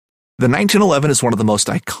The 1911 is one of the most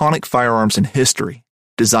iconic firearms in history.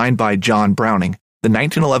 Designed by John Browning, the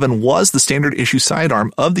 1911 was the standard issue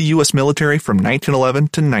sidearm of the U.S. military from 1911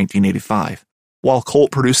 to 1985. While Colt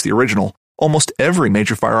produced the original, almost every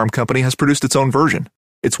major firearm company has produced its own version.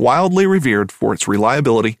 It's wildly revered for its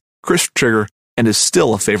reliability, crisp trigger, and is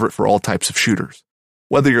still a favorite for all types of shooters.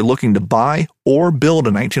 Whether you're looking to buy or build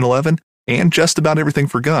a 1911 and just about everything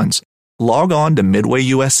for guns, log on to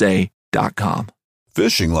MidwayUSA.com.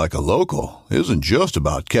 Fishing like a local isn't just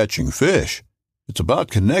about catching fish. It's about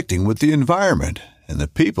connecting with the environment and the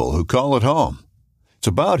people who call it home. It's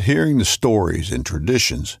about hearing the stories and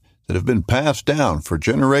traditions that have been passed down for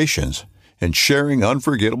generations and sharing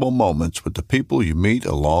unforgettable moments with the people you meet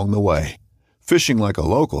along the way. Fishing like a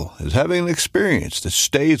local is having an experience that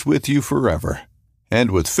stays with you forever.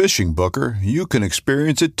 And with Fishing Booker, you can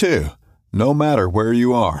experience it too, no matter where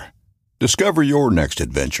you are. Discover your next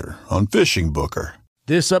adventure on Fishing Booker.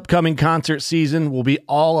 This upcoming concert season will be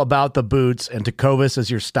all about the boots, and Tecovas is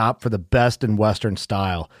your stop for the best in Western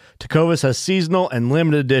style. Tecovas has seasonal and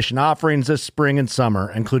limited edition offerings this spring and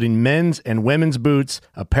summer, including men's and women's boots,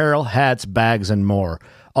 apparel, hats, bags, and more.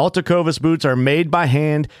 All Tecovas boots are made by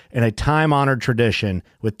hand in a time-honored tradition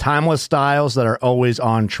with timeless styles that are always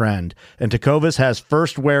on trend. And Tecovas has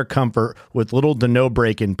first wear comfort with little to no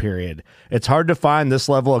break-in period. It's hard to find this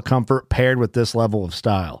level of comfort paired with this level of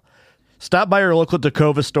style. Stop by your local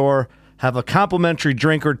Tecovas store, have a complimentary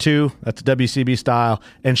drink or two, that's WCB style,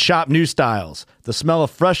 and shop new styles. The smell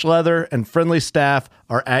of fresh leather and friendly staff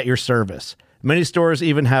are at your service. Many stores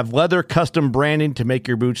even have leather custom branding to make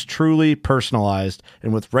your boots truly personalized.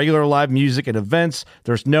 And with regular live music and events,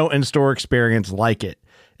 there's no in-store experience like it.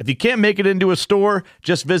 If you can't make it into a store,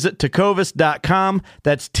 just visit Tecovas.com.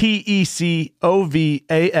 That's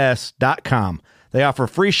TECOVAS.com. They offer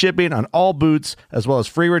free shipping on all boots, as well as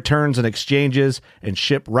free returns and exchanges, and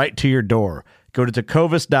ship right to your door. Go to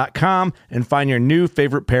Tecovas.com and find your new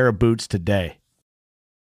favorite pair of boots today.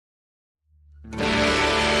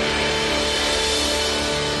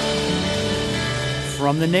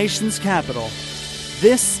 From the nation's capital,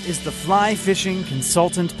 this is the Fly Fishing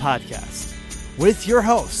Consultant Podcast with your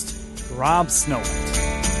host, Rob Snowhite.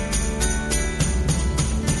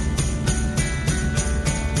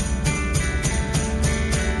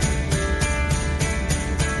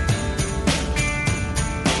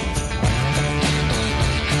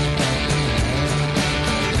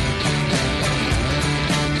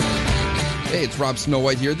 Hey, it's Rob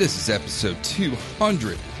Snowhite here. This is episode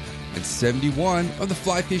 271 of the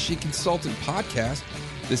Fly Fishing Consultant Podcast.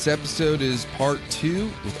 This episode is part 2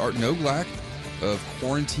 with Art Noglak of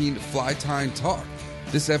Quarantine Fly Time Talk.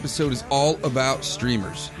 This episode is all about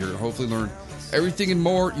streamers. You're going to hopefully learn everything and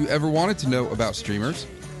more you ever wanted to know about streamers.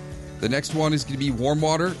 The next one is going to be warm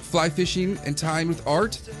water, fly fishing, and tying with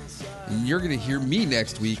Art. And you're going to hear me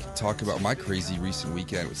next week talk about my crazy recent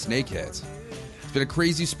weekend with snakeheads. It's been a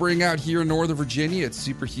crazy spring out here in Northern Virginia. It's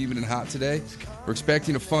super humid and hot today. We're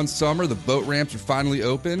expecting a fun summer. The boat ramps are finally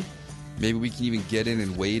open. Maybe we can even get in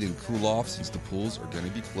and wade and cool off since the pools are going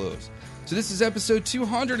to be closed. So this is episode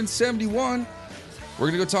 271. We're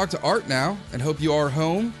going to go talk to Art now and hope you are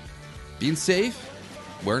home, being safe,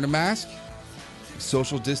 wearing a mask,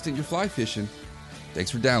 social distant your fly fishing.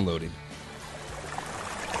 Thanks for downloading.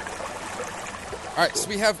 All right, so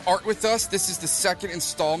we have Art with us. This is the second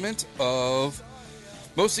installment of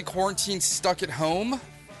Mostly Quarantine Stuck at Home.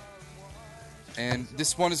 And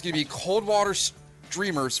this one is going to be cold water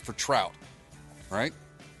streamers for trout, right?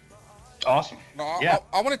 Awesome. Now, Yeah.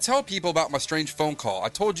 I want to tell people about my strange phone call. I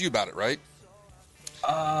told you about it, right?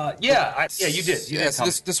 Yeah, you did. You did so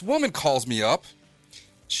this woman calls me up.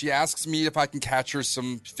 She asks me if I can catch her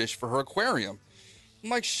some fish for her aquarium. I'm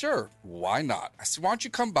like, sure, why not? I said, why don't you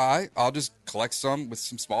come by? I'll just collect some with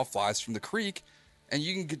some small flies from the creek, and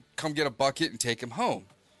you can come get a bucket and take them home.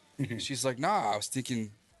 She's like, nah, I was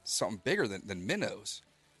thinking something bigger than minnows.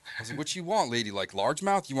 I was like, what you want, lady? Like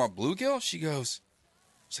largemouth? You want bluegill? She's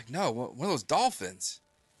like, no, one of those dolphins.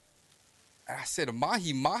 And I said, a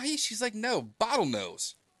mahi-mahi? She's like, no,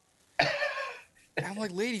 bottlenose. And I'm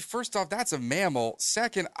like, lady, first off, that's a mammal.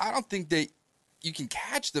 Second, I don't think you can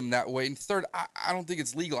catch them that way. And third, I don't think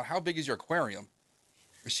it's legal. How big is your aquarium?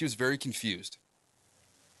 She was very confused.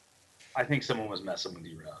 I think someone was messing with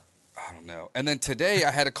you, Rob. I don't know. And then today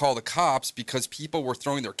I had to call the cops because people were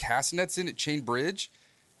throwing their cast nets in at Chain Bridge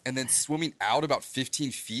and then swimming out about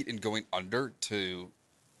 15 feet and going under to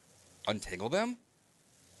untangle them.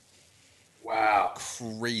 Wow.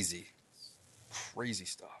 Crazy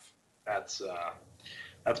stuff. That's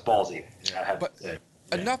ballsy. Yeah,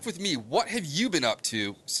 Enough with me. What have you been up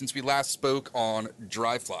to since we last spoke on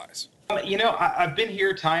dry flies? I've been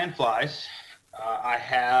here tying flies. I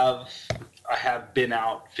have been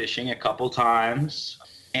out fishing a couple times,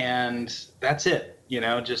 and that's it.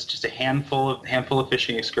 Just a handful of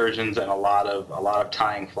fishing excursions and a lot of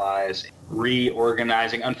tying flies,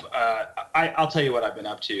 reorganizing. I'll tell you what I've been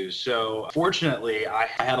up to. So fortunately, I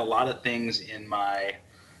had a lot of things in my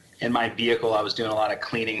vehicle. I was doing a lot of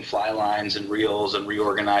cleaning fly lines and reels and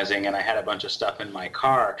reorganizing, and I had a bunch of stuff in my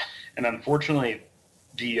car. And unfortunately,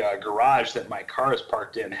 the garage that my car is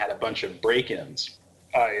parked in had a bunch of break-ins.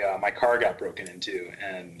 My car got broken into,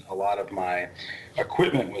 and a lot of my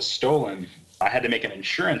equipment was stolen. I had to make an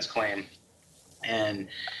insurance claim, and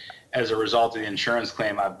as a result of the insurance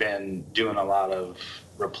claim, I've been doing a lot of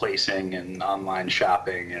replacing and online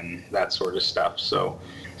shopping and that sort of stuff. So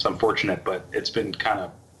it's unfortunate, but it's been kind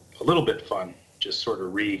of a little bit fun, just sort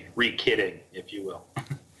of re-kitting, if you will.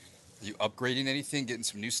 Are you upgrading anything, getting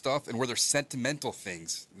some new stuff? And were there sentimental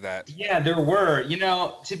things that... Yeah, there were.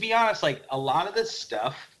 To be honest, like a lot of this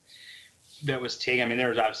stuff that was taken, I mean, there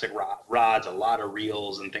was obviously rods, a lot of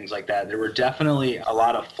reels and things like that. There were definitely a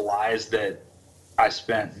lot of flies that I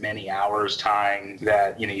spent many hours tying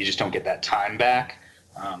that, you just don't get that time back.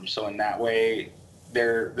 So in that way,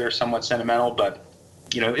 they're somewhat sentimental, but,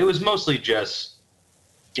 it was mostly just,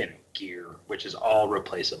 gear, which is all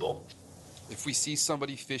replaceable. If we see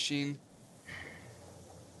somebody fishing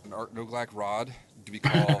an Art Noglack rod, do we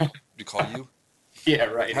call you? Yeah,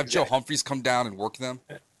 right. Have Joe Humphreys come down and work them?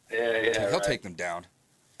 Yeah, he'll take them down.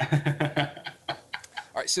 All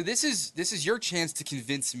right, so this is your chance to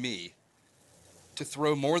convince me to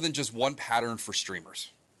throw more than just one pattern for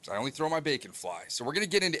streamers. So I only throw my bacon fly. So we're going to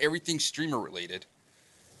get into everything streamer related,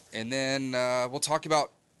 and then we'll talk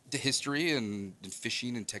about the history and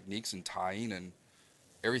fishing and techniques and tying and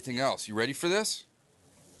everything else. You ready for this?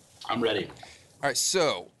 I'm ready. All right,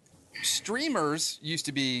 so streamers used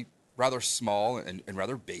to be rather small and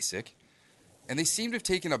rather basic, and they seem to have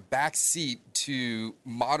taken a back seat to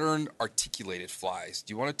modern articulated flies.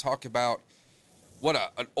 Do you want to talk about what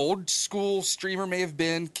an old school streamer may have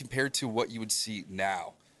been compared to what you would see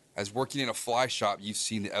now? As working in a fly shop, you've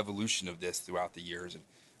seen the evolution of this throughout the years.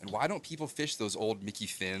 And why don't people fish those old Mickey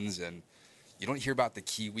Fins? And you don't hear about the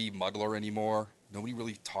Kiwi muddler anymore. Nobody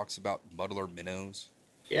really talks about muddler minnows.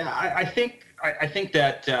 Yeah, I think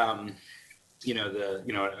that a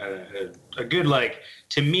good, like,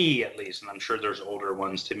 to me at least, and I'm sure there's older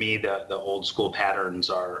ones. To me, the old school patterns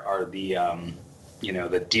are the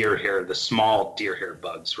the deer hair, the small deer hair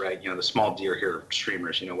bugs, right? The small deer hair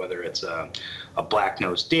streamers. Whether it's a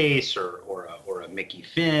black-nosed dace or a Mickey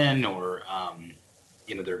Fin or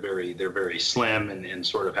they're very slim and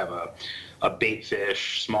sort of have a bait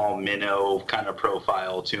fish, small minnow kind of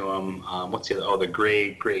profile to them. What's the other? Oh, the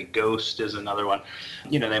gray ghost is another one.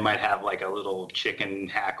 They might have like a little chicken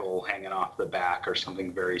hackle hanging off the back or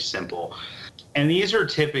something very simple. And these are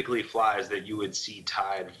typically flies that you would see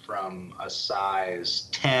tied from a size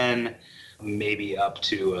 10, maybe up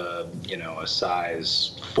to a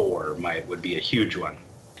size 4 would be a huge one.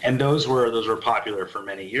 And those were popular for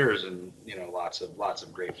many years, and lots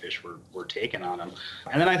of great fish were taken on them.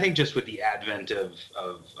 And then I think just with the advent of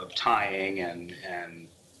tying and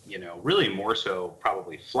really more so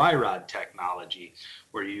probably fly rod technology,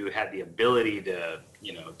 where you had the ability to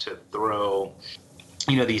throw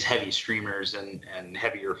these heavy streamers and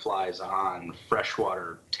heavier flies on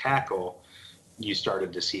freshwater tackle, you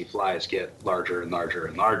started to see flies get larger and larger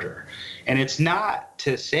and larger. And it's not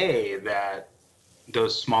to say that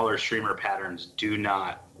those smaller streamer patterns do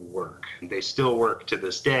not work. They still work to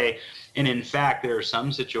this day. And in fact, there are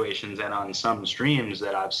some situations and on some streams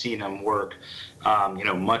that I've seen them work,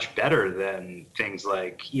 much better than things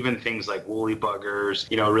like woolly buggers.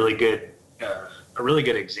 A really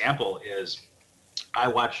good example is I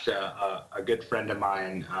watched a good friend of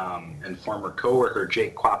mine and former coworker,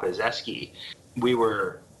 Jake Kwapazeski. We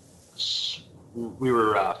were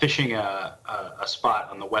fishing a spot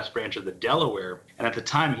on the West Branch of the Delaware, and at the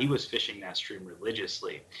time he was fishing that stream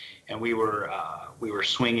religiously, and we were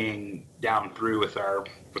swinging down through with our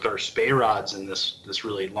spay rods in this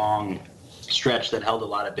really long stretch that held a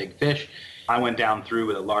lot of big fish. I went down through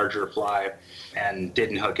with a larger fly and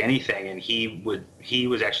didn't hook anything, and he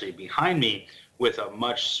was actually behind me with a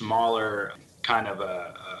much smaller kind of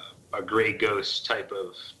a gray ghost type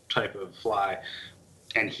of fly,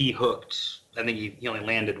 and he hooked. I think he only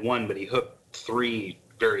landed one, but he hooked 3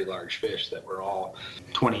 very large fish that were all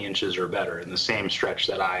 20 inches or better in the same stretch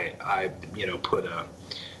that I put a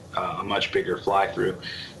much bigger fly through.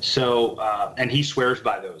 So, and he swears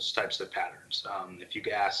by those types of patterns. If you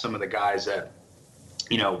ask some of the guys at,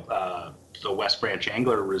 the West Branch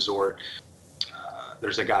Angler Resort,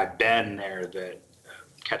 there's a guy, Ben, there that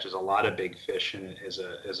catches a lot of big fish and is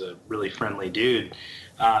a really friendly dude.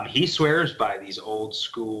 He swears by these old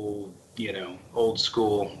school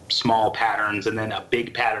small patterns, and then a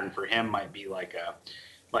big pattern for him might be like a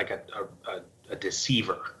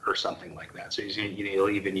deceiver or something like that. So he'll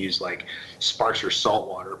even use like sparser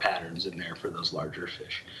saltwater patterns in there for those larger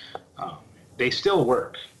fish. They still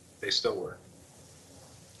work.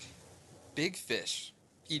 Big fish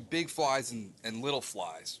eat big flies and little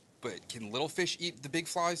flies, but can little fish eat the big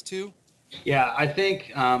flies too? Yeah, I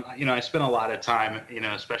think, I spent a lot of time,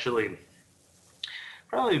 especially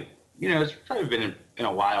probably, it's probably been in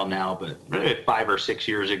a while now, but maybe 5 or 6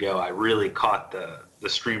 years ago, I really caught the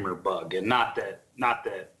streamer bug. And not that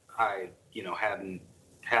I, hadn't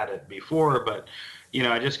had it before, but,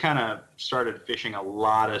 I just kind of started fishing a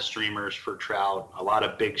lot of streamers for trout, a lot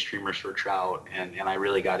of big streamers for trout. And I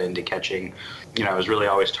really got into catching, I was really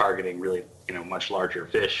always targeting really, much larger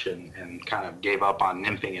fish and kind of gave up on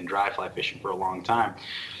nymphing and dry fly fishing for a long time.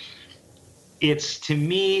 To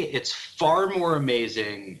me, it's far more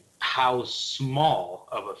amazing how small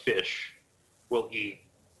of a fish will eat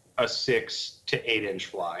a 6 to 8 inch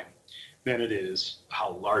fly than it is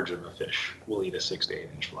how large of a fish will eat a 6 to 8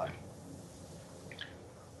 inch fly.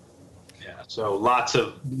 Yeah, so lots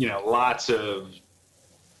of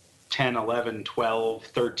 10, 11, 12,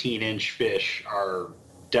 13 inch fish are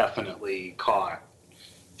definitely caught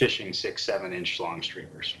fishing 6, 7 inch long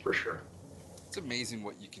streamers for sure. It's amazing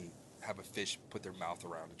what you can have a fish put their mouth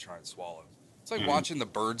around and try and swallow. It's like watching the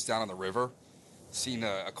birds down on the river, seeing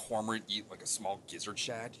a cormorant eat like a small gizzard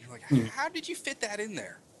shad. You're like, how did you fit that in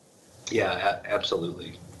there? Yeah,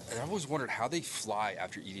 absolutely. And I always wondered how they fly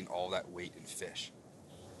after eating all that weight in fish.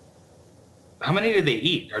 How many do they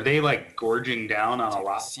eat? Are they like gorging down on a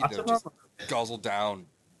lot? I see them just guzzle down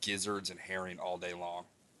gizzards and herring all day long.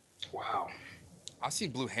 Wow. I've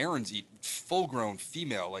seen blue herons eat full-grown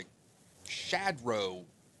female, like shad roe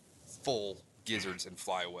full gizzards and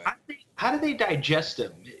fly away. How do they digest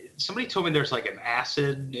them? Somebody told me there's like an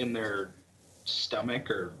acid in their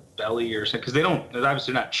stomach or belly or something, because they're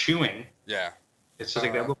obviously not chewing. Yeah. It's just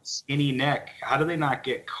like that little skinny neck. How do they not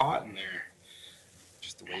get caught in there?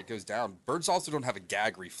 Just the way it goes down. Birds also don't have a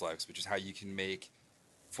gag reflex, which is how you can make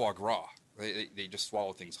foie gras. They just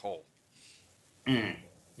swallow things whole. Mm-hmm.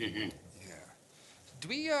 Yeah. Do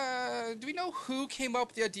we know who came up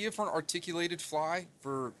with the idea for an articulated fly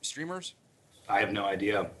for streamers? I have no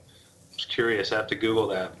idea. I'm just curious. I have to Google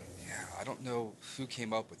that. Yeah, I don't know who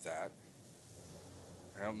came up with that.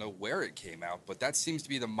 I don't know where it came out, but that seems to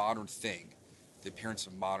be the modern thing, the appearance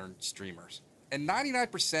of modern streamers. And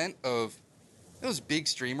 99% of those big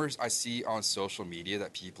streamers I see on social media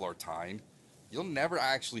that people are tying, you'll never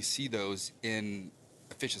actually see those in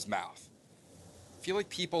a fish's mouth. I feel like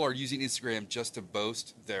people are using Instagram just to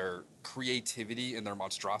boast their creativity and their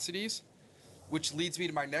monstrosities, which leads me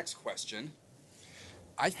to my next question.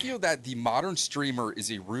 I feel that the modern streamer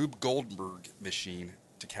is a Rube Goldberg machine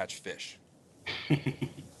to catch fish.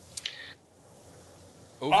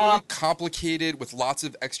 Overly complicated with lots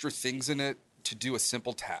of extra things in it to do a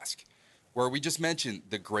simple task. Where we just mentioned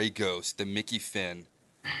the gray ghost, the Mickey fin,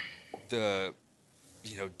 the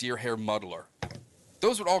deer hair muddler.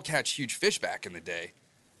 Those would all catch huge fish back in the day.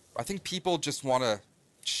 I think people just want to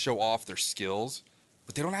show off their skills,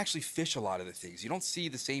 but they don't actually fish a lot of the things. You don't see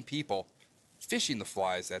the same people fishing the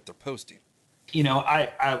flies that they're posting.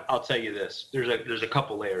 I'll tell you this. There's a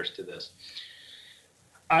couple layers to this.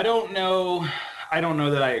 I don't know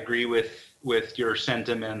that I agree with your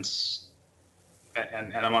sentiments,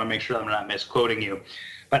 and I want to make sure I'm not misquoting you,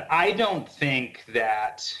 but I think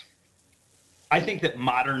that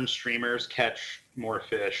modern streamers catch more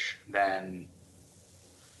fish than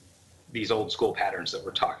these old school patterns that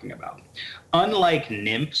we're talking about. Unlike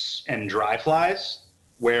nymphs and dry flies,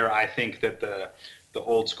 where I think that the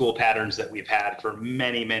old school patterns that we've had for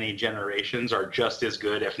many, many generations are just as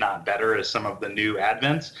good, if not better, as some of the new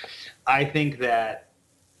advents. I think that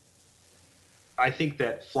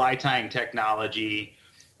fly tying technology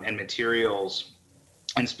and materials,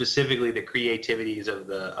 and specifically the creativities of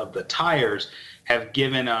the tires, have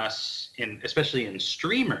given us, especially in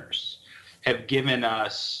streamers, have given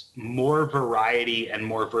us more variety and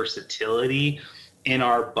more versatility in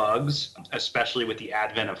our bugs, especially with the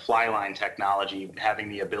advent of fly line technology, having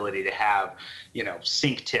the ability to have,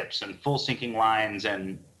 sink tips and full sinking lines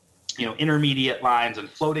and, intermediate lines and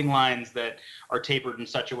floating lines that are tapered in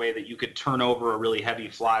such a way that you could turn over a really heavy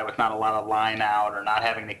fly with not a lot of line out or not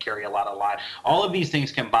having to carry a lot of line. All of these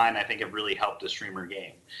things combined, I think, have really helped the streamer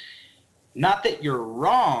game. Not that you're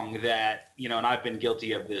wrong that, and I've been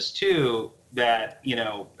guilty of this too, that, you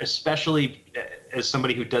know, especially as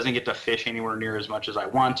somebody who doesn't get to fish anywhere near as much as I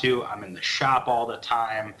want to, I'm in the shop all the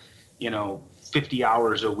time, you know, 50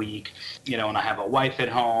 hours a week, you know, and I have a wife at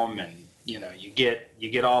home, and, you know, you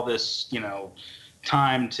get all this, you know,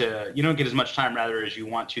 time to, you don't get as much time rather as you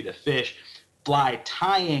want to fish. Fly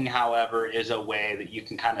tying, however, is a way that you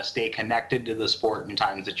can kind of stay connected to the sport in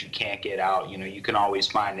times that you can't get out. You know, you can always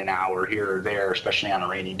find an hour here or there, especially on a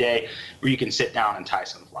rainy day, where you can sit down and tie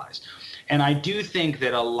some flies. And I do think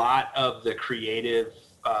that a lot of the creative,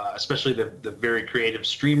 especially the very creative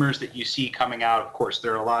streamers that you see coming out, of course,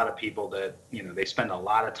 there are a lot of people that, you know, they spend a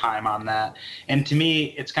lot of time on that. And to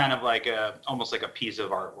me, it's kind of like almost like a piece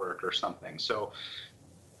of artwork or something. So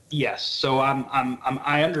yes, so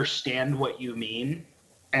I understand what you mean,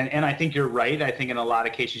 and I think you're right. I think in a lot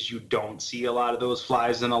of cases you don't see a lot of those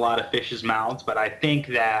flies in a lot of fish's mouths, but I think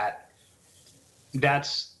that's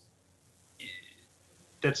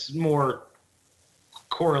more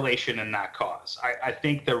correlation and not cause. I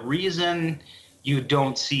think the reason you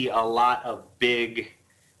don't see a lot of big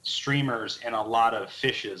streamers in a lot of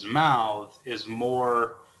fish's mouth is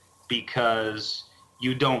more because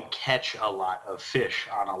you don't catch a lot of fish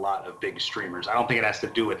on a lot of big streamers. I don't think it has to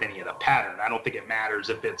do with any of the pattern. I don't think it matters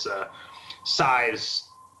if it's a size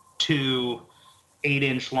 2,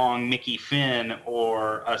 8-inch long Mickey Finn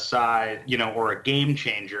or a size, you know, or a Game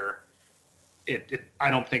Changer.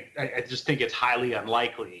 I just think it's highly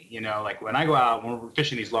unlikely, you know, like when I go out, when we're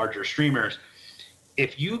fishing these larger streamers,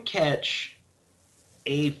 if you catch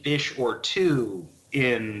a fish or two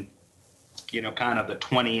in, you know, kind of the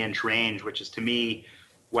 20-inch range, which is to me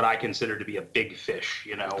what I consider to be a big fish.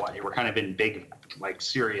 You know, we're kind of in big, like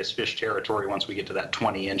serious fish territory once we get to that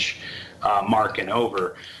 20-inch mark and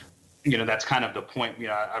over. You know, that's kind of the point. You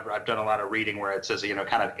know, I've done a lot of reading where it says, you know,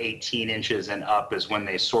 kind of 18 inches and up is when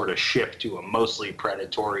they sort of shift to a mostly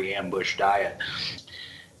predatory ambush diet.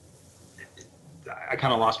 I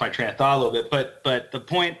kind of lost my train of thought a little bit, but the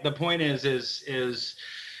point is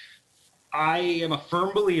I am a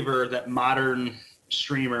firm believer that modern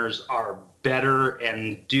streamers are better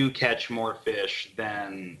and do catch more fish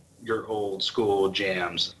than your old school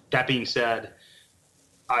jams. That being said,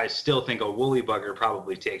 I still think a woolly bugger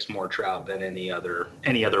probably takes more trout than any other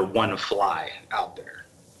one fly out there.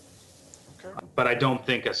 Okay. But I don't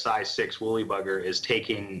think a size 6 woolly bugger is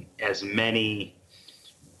taking as many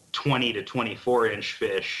 20 to 24 inch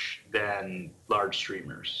fish than large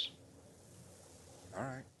streamers. All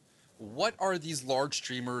right. What are these large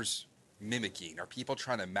streamers mimicking? Are people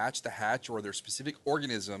trying to match the hatch, or are there specific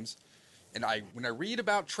organisms? And when I read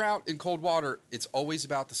about trout in cold water, it's always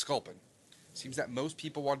about the sculpin. Seems that most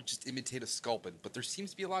people want to just imitate a sculpin, but there seems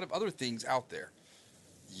to be a lot of other things out there.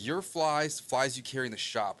 Your flies you carry in the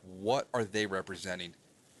shop, what are they representing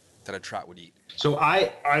that a trout would eat? So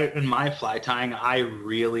I in my fly tying, I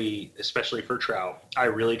really, especially for trout, I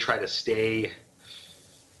really try to stay.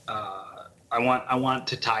 I want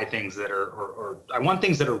to tie things that are, or I want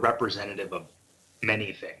things that are representative of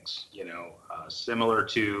many things. You know, similar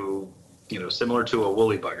to a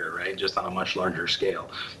woolly bugger, right? Just on a much larger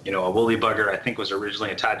scale. You know, a woolly bugger, I think, was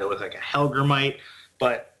originally tied to look like a hellgrammite,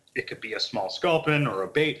 but it could be a small sculpin or a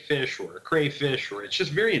bait fish or a crayfish, or it's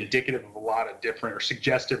just very indicative of a lot of different, or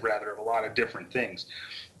suggestive rather, of a lot of different things.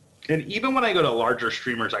 And even when I go to larger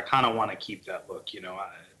streamers, I kind of want to keep that look. You know,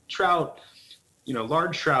 trout, you know,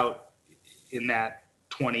 large trout in that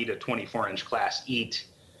 20 to 24 inch class eat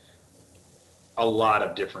a lot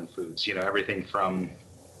of different foods. You know, everything from,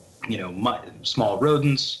 you know, small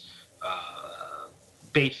rodents,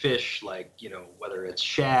 bait fish, like, you know, whether it's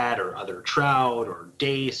shad or other trout or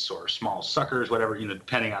dace or small suckers, whatever, you know,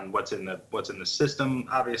 depending on what's in the system,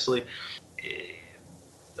 obviously,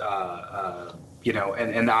 you know,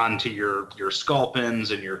 and on to your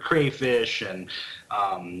sculpins and your crayfish and,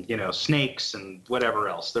 you know, snakes and whatever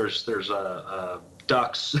else. There's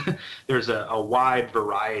ducks. There's a wide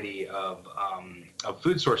variety of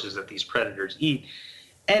food sources that these predators eat.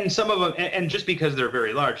 And some of them, and just because they're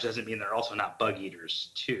very large doesn't mean they're also not bug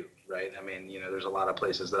eaters too, right? I mean, you know, there's a lot of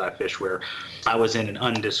places that I fish where I was in an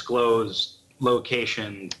undisclosed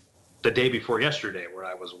location the day before yesterday where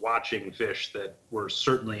I was watching fish that were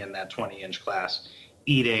certainly in that 20-inch class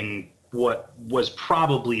eating what was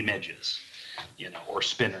probably midges, you know, or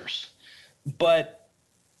spinners. But,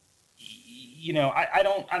 you know, I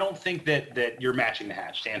don't think that you're matching the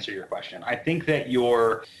hatch, to answer your question. I think that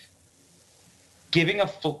you're giving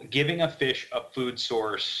a fish a food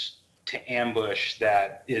source to ambush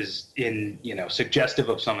that is suggestive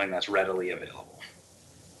of something that's readily available,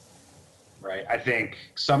 right? I think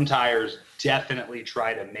some tyers definitely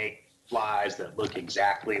try to make flies that look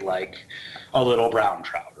exactly like a little brown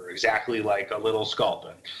trout or exactly like a little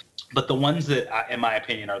sculpin. But the ones that, in my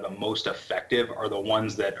opinion, are the most effective are the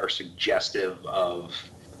ones that are suggestive of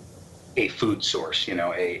a food source,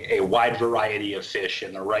 a wide variety of fish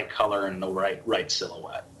in the right color and the right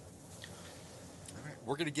silhouette. All right,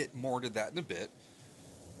 we're going to get more into that in a bit.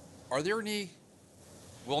 Are there any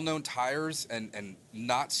well-known tires and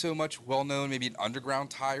not so much well-known, maybe underground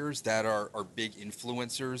tires that are big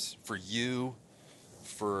influencers for you,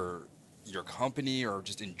 for your company, or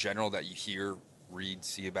just in general that you hear, read,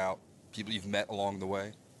 see about, people you've met along the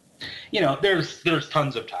way? There's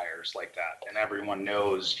tons of tires like that, and everyone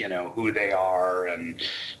knows, who they are, and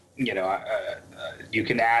you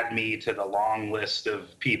can add me to the long list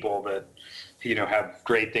of people that have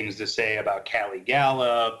great things to say about Callie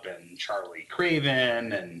Gallup and Charlie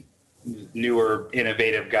Craven and newer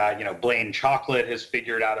innovative guy. Blaine Chocolate has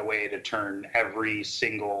figured out a way to turn every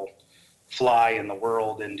single fly in the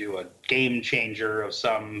world into a game changer of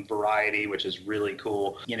some variety, which is really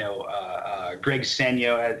cool. Greg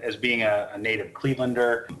Senyo, as being a native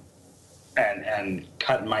Clevelander and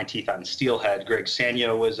cutting my teeth on steelhead, Greg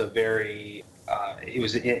Senyo was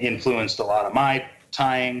influenced a lot of my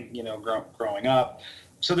tying, growing up.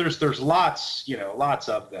 So there's lots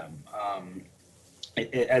of them.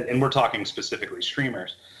 And we're talking specifically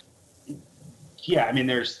streamers. Yeah, I mean,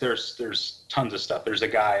 there's tons of stuff. There's a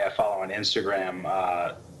guy I follow on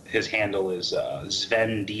Instagram. His handle is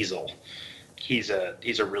Sven Diesel. He's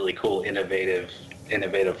a really cool, innovative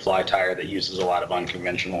fly tire that uses a lot of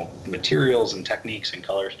unconventional materials and techniques and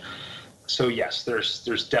colors. So yes,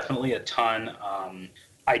 there's definitely a ton.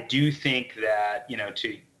 I do think that in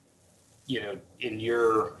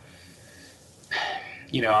your,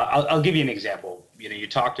 I'll give you an example. You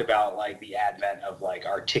talked about like the advent of like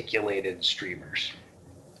articulated streamers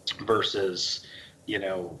versus,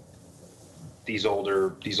 these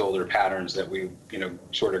older patterns that we,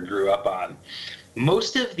 sort of grew up on.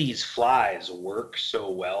 Most of these flies work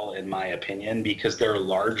so well, in my opinion, because they're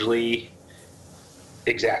largely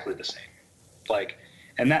exactly the same.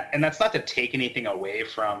 And that's not to take anything away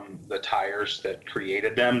from the tires that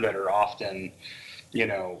created them, that are often,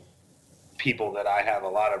 people that I have a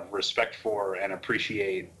lot of respect for and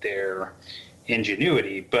appreciate their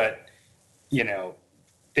ingenuity. But,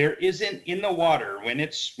 there isn't in the water when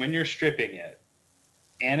you're stripping it,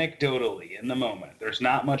 anecdotally in the moment, there's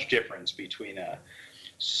not much difference between a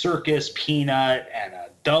circus peanut and a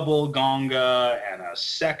double gonga and a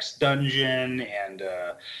sex dungeon and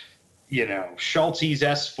Schulte's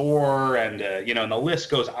S4 and and the list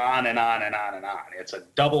goes on and on and on and on. It's a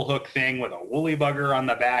double hook thing with a woolly bugger on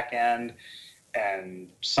the back end and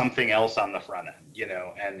something else on the front end,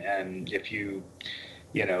 and if you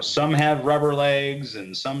some have rubber legs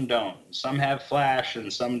and some don't. Some have flash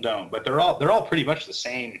and some don't. But they're all pretty much the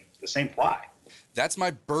same fly. That's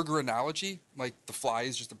my burger analogy. Like, the fly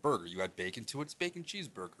is just a burger. You add bacon to it, it's bacon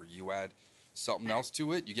cheeseburger. You add something else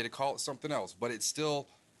to it, you get to call it something else. But it's still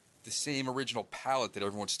the same original palette that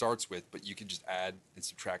everyone starts with, but you can just add and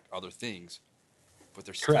subtract other things. But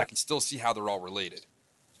they're still, I can still see how they're all related.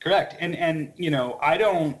 Correct. And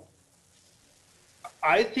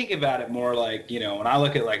I think about it more like, when I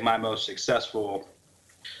look at like my most successful,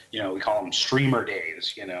 we call them streamer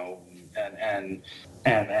days, and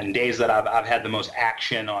days that I've had the most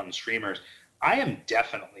action on streamers. I am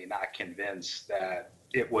definitely not convinced that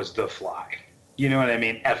it was the fly. You know what I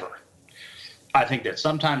mean? Ever. I think that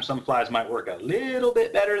sometimes some flies might work a little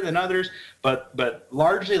bit better than others, but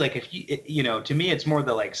largely, like, if to me, it's more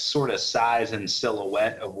the like sort of size and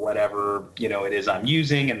silhouette of whatever, it is I'm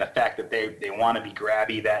using, and the fact that they want to be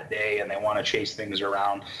grabby that day and they want to chase things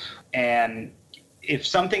around. And if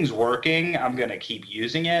something's working, I'm going to keep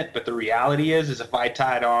using it. But the reality is if I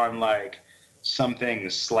tied on like something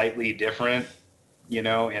slightly different, in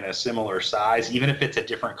a similar size, even if it's a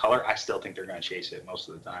different color, I still think they're going to chase it most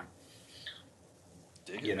of the time.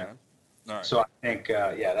 All right. So I think,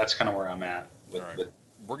 that's kind of where I'm at. We're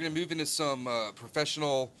going to move into some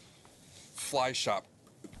professional fly shop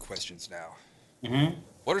questions now. Mm-hmm.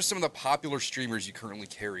 What are some of the popular streamers you currently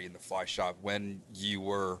carry in the fly shop when you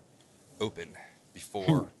were open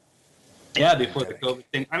before? Before the COVID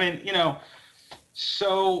thing. I mean,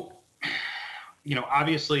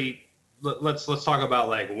 obviously, let's talk about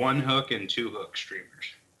like 1 hook and 2 hook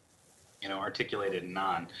streamers, articulated and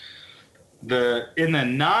non. In the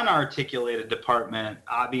non-articulated department,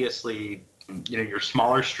 obviously, your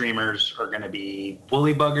smaller streamers are going to be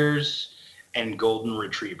woolly buggers and golden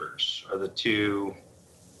retrievers are the two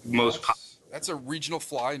most popular. That's a regional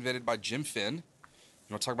fly invented by Jim Finn. You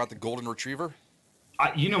want to talk about the golden retriever?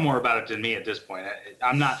 You know more about it than me at this point.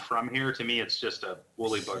 I'm not from here. To me, it's just a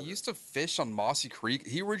woolly bugger. He used to fish on Mossy Creek.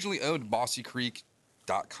 He originally owned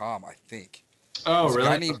mossycreek.com, I think. Oh, There's really?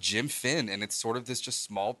 a guy named Jim Finn, and it's sort of this just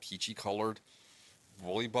small peachy colored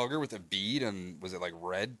woolly bugger with a bead and was it like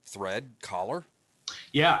red thread collar?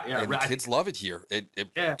 Yeah. And kids love it here. It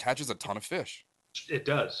Yeah. catches a ton of fish. It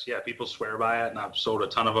does. Yeah, people swear by it, and I've sold a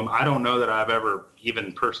ton of them. I don't know that I've ever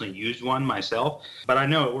even personally used one myself, but I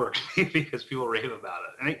know it works because people rave about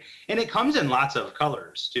it. And it comes in lots of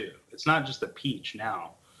colors too. It's not just the peach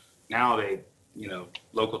now. Now they,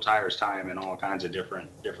 local tires tie them in all kinds of different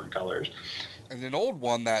colors. And an old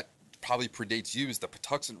one that probably predates you is the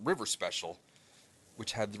Patuxent River Special,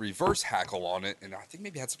 which had the reverse hackle on it, and I think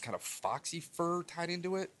maybe had some kind of foxy fur tied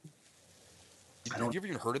into it. Have you ever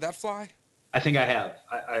even heard of that fly? I think I have.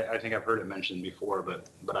 I think I've heard it mentioned before, but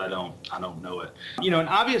I don't know it. And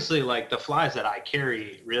obviously, like, the flies that I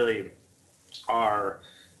carry really are,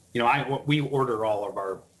 we order all of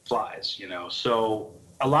our flies, so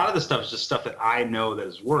a lot of the stuff is just stuff that I know that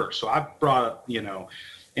has worked. So I've brought,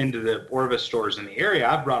 into the Orvis stores in the area,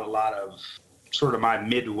 I've brought a lot of sort of my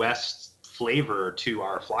Midwest flavor to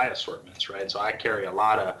our fly assortments, right? So I carry a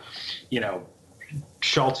lot of,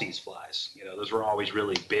 Schultes flies. Those were always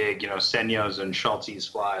really big. Senyos and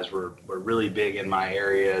Schultes flies were really big in my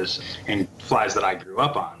areas and flies that I grew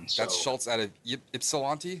up on. So, that's Schultz out of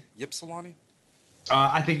Ypsilanti?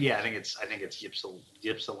 I think it's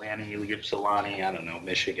Ypsilanti. I don't know,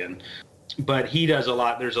 Michigan. But he does a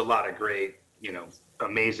lot. There's a lot of great,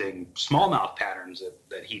 amazing smallmouth patterns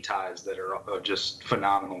that he ties that are just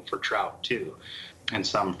phenomenal for trout too, and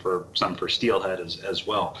some for steelhead as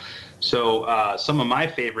well. So some of my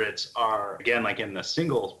favorites are, again, like in the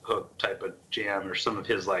single hook type of jam, or some of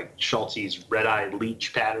his like Schultes red-eyed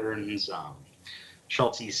leech patterns.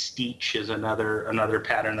 Schultes Steech is another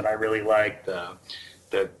pattern that I really like.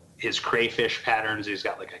 His crayfish patterns. He's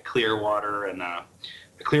got like a Clearwater and a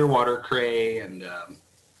Clearwater cray, and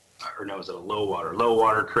or no, is it a low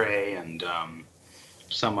water cray, and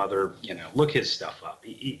some other, look his stuff up.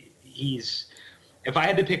 He's, if I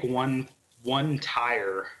had to pick one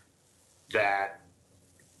tire that,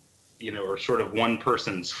 or sort of one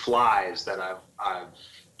person's flies that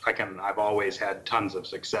I've always had tons of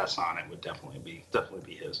success on, it would definitely be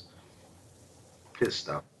his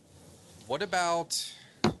stuff. What about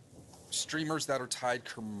streamers that are tied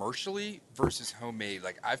commercially versus homemade?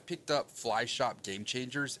 Like, I've picked up Fly Shop Game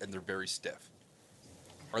Changers, and they're very stiff.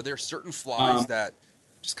 Are there certain flies that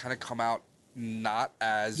just kind of come out not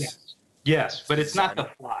as... Yes, but it's not the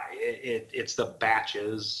fly. It's the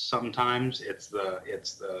batches. Sometimes it's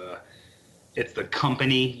the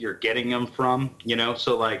company you're getting them from.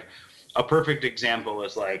 So like a perfect example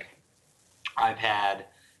is like I've had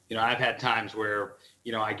times where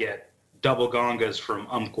I get double gongas from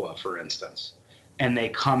Umpqua, for instance, and they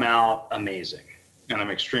come out amazing, and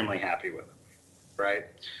I'm extremely happy with them, right?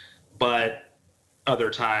 But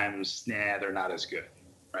other times, they're not as good,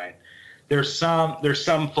 right? There's some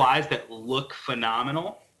flies that look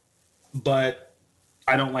phenomenal, but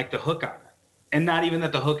I don't like the hook on it. And not even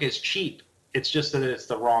that the hook is cheap. It's just that it's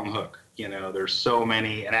the wrong hook. There's so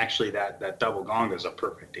many, and actually that double gonga is a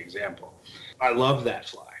perfect example. I love that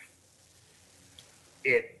fly.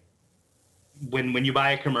 When you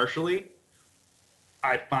buy it commercially,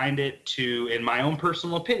 I find it to, in my own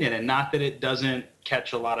personal opinion, and not that it doesn't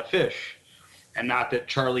catch a lot of fish, and not that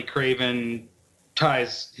Charlie Craven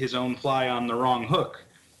ties his own fly on the wrong hook,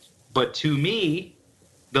 but to me,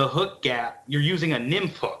 the hook gap, you're using a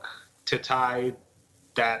nymph hook to tie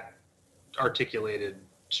that articulated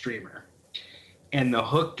streamer, and the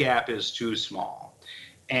hook gap is too small.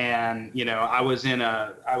 And I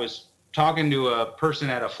was talking to a person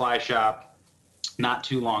at a fly shop not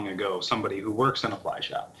too long ago, somebody who works in a fly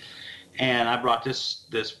shop, and I brought this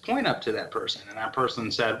point up to that person, and that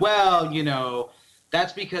person said, well,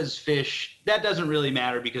 that's because that doesn't really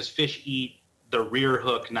matter because fish eat the rear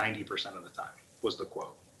hook 90% of the time, was the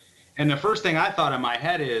quote. And the first thing I thought in my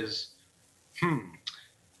head is,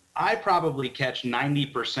 I probably catch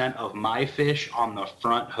 90% of my fish on the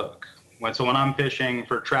front hook. So when I'm fishing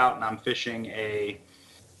for trout and I'm fishing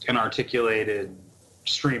an articulated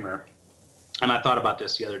streamer, and I thought about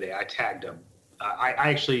this the other day, I tagged them. I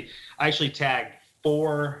actually tagged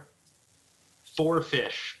four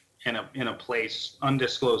fish in a place,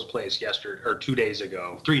 undisclosed place, 3 days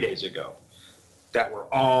ago, that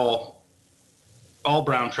were all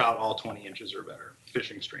brown trout, all 20 inches or better,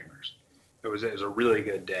 fishing streamers. It was a really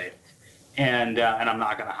good day, and I'm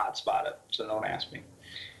not going to hotspot it, so don't ask me.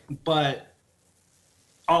 But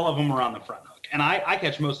all of them were on the front hook, and I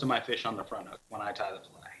catch most of my fish on the front hook when I tie the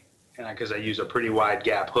fly. and because I use a pretty wide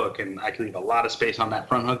gap hook, and I can leave a lot of space on that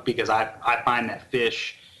front hook, because I find that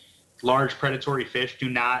fish, large predatory fish, do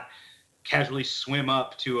not casually swim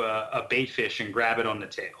up to a bait fish and grab it on the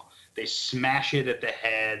tail. They smash it at the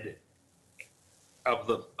head of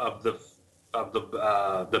the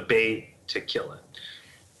bait to kill it.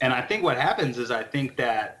 And I think what happens is, I think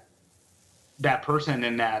that person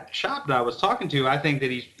in that shop that I was talking to, I think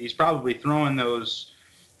that he's probably throwing those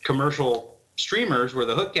commercial streamers where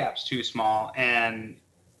the hook gap's too small, and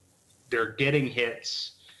they're getting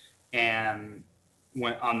hits, and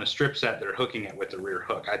when on the strip set they're hooking it with the rear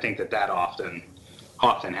hook. I think that often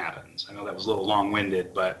happens. I know that was a little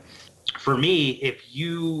long-winded, but for me, if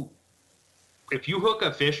you hook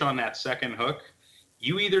a fish on that second hook,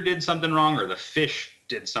 you either did something wrong or the fish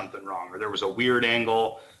did something wrong, or there was a weird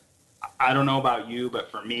angle. I don't know about you, but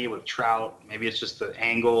for me with trout, maybe it's just the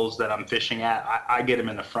angles that I'm fishing at. I get them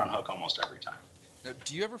in the front hook almost every time. Now,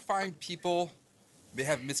 do you ever find people, they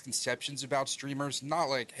have misconceptions about streamers? Not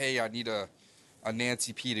like, hey, I need a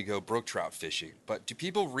Nancy P to go brook trout fishing, but do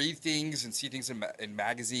people read things and see things in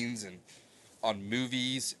magazines and on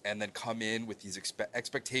movies, and then come in with these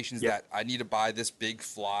expectations that I need to buy this big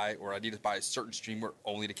fly, or I need to buy a certain streamer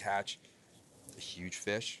only to catch a huge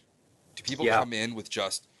fish? Do people come in with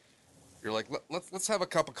just, you're like, let's have a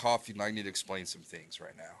cup of coffee and I need to explain some things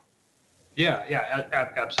right now? Yeah,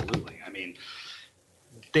 absolutely. I mean,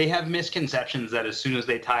 they have misconceptions that as soon as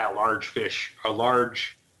they tie a large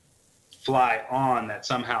fly on, that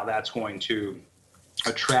somehow that's going to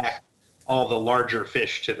attract all the larger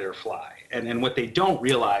fish to their fly. And what they don't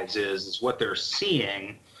realize is what they're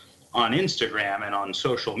seeing on Instagram and on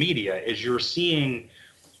social media is, you're seeing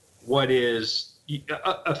what is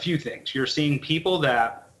a few things. You're seeing people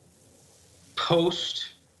that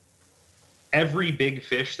post every big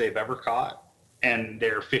fish they've ever caught, and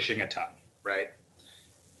they're fishing a ton, right?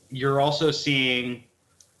 You're also seeing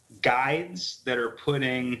guides that are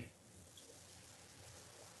putting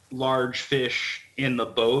large fish in the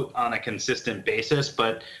boat on a consistent basis,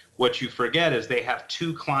 but what you forget is they have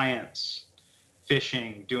 2 clients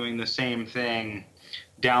fishing, doing the same thing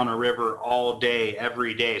down a river all day,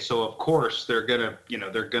 every day. So of course they're gonna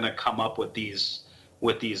come up with these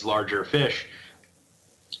larger fish.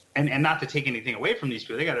 And not to take anything away from these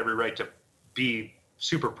people, they got every right to be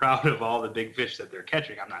super proud of all the big fish that they're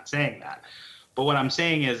catching. I'm not saying that. But what I'm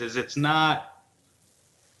saying is it's not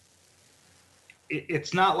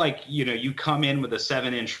like, you come in with a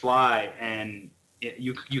 7-inch fly, and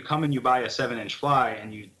you come and you buy a 7-inch fly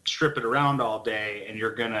and you strip it around all day and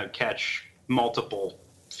you're going to catch multiple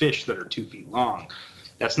fish that are 2 feet long.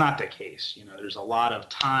 That's not the case. There's a lot of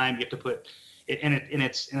time you have to put it, and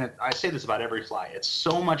I say this about every fly. It's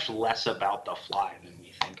so much less about the fly than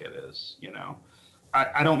we think it is.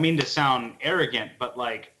 I don't mean to sound arrogant, but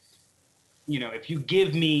if you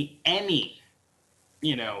give me any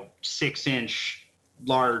 6-inch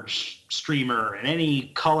large streamer and any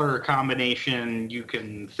color combination you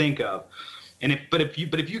can think of, but if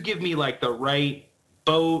you give me like the right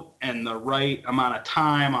boat and the right amount of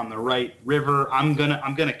time on the right river, I'm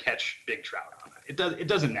gonna catch big trout on it. It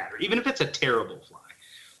doesn't matter. Even if it's a terrible fly,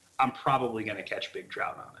 I'm probably gonna catch big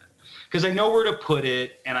trout on it, because I know where to put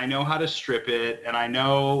it, and I know how to strip it, and I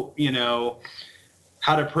know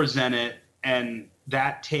how to present it, and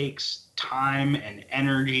that takes time and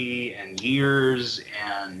energy and years.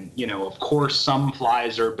 And of course some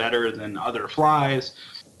flies are better than other flies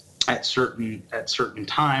at certain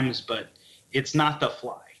times, but it's not the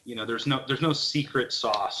fly. There's no secret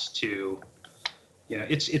sauce to,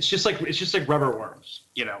 it's just like rubber worms.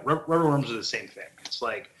 Rubber worms are the same thing. It's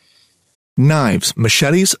like Knives,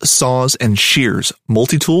 machetes, saws, and shears,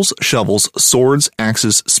 multi-tools, shovels, swords,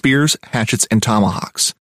 axes, spears, hatchets, and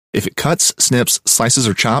tomahawks. If it cuts, snips, slices,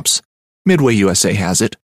 or chops, Midway USA has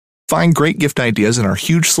it. Find great gift ideas in our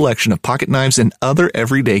huge selection of pocket knives and other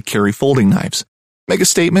everyday carry folding knives. Make a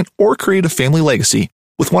statement or create a family legacy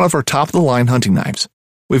with one of our top-of-the-line hunting knives.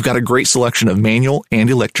 We've got a great selection of manual and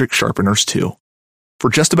electric sharpeners, too. For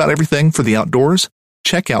just about everything for the outdoors,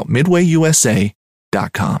 check out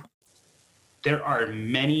MidwayUSA.com. There are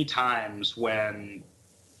many times when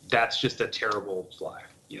that's just a terrible fly.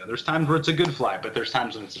 There's times where it's a good fly, but there's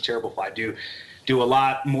times when it's a terrible fly. Do a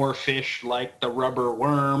lot more fish like the rubber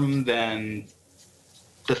worm than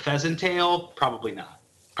the pheasant tail? Probably not.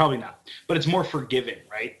 But it's more forgiving,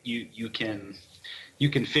 right? You can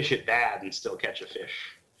fish it bad and still catch a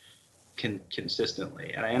fish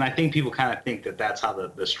consistently. And I think people kind of think that that's how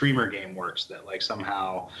the streamer game works, that like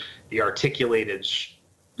somehow the articulated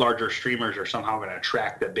larger streamers are somehow going to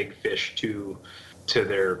attract the big fish to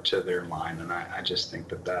their line. And I just think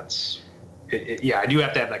that I do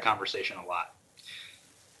have to have that conversation a lot.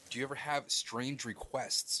 Do you ever have strange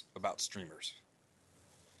requests about streamers?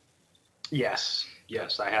 Yes,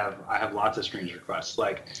 I have lots of strange requests.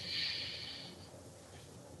 Like,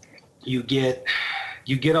 you get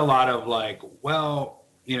a lot of like, well,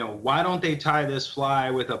 you know, why don't they tie this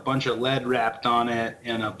fly with a bunch of lead wrapped on it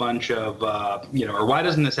and a bunch of or why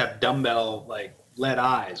doesn't this have dumbbell like lead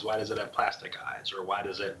eyes? Why does it have plastic eyes? Or why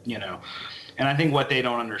does it, and I think what they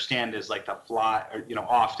don't understand is like the fly,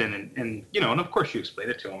 often, and of course you explain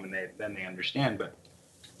it to them and then they understand, but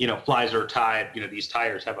flies are tied, these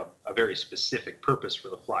tires have a very specific purpose for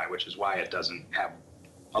the fly, which is why it doesn't have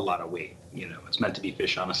a lot of weight. It's meant to be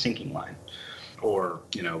fish on a sinking line, or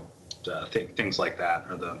things like that.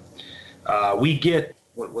 Or we get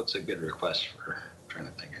what's a good request for? I'm trying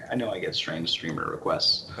to think. I know I get strange streamer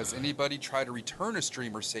requests. Has anybody tried to return a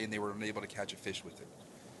streamer saying they were unable to catch a fish with it?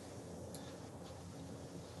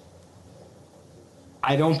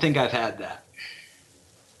 I don't think I've had that.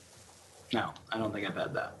 No, I don't think I've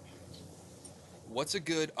had that. What's a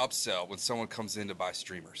good upsell when someone comes in to buy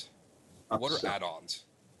streamers? What are add-ons?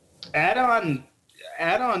 Add-on,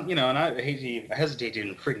 and I hesitate to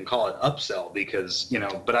even freaking call it upsell because,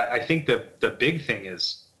 but I think the big thing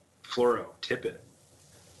is fluoro tippet.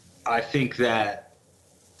 I think that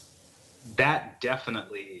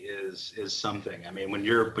definitely is something. I mean, when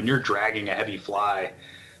you're dragging a heavy fly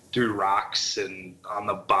through rocks and on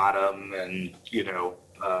the bottom, and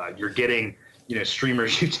you're getting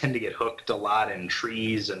streamers, you tend to get hooked a lot in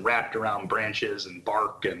trees and wrapped around branches and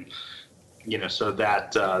bark, and so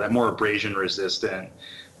that more abrasion resistant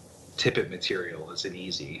tippet material is an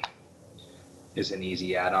easy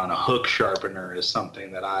add-on. A hook sharpener is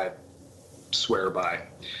something that I swear by.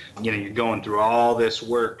 You're going through all this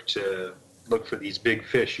work to look for these big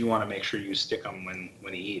fish. You want to make sure you stick them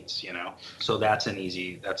when he eats. So that's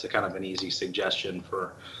a kind of an easy suggestion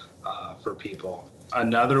for people.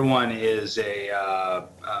 Another one is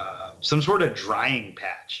some sort of drying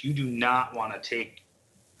patch. You do not want to take,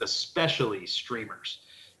 especially streamers,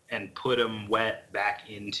 and put them wet back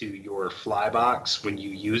into your fly box when you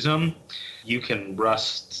use them. You can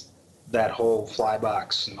rust that whole fly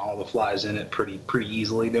box and all the flies in it pretty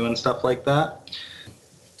easily doing stuff like that.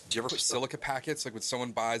 Do you ever put silica packets, like when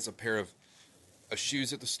someone buys a pair of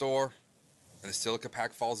shoes at the store and the silica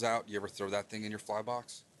pack falls out, you ever throw that thing in your fly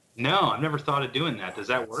box? No, I've never thought of doing that. Does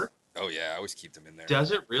that work? Oh yeah, I always keep them in there.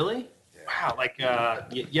 Does it really? Yeah. Wow, like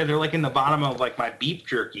they're like in the bottom of like my beef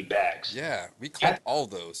jerky bags. Yeah, we collect all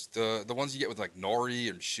those. The ones you get with like nori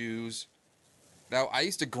and shoes. Now, I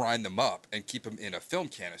used to grind them up and keep them in a film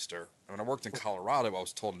canister. When I worked in Colorado, I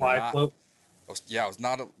was told I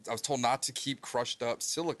was told not to keep crushed up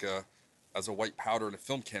silica as a white powder in a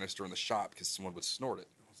film canister in the shop because someone would snort it.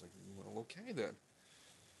 I was like, well, okay then.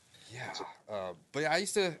 Yeah, but yeah, I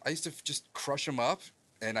used to just crush them up,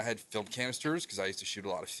 and I had film canisters because I used to shoot a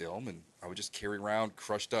lot of film, and I would just carry around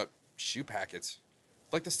crushed up shoe packets,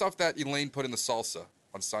 like the stuff that Elaine put in the salsa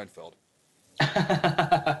on Seinfeld.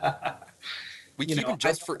 We keep them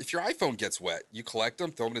just for if your iPhone gets wet, you collect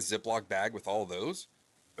them, throw them in a Ziploc bag with all of those.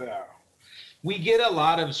 Yeah. We get a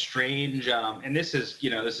lot of strange, and this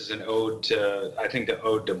is an ode to, I think, the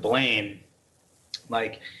ode to Blaine.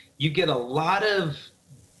 Like, you get a lot of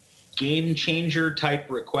game changer type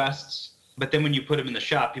requests, but then when you put them in the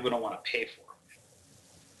shop, people don't want to pay for them.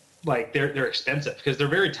 Like, they're expensive because they're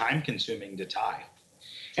very time consuming to tie,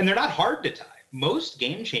 and they're not hard to tie. Most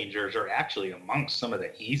game changers are actually amongst some of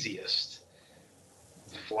the easiest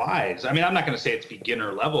flies. I mean, I'm not going to say it's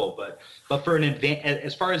beginner level, but for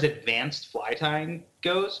as far as advanced fly tying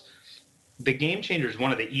goes, the game changer is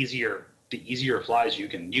one of the easier flies you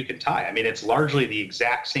can tie. I mean, it's largely the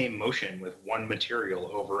exact same motion with one material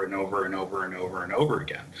over and over and over and over and over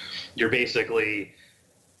again. You're basically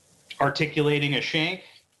articulating a shank,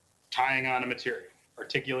 tying on a material,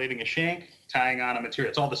 articulating a shank, tying on a material.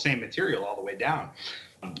 It's all the same material all the way down.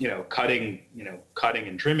 Cutting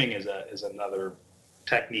and trimming is another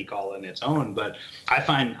technique all in its own, but I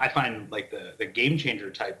find like the game changer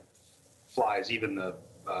type flies, even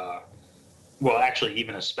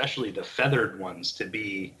even especially the feathered ones, to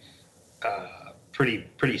be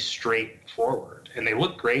pretty straightforward, and they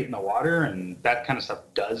look great in the water, and that kind of stuff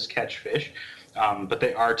does catch fish, but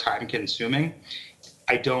they are time consuming.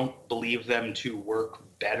 I don't believe them to work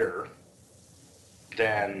better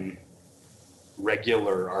than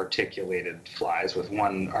regular articulated flies with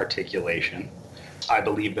one articulation. I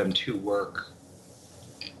believe them to work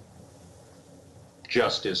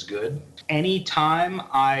just as good. Anytime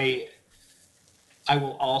I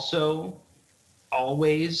will also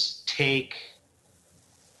always take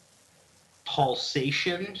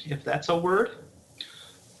pulsation, if that's a word,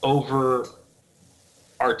 over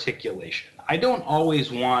articulation. I don't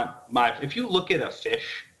always want if you look at a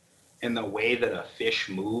fish and the way that a fish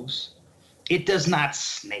moves, it does not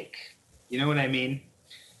snake. You know what I mean?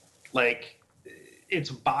 Like, its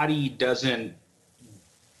body doesn't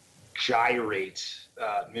gyrate.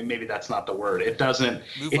 Maybe that's not the word. It doesn't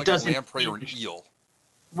move it like doesn't a lamprey or an eel.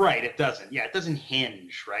 Right, it doesn't. Yeah, it doesn't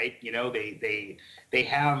hinge, right? You know, they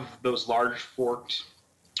have those large forked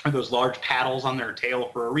or those large paddles on their tail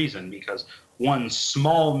for a reason, because one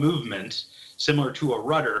small movement, similar to a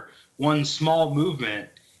rudder, one small movement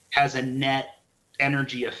has a net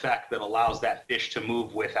energy effect that allows that fish to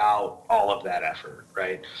move without all of that effort,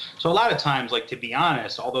 right? So a lot of times, like, to be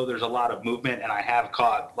honest, although there's a lot of movement, and I have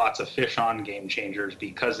caught lots of fish on Game Changers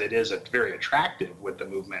because it is very attractive with the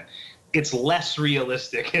movement, it's less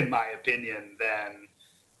realistic, in my opinion, than,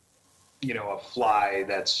 you know, a fly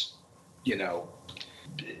that's, you know,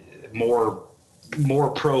 more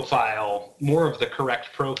profile, more of the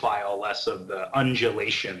correct profile, less of the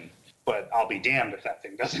undulation. But I'll be damned if that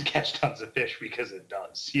thing doesn't catch tons of fish, because it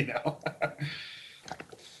does, you know.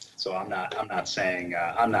 So I'm not saying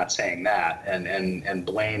that. And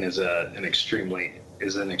Blaine is an extremely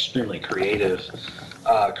creative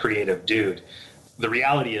dude. The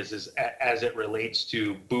reality is as it relates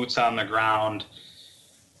to boots on the ground,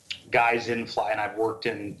 guys in fly, and I've worked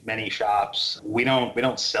in many shops, we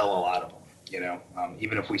don't sell a lot of them, you know.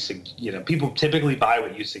 Even if people typically buy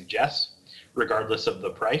what you suggest, regardless of the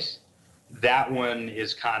price. That one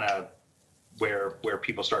is kind of where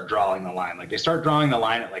people start drawing the line. Like, they start drawing the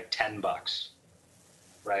line at like $10,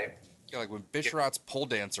 right? Yeah, like when Bisharat's Pole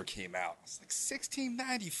Dancer came out, it's like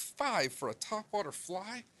 $16.95 for a topwater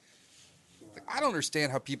fly. Like, I don't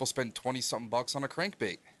understand how people spend 20-something bucks on a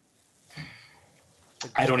crankbait.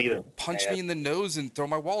 Like, I don't either. Punch me in the nose and throw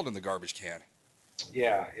my wallet in the garbage can.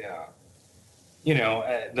 Yeah. You know,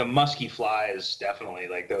 the musky flies, definitely,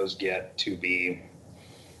 like, those get to be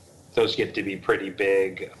pretty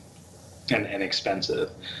big and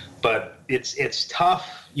expensive. But it's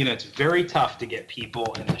tough. You know, it's very tough to get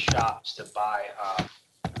people in the shops to buy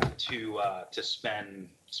to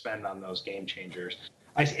spend on those Game Changers.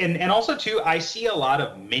 And also too, I see a lot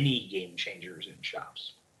of mini Game Changers in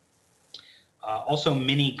shops. Also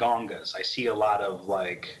mini Gongas. I see a lot of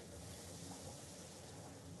like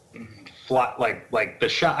flat, like the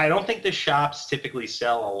shop. I don't think the shops typically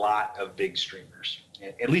sell a lot of big streamers,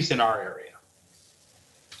 at least in our area,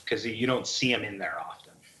 because you don't see them in there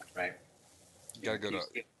often, right? You gotta go to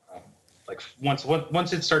like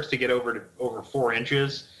once it starts to get over 4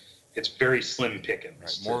 inches, it's very slim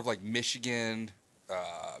pickings. Right, more of like Michigan,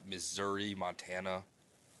 Missouri, Montana.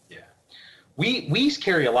 Yeah, we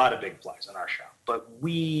carry a lot of big flies in our shop, but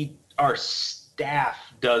our staff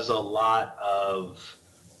does a lot of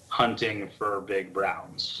hunting for big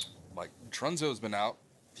browns. Like Trunzo's been out.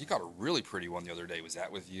 He got a really pretty one the other day. Was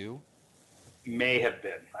that with you? May have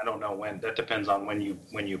been. I don't know when. That depends on when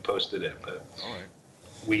you posted it. But all right.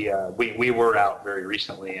 We were out very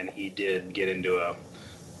recently, and he did get into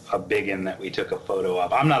a big one that we took a photo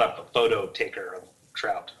of. I'm not a photo taker of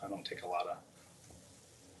trout.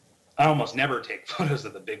 I almost never take photos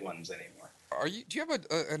of the big ones anymore. Do you have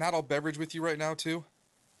an adult beverage with you right now too?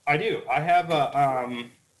 I do. I have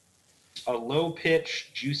a low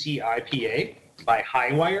pitch juicy IPA by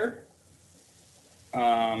Highwire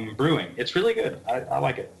Brewing. It's really good. I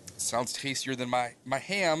like it. Sounds tastier than my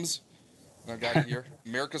hams. I got here.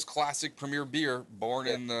 America's classic premier beer, born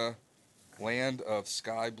in the land of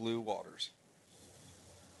sky blue waters.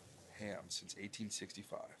 Ham since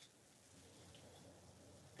 1865.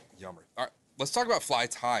 Yummer. All right, let's talk about fly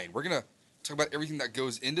tying. We're gonna talk about everything that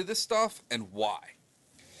goes into this stuff and why.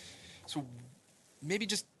 So maybe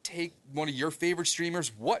just take one of your favorite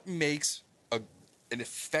streamers. What makes an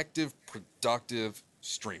effective, productive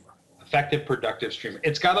streamer? Effective, productive streamer.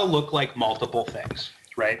 It's got to look like multiple things,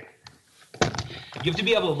 right? You have to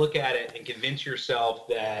be able to look at it and convince yourself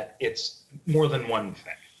that it's more than one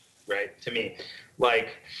thing, right? To me,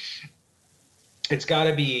 like, it's got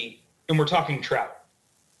to be, and we're talking trout.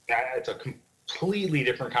 It's a completely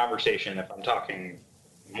different conversation if I'm talking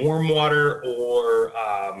warm water or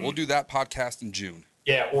we'll do that podcast in June.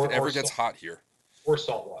 Yeah, or if it ever gets hot here. Or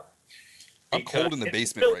salt water. I'm cold in the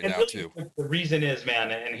basement right now too. The reason is,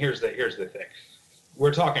 man, and here's the thing.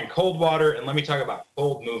 We're talking cold water, and let me talk about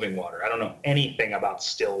cold moving water. I don't know anything about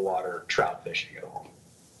still water trout fishing at all.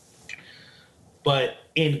 But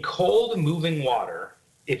in cold moving water,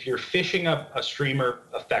 if you're fishing a streamer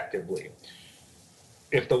effectively,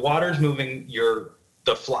 if the water's moving,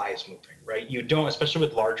 the fly is moving, right? You don't, especially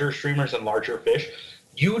with larger streamers and larger fish,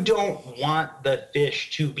 you don't want the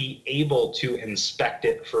fish to be able to inspect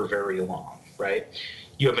it for very long, right?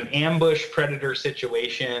 You have an ambush predator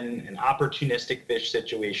situation, an opportunistic fish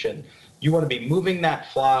situation. You want to be moving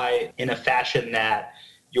that fly in a fashion that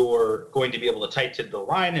you're going to be able to tighten the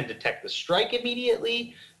line and detect the strike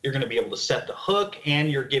immediately. You're going to be able to set the hook,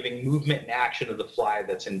 and you're giving movement and action of the fly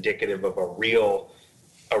that's indicative of a real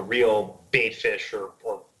bait fish or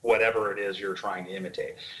whatever it is you're trying to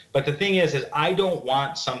imitate. But the thing is I don't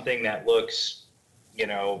want something that looks,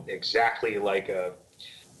 exactly like a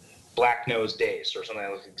black-nosed dace or something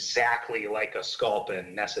that looks exactly like a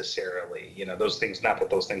sculpin necessarily. Those things, not that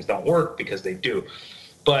those things don't work, because they do.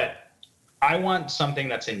 But I want something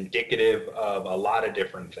that's indicative of a lot of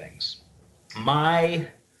different things. My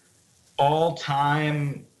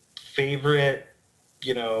all-time favorite,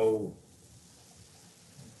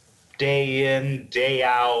 day in, day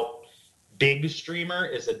out big streamer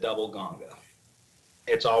is a double gonga.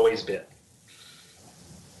 It's always been.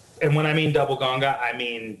 And when I mean double gonga, I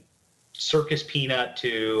mean Circus Peanut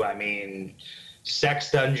too. I mean Sex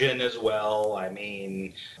Dungeon as well. I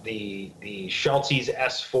mean the Schultes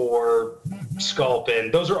S4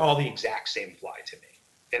 Sculpin. Those are all the exact same fly to me.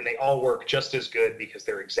 And they all work just as good because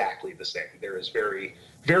they're exactly the same. There is very,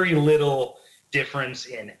 very little difference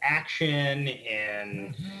in action,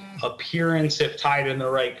 in appearance if tied in the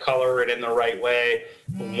right color and in the right way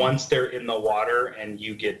once they're in the water and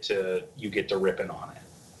you get to ripping on it.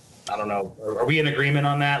 I don't know. Are we in agreement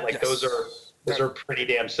on that? Like, yes. those are pretty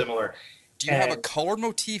damn similar. Do you have a color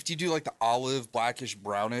motif? Do you do like the olive, blackish,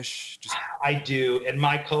 brownish? I do, and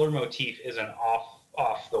my color motif isn't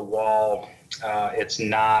off the wall. It's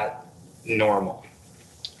not normal.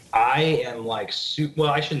 I am like, well,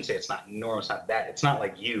 I shouldn't say it's not normal. It's not that. It's not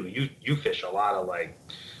like you fish a lot of like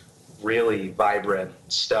really vibrant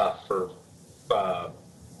stuff for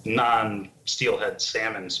non-steelhead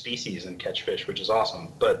salmon species and catch fish, which is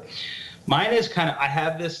awesome. But mine is kind of, I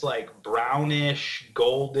have this like brownish,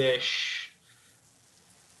 goldish,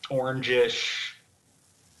 orangish.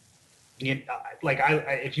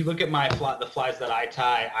 If you look at the flies that I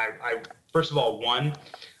tie, I first of all,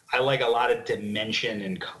 I like a lot of dimension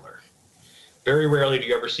and color. Very rarely do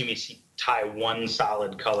you ever see me tie one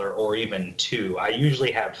solid color or even two. I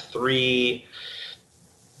usually have 3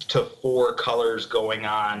 to 4 colors going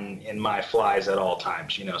on in my flies at all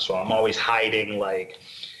times, so I'm always hiding like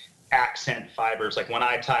accent fibers. Like when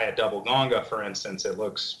I tie a double gonga, for instance, it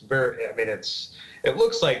looks it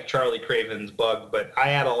looks like Charlie Craven's bug, but I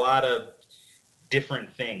add a lot of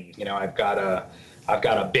different things. I've got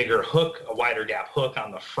a bigger hook, a wider gap hook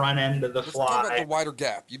on the front end of the fly. Let's talk about the wider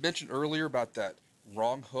gap. You mentioned earlier about that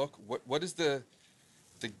wrong hook. What does the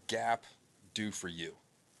gap do for you?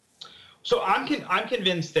 So I'm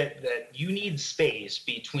convinced that you need space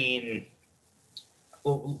between,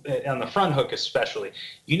 on the front hook especially,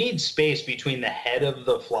 you need space between the head of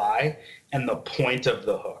the fly and the point of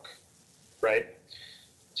the hook, right?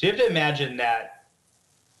 So you have to imagine that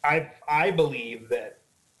I believe that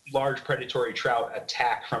large predatory trout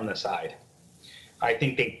attack from the side. I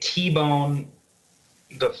think they T-bone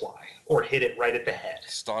the fly or hit it right at the head.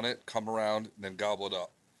 Stun it, come around, and then gobble it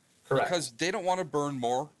up. Correct. Because they don't want to burn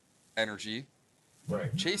more energy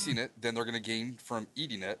right chasing it than they're going to gain from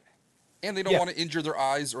eating it, and they don't want to injure their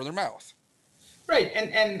eyes or their mouth. Right,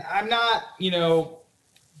 and I'm not,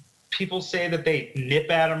 people say that they nip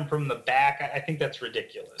at them from the back. I think that's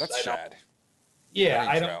ridiculous. That's sad. Yeah,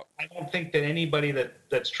 I don't think that anybody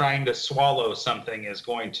that's trying to swallow something is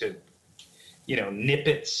going to, nip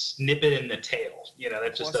it in the tail.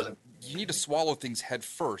 That just doesn't. You need to swallow things head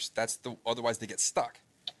first. Otherwise they get stuck.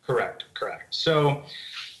 Correct. So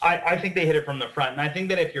I think they hit it from the front, and I think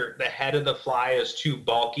that if the head of the fly is too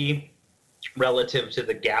bulky relative to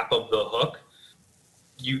the gap of the hook,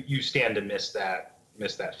 you stand to miss that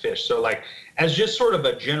fish. So like, as just sort of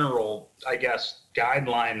a general, I guess,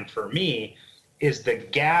 guideline for me, is the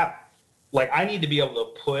gap, like I need to be able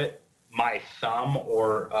to put my thumb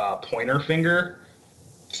or pointer finger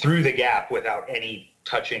through the gap without any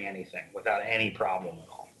touching anything, without any problem at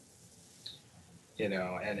all.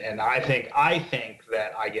 And I think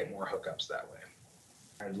that I get more hookups that way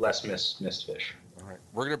and less missed fish. All right,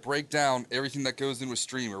 we're gonna break down everything that goes into a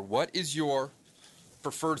streamer. What is your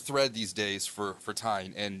preferred thread these days for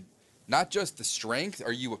tying, and not just the strength?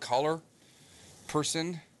 Are you a color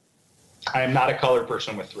person? I am not a color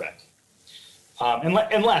person with thread.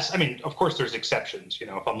 Unless, of course there's exceptions.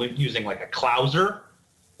 If I'm using like a clouser,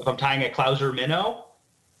 if I'm tying a clouser minnow,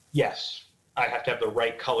 yes, I have to have the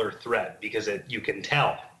right color thread because you can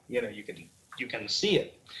tell, you can see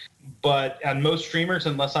it. But on most streamers,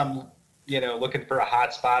 unless I'm, looking for a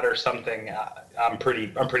hot spot or something, I'm pretty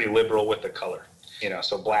liberal with the color.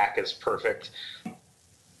 So black is perfect.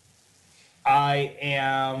 I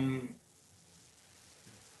am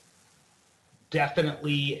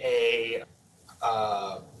definitely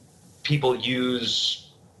people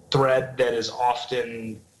use thread that is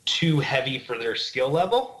often too heavy for their skill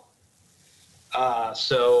level.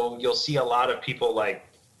 So you'll see a lot of people like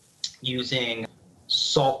using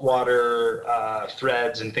saltwater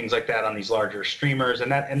threads and things like that on these larger streamers,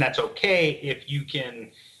 and that's okay if you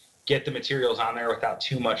can get the materials on there without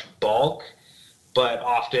too much bulk. But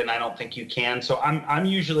often I don't think you can. So I'm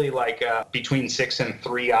usually like between 6 and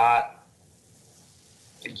 3/0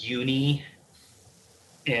 uni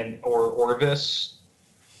or Orvis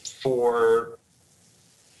for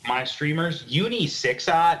my streamers. Uni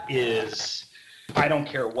 6/0 is, I don't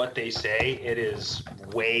care what they say, it is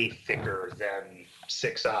way thicker than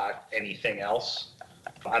 6/0 anything else.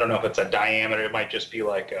 I don't know if it's a diameter. It might just be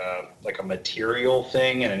like a material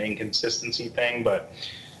thing and an inconsistency thing. But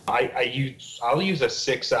I'll use a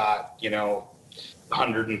 6/0,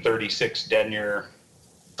 136 denier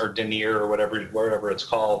or denier or whatever it's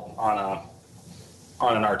called on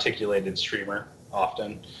an articulated streamer.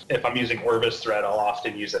 Often, if I'm using Orvis thread, I'll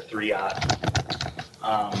often use a 3/0.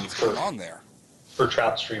 What's going on there? For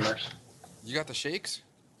trout streamers. You got the shakes?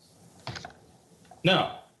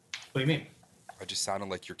 No. What do you mean? It just sounded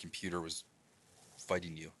like your computer was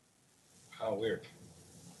fighting you. Oh, weird.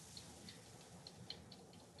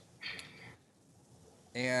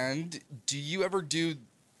 And do you ever do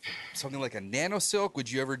something like a nano silk?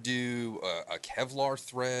 Would you ever do a Kevlar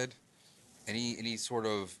thread? Any sort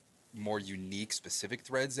of more unique, specific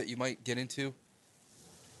threads that you might get into?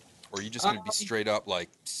 Or are you just going to be straight up like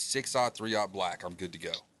 6/0, 3/0 black? I'm good to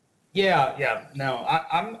go. Yeah. No,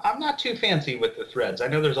 I'm not too fancy with the threads. I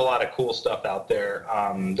know there's a lot of cool stuff out there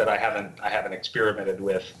that I haven't experimented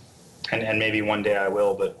with, and maybe one day I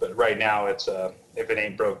will. But right now it's if it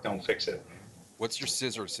ain't broke, don't fix it. What's your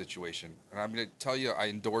scissor situation? And I'm going to tell you, I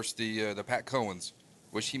endorse the Pat Cohen's.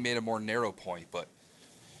 Wish he made a more narrow point, but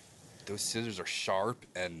those scissors are sharp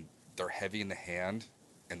and they're heavy in the hand,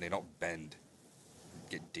 and they don't bend,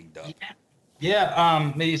 get dinged up.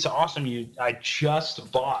 Yeah. It's awesome. I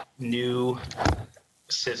just bought new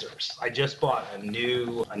scissors. I just bought a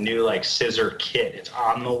new like scissor kit. It's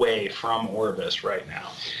on the way from Orvis right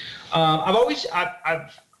now. I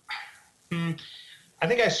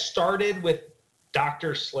think I started with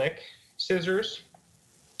Dr. Slick scissors.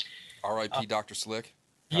 R.I.P. Dr. Slick.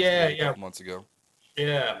 Yeah. A couple months ago.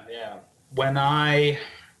 Yeah. When I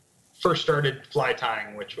first started fly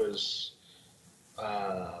tying, which was,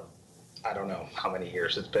 I don't know how many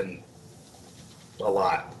years. It's been a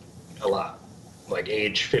lot, like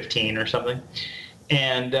age 15 or something.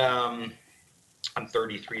 And I'm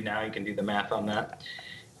 33 now. You can do the math on that.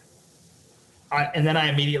 And then I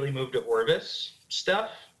immediately moved to Orvis stuff.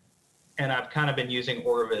 And I've kind of been using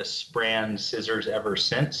Orvis brand scissors ever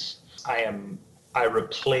since. I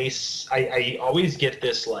always get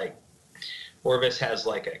this, like, Orvis has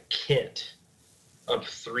like a kit of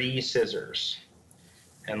 3 scissors.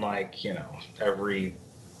 And like, every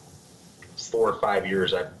 4 or 5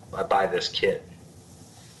 years I buy this kit.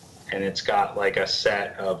 And it's got like a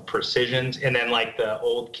set of precisions. And then like the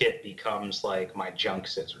old kit becomes like my junk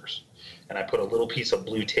scissors. And I put a little piece of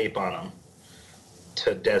blue tape on them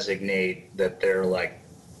to designate that they're like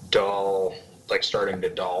dull, like starting to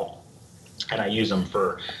dull. And I use them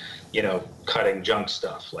for, cutting junk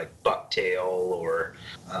stuff like bucktail or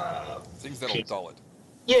things that'll dull it.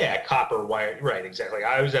 Yeah, copper wire. Right, exactly.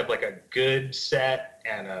 I always have like a good set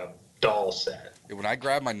and a dull set. When I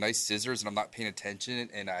grab my nice scissors and I'm not paying attention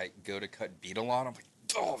and I go to cut beetle on, I'm like,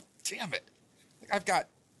 oh, damn it. Like, I've got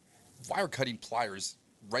wire cutting pliers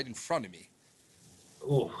right in front of me.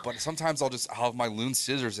 Ooh. But sometimes I'll have my loon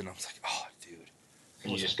scissors and I'm like, oh, dude.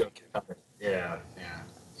 And you just go. Yeah,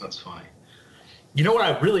 that's funny. You know what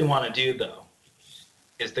I really want to do though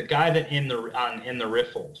is the guy that in the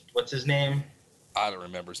riffle. What's his name? I don't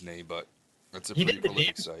remember his name, but it's a pretty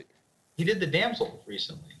prolific site. He did the damsel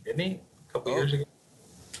recently, didn't he? A couple years ago.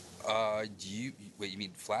 You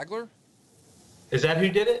mean Flagler? Is that who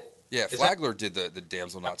did it? Yeah, Flagler did the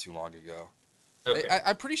damsel not too long ago. Okay.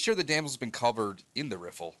 I'm pretty sure the damsel's been covered in the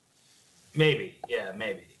riffle. Maybe, yeah,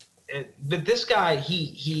 maybe. But this guy,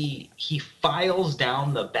 he files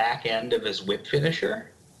down the back end of his whip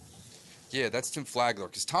finisher. Yeah, that's Tim Flagler,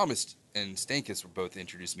 because Thomas and Stankus were both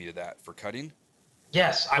introduced me to that for cutting.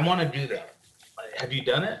 Yes, I want to do that. Have you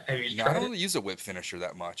done it? Have you tried I don't it? really use a whip finisher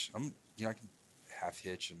that much. I can half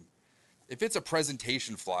hitch, and if it's a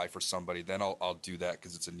presentation fly for somebody, then I'll do that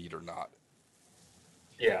because it's a neat or not.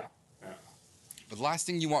 Yeah. The last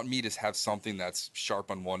thing you want me to have something that's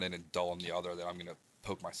sharp on one end and dull on the other that I'm gonna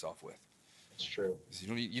poke myself with. It's true.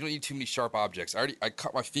 You don't need too many sharp objects. I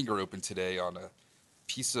cut my finger open today on a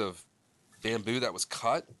piece of bamboo that was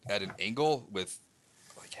cut at an angle with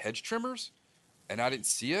like hedge trimmers, and I didn't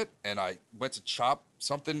see it, and I went to chop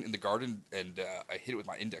something in the garden, and I hit it with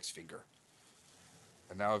my index finger,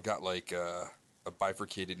 and now I've got like a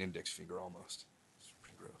bifurcated index finger almost. It's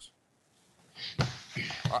pretty gross.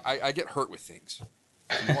 I get hurt with things.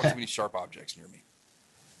 I don't want too many sharp objects near me,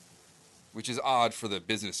 which is odd for the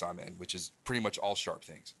business I'm in, which is pretty much all sharp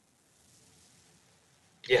things.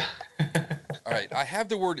 Yeah. All right, I have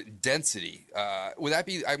the word density. Would that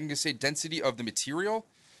be, I'm going to say density of the material.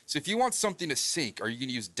 So if you want something to sink, are you going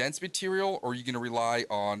to use dense material, or are you going to rely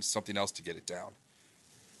on something else to get it down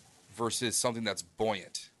versus something that's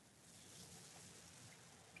buoyant?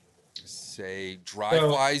 Say dry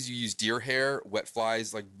flies, you use deer hair. Wet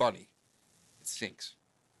flies, like bunny, it sinks.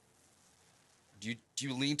 Do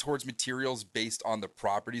you lean towards materials based on the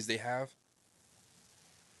properties they have?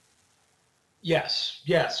 Yes,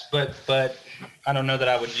 but I don't know that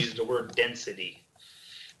I would use the word density.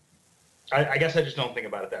 I guess I just don't think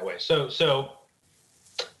about it that way. So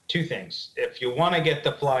two things. If you want to get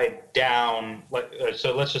the fly down,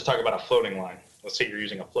 so let's just talk about a floating line. Let's say you're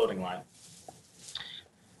using a floating line.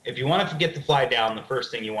 If you want to get the fly down, the first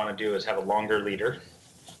thing you want to do is have a longer leader.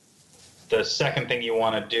 The second thing you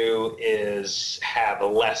want to do is have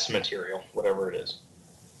less material, whatever it is.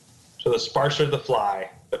 So the sparser the fly,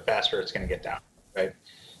 the faster it's going to get down, right?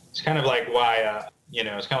 It's kind of like why, a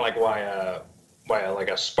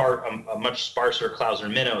much sparser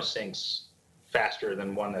Clouser minnow sinks faster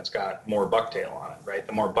than one that's got more bucktail on it, right?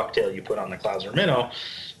 The more bucktail you put on the Clouser minnow,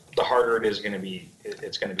 the harder it's going to be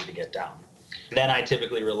to get down. Then I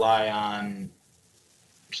typically rely on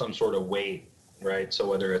some sort of weight, right? So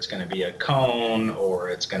whether it's going to be a cone, or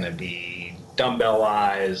it's going to be dumbbell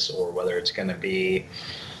eyes, or whether it's going to be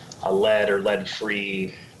a lead or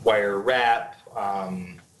lead-free wire wrap,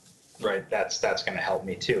 right? That's going to help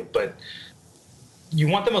me too. But you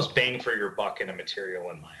want the most bang for your buck in a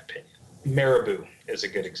material, in my opinion. Marabou is a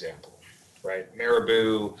good example, right?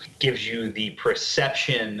 Marabou gives you the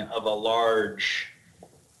perception of a large,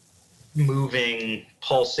 moving,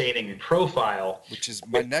 pulsating profile. Which is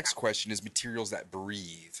my next question: is materials that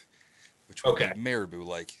breathe, which would be marabou,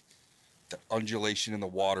 like the undulation in the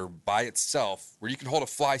water by itself, where you can hold a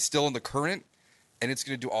fly still in the current, and it's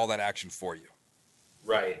going to do all that action for you.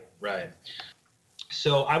 Right.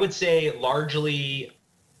 So I would say largely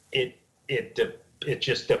it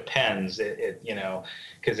just depends.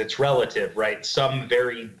 Because it's relative, right? Some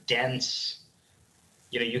very dense.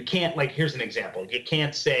 You can't, like, here's an example. You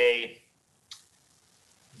can't say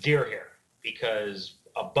deer hair, because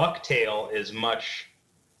a bucktail is much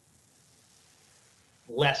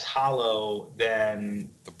less hollow than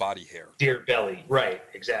the body hair. Deer belly, right?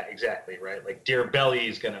 Exactly, right. Like deer belly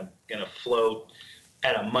is gonna float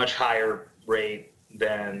at a much higher rate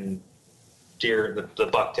than the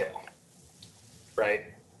bucktail, right?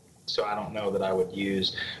 So I don't know that I would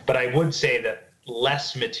use, but I would say that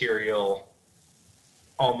less material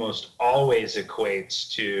almost always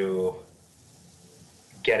equates to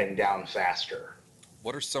getting down faster.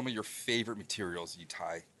 What are some of your favorite materials you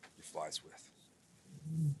tie your flies with?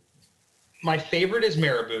 My favorite is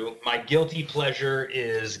marabou. My guilty pleasure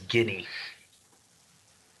is guinea.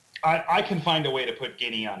 I can find a way to put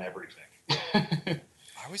guinea on everything. I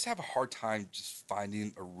always have a hard time just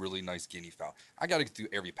finding a really nice guinea fowl. I got to get through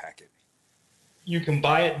every packet. You can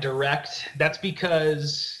buy it direct. That's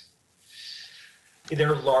because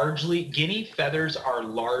guinea feathers are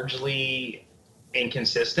largely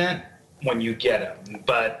inconsistent when you get them.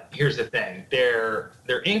 But here's the thing. They're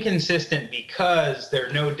inconsistent because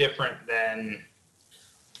they're no different than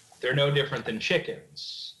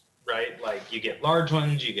chickens, right? Like you get large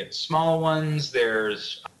ones, you get small ones.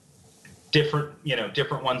 There's different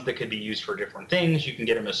ones that could be used for different things. You can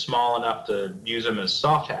get them as small enough to use them as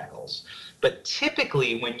soft tackles. But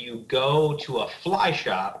typically when you go to a fly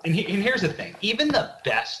shop, and here's the thing, even the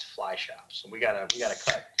best fly shops, we gotta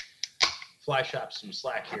cut fly shops some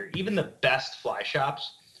slack here. Even the best fly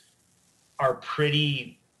shops are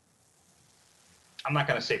pretty, I'm not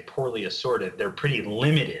going to say poorly assorted, they're pretty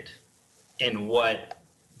limited in what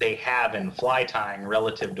they have in fly tying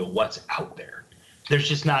relative to what's out there. There's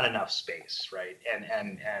just not enough space, right?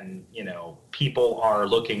 And people are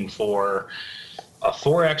looking for a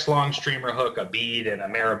 4X long streamer hook, a bead, and a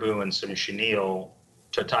marabou and some chenille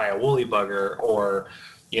to tie a woolly bugger, or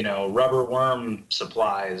rubber worm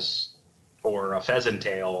supplies or a pheasant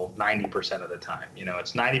tail 90% of the time.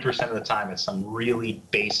 It's 90% of the time it's some really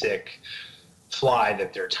basic fly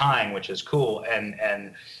that they're tying, which is cool.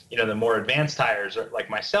 And you know, the more advanced tyers like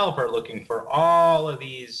myself are looking for all of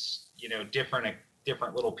these, you know, different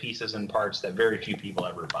little pieces and parts that very few people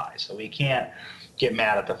ever buy. So we can't get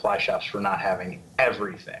mad at the fly shops for not having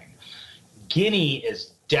everything. Guinea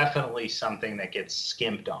is definitely something that gets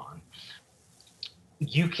skimped on.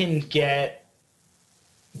 You can get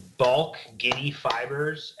bulk Guinea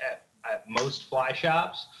fibers at most fly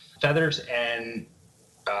shops, feathers, and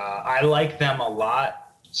I like them a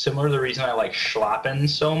lot. Similar to the reason I like Schlappen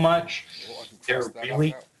so much. Well, I can They're cross that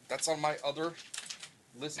really out now. That's on my other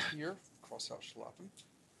list here. Cross out Schlappen.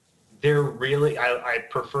 they're really I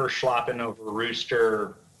prefer Schlappen over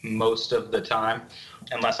Rooster most of the time,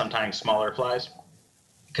 unless I'm tying smaller flies,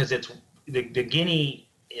 because it's the Guinea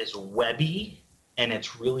is webby and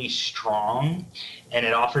it's really strong and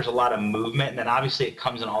it offers a lot of movement, and then obviously it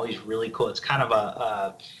comes in all these really cool, it's kind of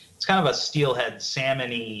a steelhead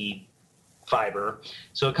salmon-y fiber,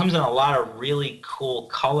 so it comes in a lot of really cool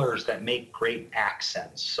colors that make great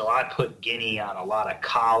accents. So I put Guinea on a lot of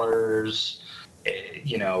collars,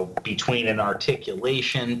 you know, between an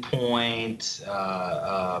articulation point,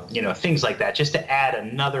 you know, things like that, just to add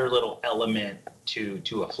another little element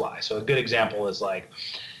to a fly. So a good example is like,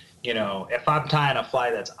 you know, if I'm tying a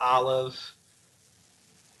fly that's olive,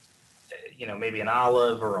 you know, maybe an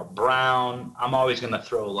olive or a brown, I'm always going to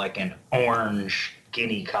throw like an orange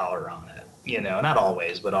Guinea collar on it. You know, not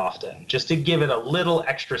always, but often, just to give it a little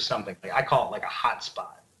extra something. Like I call it like a hot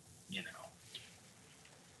spot. You know,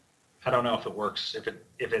 I don't know if it works, if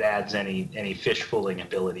it adds any fish fooling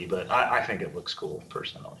ability, but I think it looks cool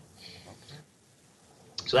personally.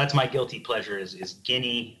 So that's my guilty pleasure is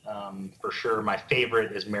Guinea, for sure. My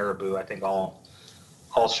favorite is Marabou. I think all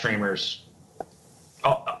streamers.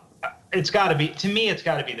 It's got to be, to me, it's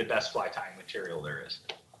got to be the best fly tying material there is.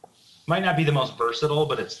 Might not be the most versatile,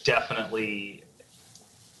 but it's definitely,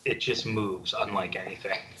 it just moves unlike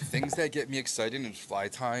anything. Things that get me excited in fly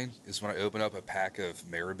tying is when I open up a pack of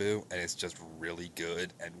Marabou and it's just really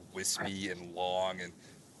good and wispy and long, and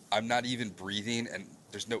I'm not even breathing and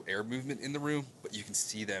there's no air movement in the room, but you can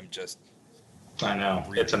see them just. I know.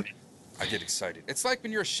 Really, It's amazing. I get excited. It's like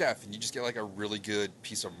when you're a chef and you just get like a really good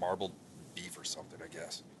piece of marbled beef or something, I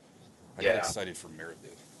guess. I get excited for Marabou.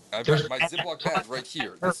 I've got my Ziploc bag right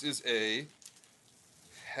here. This is a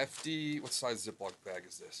hefty, what size Ziploc bag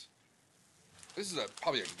is this? This is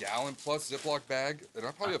probably a gallon plus Ziploc bag, and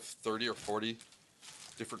I probably have 30 or 40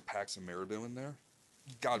 different packs of Marabou in there.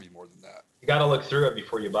 Gotta be more than that. You got to look through it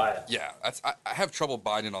before you buy it. Yeah, I have trouble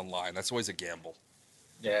buying it online. That's always a gamble.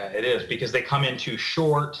 Yeah, it is, because they come in too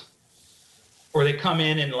short, or they come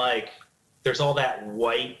in and like there's all that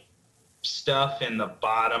white stuff in the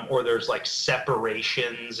bottom, or there's like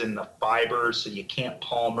separations in the fibers, so you can't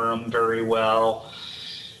palmer them very well.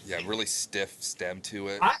 Yeah, really stiff stem to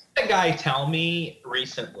it. I had a guy tell me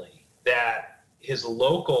recently that his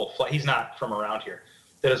local fly, he's not from around here,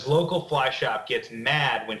 that his local fly shop gets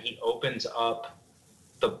mad when he opens up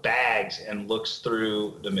the bags and looks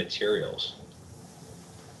through the materials.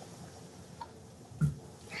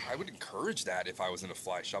 I would encourage that if I was in a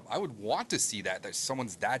fly shop. I would want to see that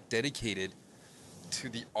someone's that dedicated to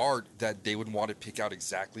the art that they would want to pick out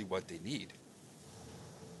exactly what they need.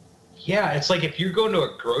 Yeah, it's like if you're going to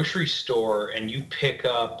a grocery store and you pick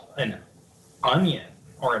up an onion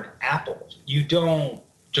or an apple, you don't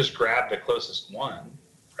just grab the closest one,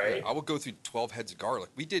 right? I would go through 12 heads of garlic.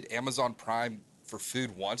 We did Amazon Prime for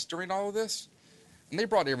food once during all of this, and they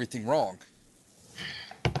brought everything wrong.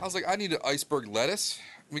 I was like, I need an iceberg lettuce.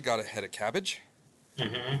 We got a head of cabbage.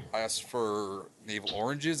 Mm-hmm. I asked for navel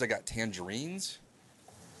oranges. I got tangerines.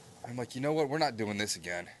 I'm like, you know what? We're not doing this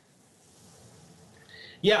again.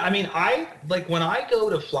 Yeah, I mean, I like when I go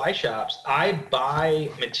to fly shops, I buy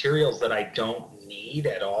materials that I don't need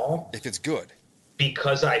at all If it's good.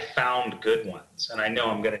 because I found good ones, and I know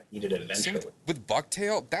I'm going to need it Same eventually. with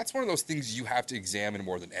bucktail, that's one of those things you have to examine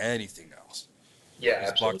more than anything else. Yeah,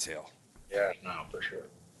 Is absolutely. bucktail. Yeah, no, for sure.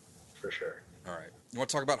 For sure. All right. You want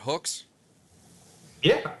to talk about hooks?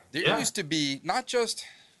 Yeah. There yeah. used to be not just,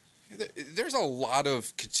 there's a lot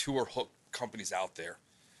of couture hook companies out there.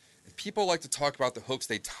 And people like to talk about the hooks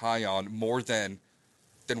they tie on more than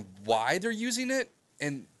why they're using it.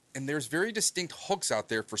 And there's very distinct hooks out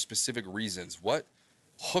there for specific reasons. What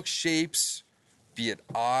hook shapes, be it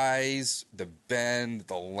eyes, the bend,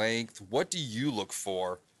 the length, what do you look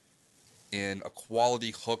for in a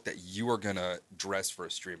quality hook that you are going to dress for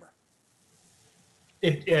a streamer?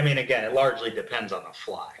 I mean, again, it largely depends on the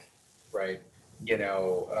fly, right? You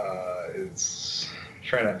know, it's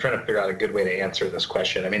trying to figure out a good way to answer this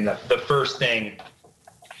question. I mean, the first thing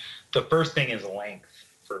is length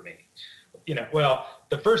for me. well,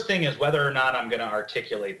 the first thing is whether or not I'm going to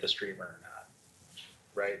articulate the streamer or not,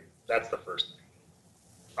 right? That's the first thing.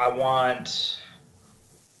 I want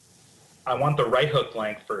the right hook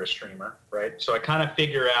length for a streamer, right? So I kind of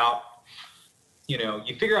figure out, you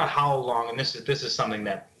figure out how long, and this is something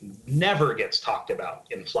that never gets talked about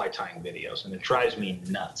in fly tying videos, and it drives me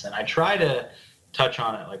nuts. And I try to touch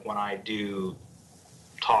on it like when I do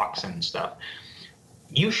talks and stuff.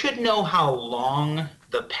 You should know how long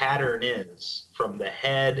the pattern is from the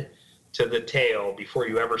head to the tail before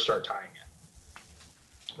you ever start tying it,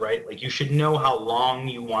 right? Like you should know how long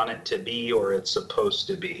you want it to be or it's supposed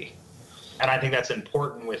to be. And I think that's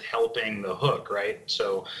important with helping the hook, right?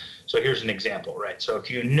 So here's an example, right? So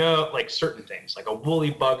if you know, like certain things, like a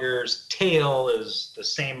woolly bugger's tail is the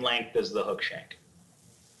same length as the hook shank,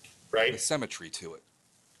 right? The symmetry to it.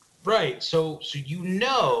 Right. So you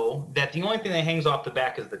know that the only thing that hangs off the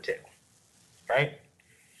back is the tail, right?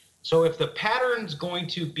 So if the pattern's going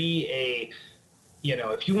to be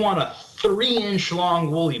if you want a 3-inch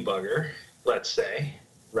long woolly bugger, let's say,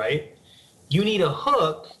 right? You need a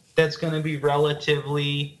hook that's going to be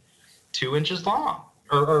relatively 2 inches long,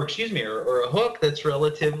 or a hook that's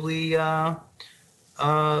relatively,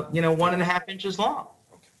 1.5 inches long,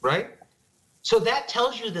 right? So that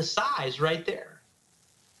tells you the size right there.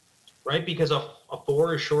 Right? Because a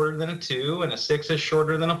 4 is shorter than a 2 and a 6 is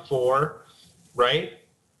shorter than a 4, right?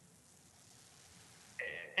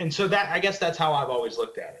 And so I guess that's how I've always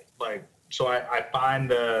looked at it. Like, so I find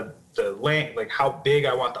the length, like how big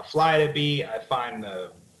I want the fly to be. I find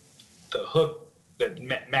the hook that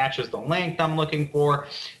matches the length I'm looking for.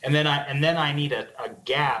 And then I need a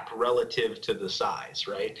gap relative to the size,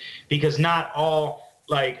 right? Because not all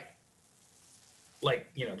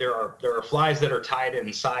there are flies that are tied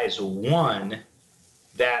in size 1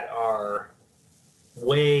 that are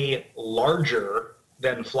way larger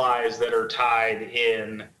than flies that are tied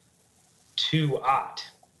in 2-aught,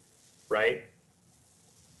 right?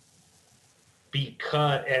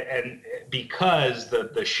 Because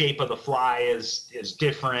the shape of the fly is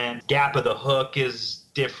different, gap of the hook is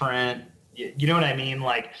different. You know what I mean?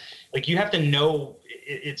 Like you have to know.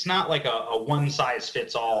 It's not like a one size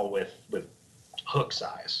fits all with hook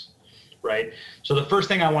size, right? So the first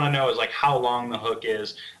thing I want to know is like how long the hook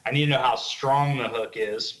is. I need to know how strong the hook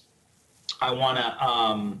is. I want to,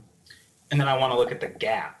 and then I want to look at the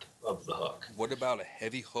gap of the hook. What about a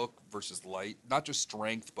heavy hook versus light? Not just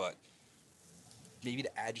strength, but maybe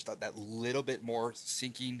to add just that little bit more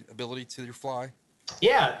sinking ability to your fly.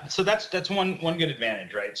 Yeah, so that's one good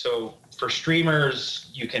advantage, right? So for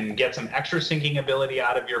streamers, you can get some extra sinking ability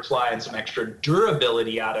out of your fly and some extra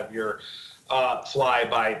durability out of your fly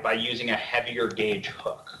by using a heavier gauge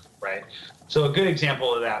hook, right? So a good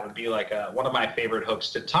example of that would be like one of my favorite hooks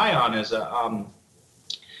to tie on is a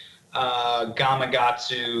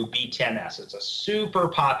Gamakatsu B10S. It's a super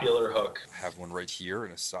popular hook. I have one right here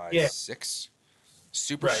in a size 6.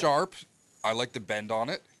 Super Right. sharp. I like the bend on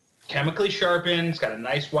it. Chemically sharpened. It's got a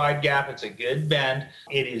nice wide gap. It's a good bend.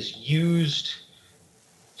 It is used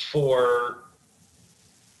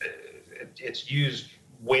it's used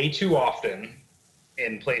way too often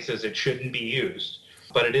in places it shouldn't be used,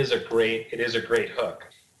 but it is a great hook.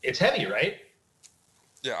 It's heavy, right?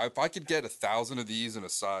 Yeah, if I could get 1,000 of these in a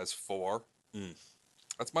size 4,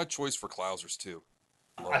 that's my choice for Clousers too.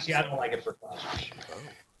 Actually, I don't like it for clousers.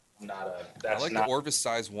 I like the Orvis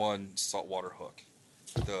size 1 saltwater hook.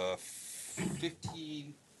 The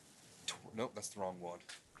 15. Nope, that's the wrong one.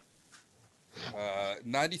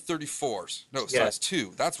 90-34s. No, size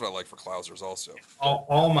 2. That's what I like for Clousers also.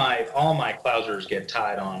 All my clousers get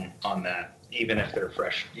tied on that, even if they're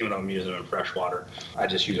fresh. Even though I'm using them in freshwater, I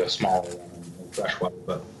just use a smaller one in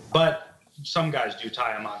freshwater. But some guys do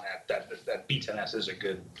tie them on that B10S is a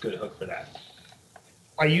good hook for that.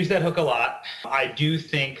 I use that hook a lot. I do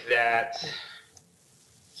think that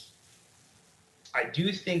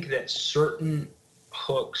certain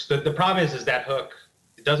hooks. The problem is that hook.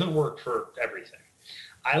 It doesn't work for everything.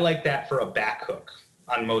 I like that for a back hook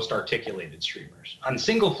on most articulated streamers. On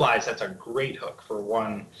single flies, that's a great hook for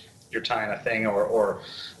one you're tying a thing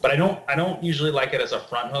but I don't usually like it as a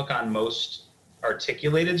front hook on most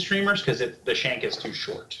articulated streamers because the shank is too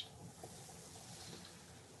short.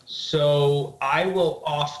 So I will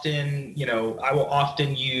often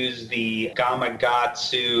use the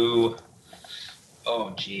Gamakatsu.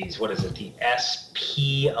 Oh geez, what is it? The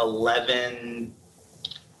SP11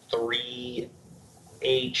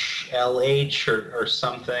 3HLH or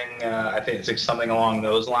something. I think it's like something along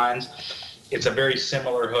those lines. It's a very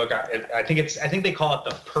similar hook. I think they call it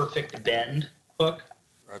the perfect bend hook.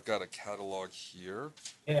 I've got a catalog here.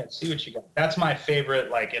 Yeah, see what you got. That's my favorite,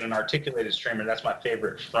 like in an articulated streamer, that's my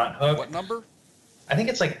favorite front hook. What number? I think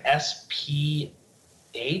it's like SPH.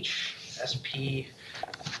 SP.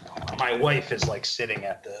 My wife is like sitting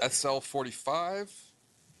at the. SL45.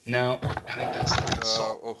 No, I think that's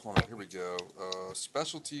Oh, hold on. Here we go.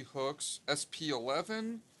 Specialty hooks.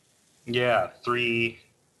 SP11. Yeah, 3.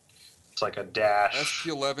 It's like a dash.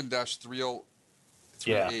 SP11-3H.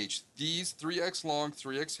 Yeah. These 3X long,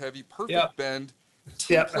 3X heavy, perfect Yep. bend,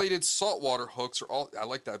 Yep. two-plated saltwater hooks are all. I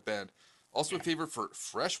like that bend. Also a favorite for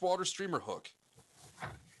freshwater streamer hook.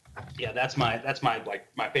 Yeah, that's my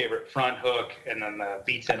favorite front hook, and then the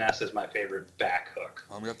V10S is my favorite back hook.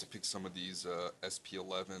 I'm gonna have to pick some of these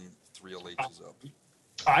SP11 3LHs up.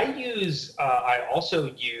 I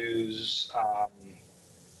also use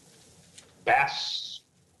bass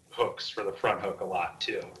hooks for the front hook a lot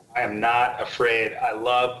too. I am not afraid. I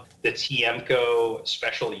love the Tiemco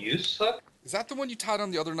special use hook. Is that the one you tied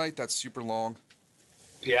on the other night? That's super long.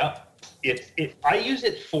 Yeah, I use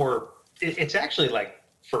it for. It's actually like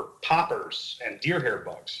for poppers and deer hair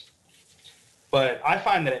bugs, but I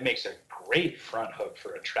find that it makes a great front hook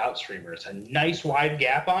for a trout streamer. It's a nice wide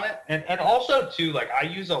gap on it, and also too, like I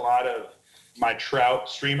use a lot of my trout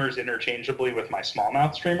streamers interchangeably with my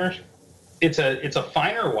smallmouth streamers. It's a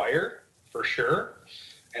finer wire for sure,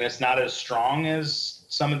 and it's not as strong as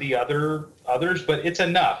some of the others, but it's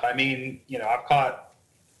enough. I mean, I've caught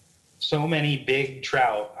so many big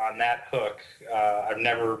trout on that hook. I've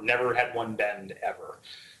never had one bend ever.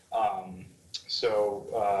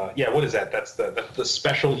 What is that? That's the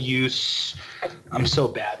special use. I'm so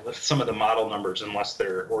bad with some of the model numbers unless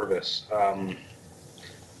they're Orvis.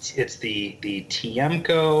 It's the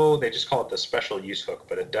Tiemco. They just call it the special use hook,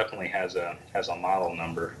 but it definitely has a model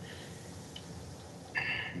number.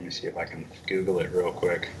 Let me see if I can Google it real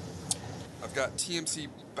quick. I've got TMC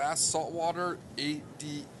Bass Saltwater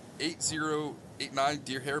 8089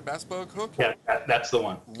 deer hair bass bug hook. Yeah, that's the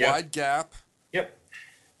one. Wide gap. Yep.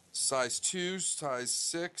 Size 2, size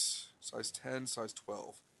 6, size 10, size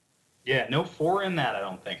 12. Yeah, no 4 in that, I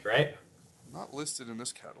don't think, right? Not listed in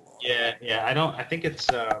this catalog. Yeah, I think it's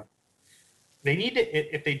they need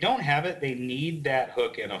to, if they don't have it, they need that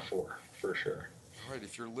hook in a 4 for sure. All right,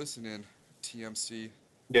 if you're listening, TMC,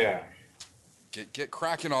 Yeah. get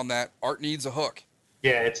cracking on that. Art needs a hook.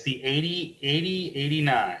 Yeah, it's the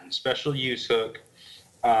 8089 special use hook.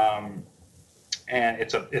 And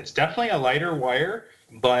it's definitely a lighter wire,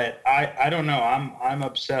 but I don't know. I'm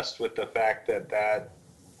obsessed with the fact that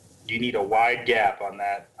you need a wide gap on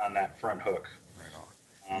that front hook. Right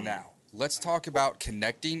on. Now, let's talk about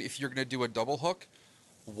connecting if you're going to do a double hook.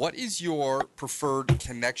 What is your preferred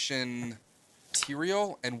connection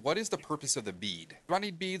material, and what is the purpose of the bead? Do I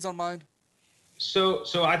need beads on mine? So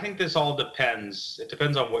I think this all depends. It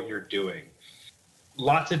depends on what you're doing.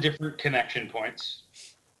 Lots of different connection points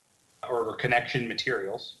or connection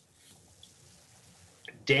materials.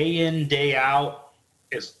 Day in, day out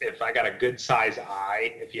is if I got a good size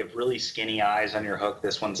eye. If you have really skinny eyes on your hook,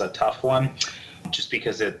 this one's a tough one just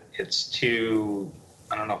because it's too,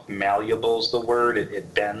 I don't know if malleable is the word.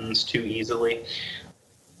 It bends too easily.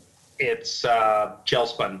 It's gel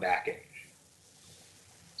spun backing.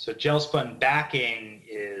 So gel spun backing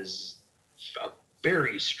is a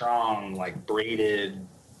very strong, like braided.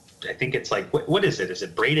 I think it's like what is it? Is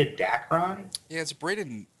it braided Dacron? Yeah, it's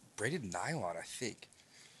braided nylon, I think.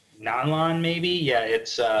 Nylon, maybe. Yeah,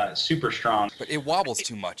 it's super strong. But it wobbles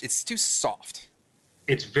too much. It's too soft.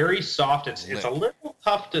 It's very soft. It's a little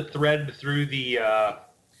tough to thread through the eye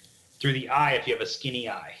if you have a skinny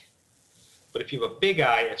eye. But if you have a big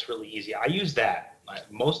eye, it's really easy. I use that.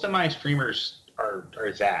 Most of my streamers are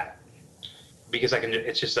that because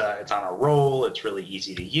it's on a roll. It's really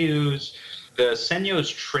easy to use. The Senyo's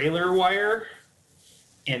trailer wire,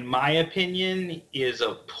 in my opinion, is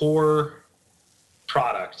a poor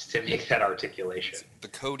product to make that articulation. The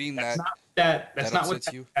coating that's not what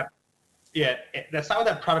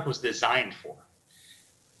that product was designed for.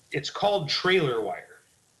 It's called trailer wire,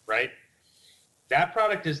 right? That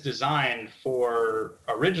product is designed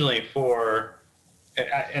originally for,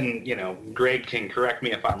 and Greg can correct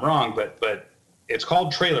me if I'm wrong, but it's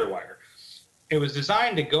called trailer wire. It was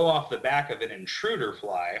designed to go off the back of an intruder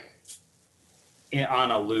fly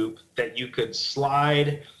on a loop that you could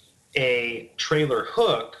slide a trailer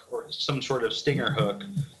hook or some sort of stinger hook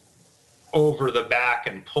over the back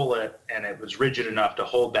and pull it, and it was rigid enough to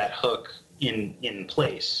hold that hook in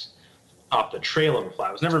place off the trail of a fly.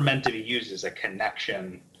 It was never meant to be used as a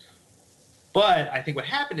connection. But I think what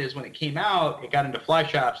happened is when it came out, it got into fly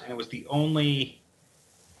shops, and it was the only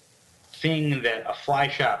thing that a fly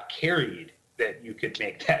shop carried that you could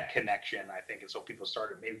make that connection. I think, and so people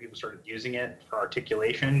started using it for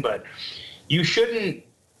articulation, but you shouldn't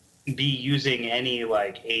be using any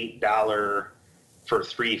like $8 for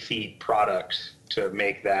 3 feet product to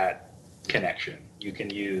make that connection. You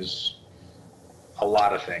can use a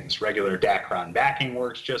lot of things. Regular Dacron backing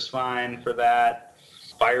works just fine for that.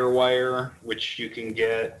 Firewire, which you can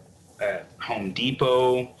get at Home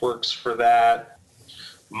Depot, works for that.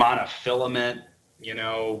 Monofilament,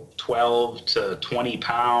 12 to 20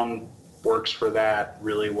 pound works for that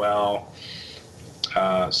really well.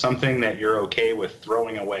 Something that you're okay with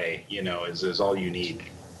throwing away, is all you need.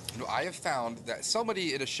 I have found that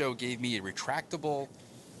somebody at a show gave me a retractable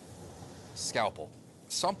scalpel.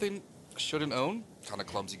 Something I shouldn't own. Kind of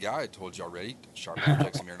clumsy guy. I told you already. Sharp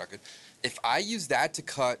objects in here, not good. If I use that to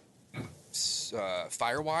cut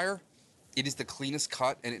firewire, it is the cleanest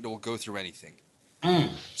cut, and it will go through anything.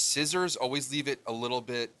 Scissors always leave it a little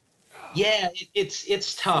bit. Yeah,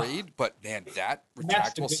 it's tough. Frayed, but man, that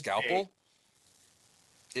retractable scalpel.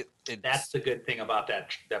 That's the good thing about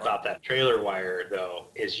that trailer wire, though,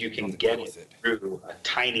 is you can get it through a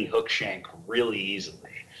tiny hook shank really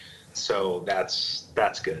easily. So that's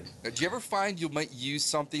good. Now, do you ever find you might use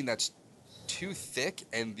something that's too thick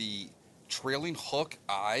and the trailing hook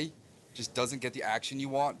eye just doesn't get the action you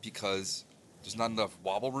want because there's not enough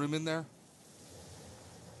wobble room in there?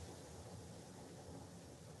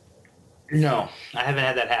 No, I haven't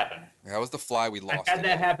had that happen. That was the fly we lost. I've had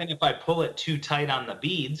that happen if I pull it too tight on the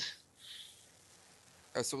beads.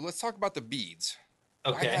 So let's talk about the beads.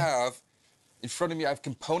 Okay. I have, in front of me, I have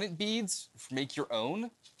component beads for make your own.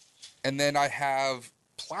 And then I have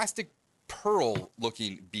plastic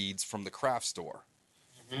pearl-looking beads from the craft store.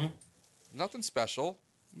 Mm-hmm. Nothing special.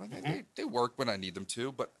 They work when I need them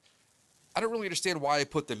to, but I don't really understand why I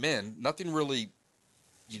put them in. Nothing really,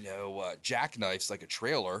 jackknifes like a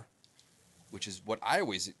trailer, which is what I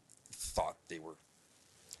always thought they were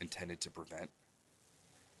intended to prevent.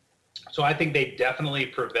 So I think they definitely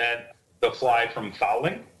prevent the fly from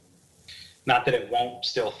fouling. Not that it won't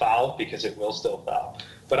still foul, because it will still foul.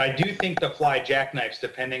 But I do think the fly jackknifes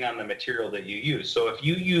depending on the material that you use. So if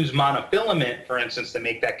you use monofilament, for instance, to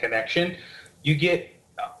make that connection,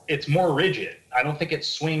 it's more rigid. I don't think it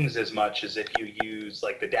swings as much as if you use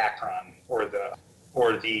like the Dacron or the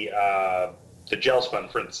gel spun,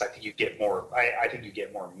 for instance. I think you get more. I think you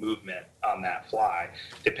get more movement on that fly,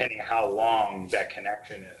 depending on how long that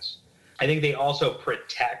connection is. I think they also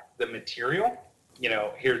protect the material.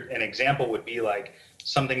 Here an example would be like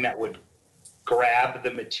something that would grab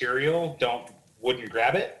the material, wouldn't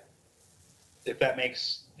grab it, if that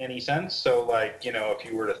makes any sense. So like, if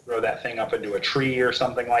you were to throw that thing up into a tree or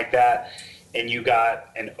something like that, and you got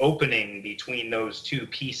an opening between those two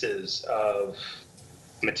pieces of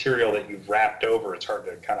material that you've wrapped over, it's hard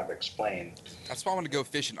to kind of explain. That's why I want to go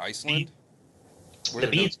fish in Iceland. The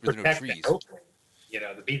beads protect that opening.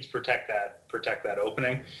 The beads protect that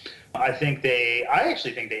opening. I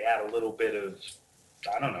actually think they add a little bit of,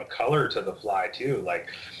 color to the fly too. Like,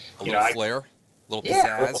 a little flair, a little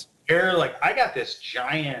pizzazz. Like I got this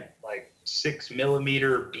giant, like 6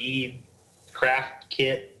 millimeter bead craft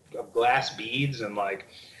kit of glass beads, and like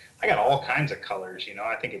I got all kinds of colors.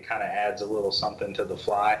 I think it kind of adds a little something to the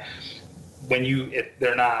fly. If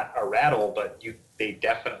they're not a rattle, but they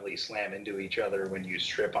definitely slam into each other when you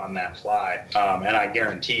strip on that fly. And I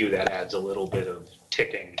guarantee you that adds a little bit of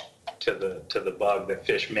ticking to the bug that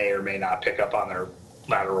fish may or may not pick up on their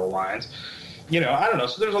lateral lines. I don't know.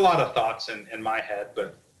 So there's a lot of thoughts in my head,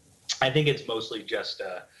 but I think it's mostly just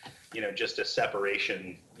a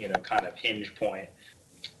separation, kind of hinge point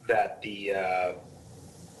that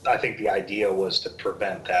I think the idea was to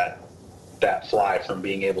prevent that fly from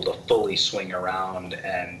being able to fully swing around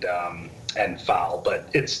and foul, but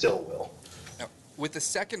it still will. Now, with the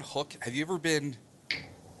second hook, have you ever been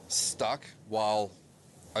stuck while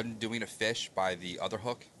undoing a fish by the other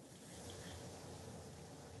hook?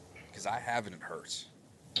 Because I have, and it hurts.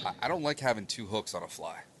 I don't like having 2 hooks on a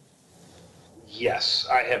fly. Yes,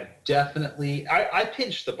 I have definitely. I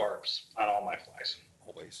pinch the barbs on all my flies.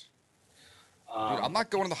 Always. Dude, I'm not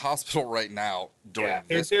going to the hospital right now during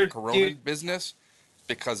this corona business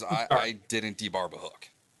because I didn't debarb a hook.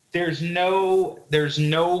 There's no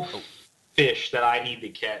fish that I need to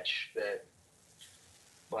catch that,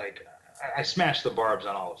 like, I smash the barbs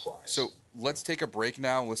on all the flies. So let's take a break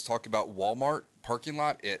now. Let's talk about Walmart parking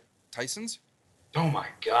lot at Tyson's. Oh my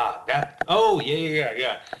God!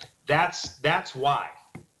 Yeah. That's why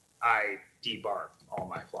I debarb all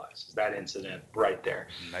my flies. That incident right there.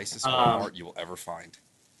 Nicest Walmart you will ever find.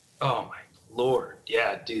 Oh my Lord.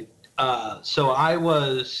 Yeah, dude. So I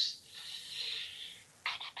was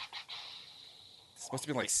must have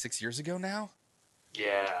been like 6 years ago now.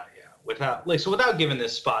 Yeah. Without giving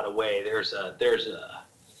this spot away, there's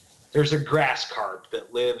a grass carp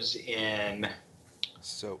that lives in.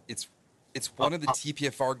 So it's one of the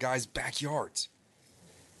TPFR guys' backyards.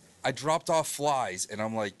 I dropped off flies, and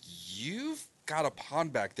I'm like, "You've got a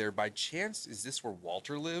pond back there. By chance, is this where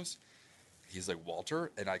Walter lives?" He's like,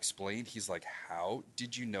 "Walter," and I explained. He's like, "How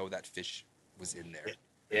did you know that fish was in there?"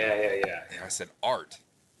 Yeah. And I said, "Art."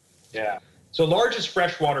 Yeah. So largest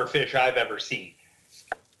freshwater fish I've ever seen.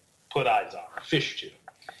 Put eyes on, or fish to.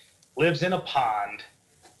 Lives in a pond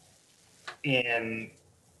in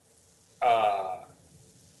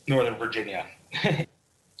Northern Virginia.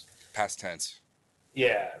 Past tense.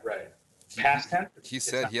 Yeah, right. Past tense? He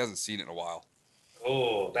said he hasn't seen it in a while.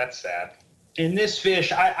 Oh, that's sad. In this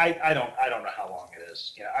fish, I don't know how long it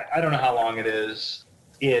is. I don't know how long it is.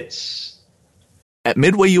 It's At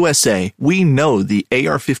Midway USA, we know the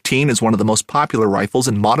AR-15 is one of the most popular rifles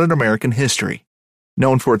in modern American history.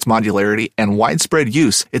 Known for its modularity and widespread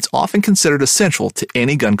use, it's often considered essential to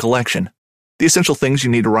any gun collection. The essential things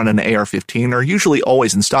you need to run an AR-15 are usually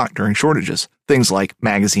always in stock during shortages, things like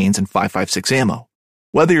magazines and 5.56 ammo.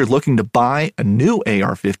 Whether you're looking to buy a new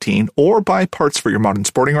AR-15 or buy parts for your modern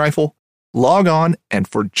sporting rifle, log on and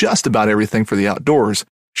for just about everything for the outdoors,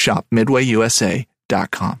 shop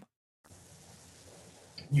MidwayUSA.com.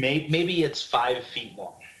 maybe it's 5 feet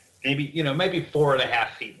long. Maybe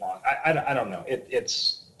 4.5 feet long. I don't know.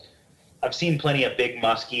 I've seen plenty of big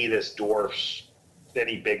muskie. This dwarfs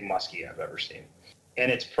any big muskie I've ever seen. And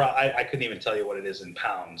it's I couldn't even tell you what it is in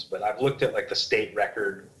pounds, but I've looked at like the state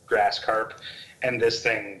record grass carp, and this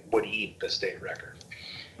thing would eat the state record.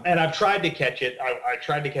 And I've tried to catch it. I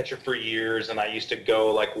tried to catch it for years, and I used to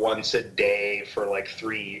go like once a day for like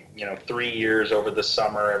 3 years over the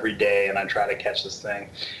summer every day, and I try to catch this thing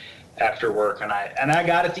after work, and I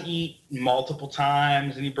got it to eat multiple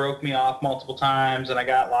times, and he broke me off multiple times, and I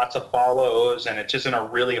got lots of follows, and it's just in a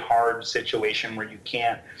really hard situation where you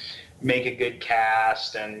can't make a good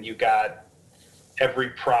cast, and you got every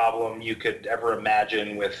problem you could ever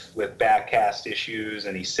imagine with back cast issues,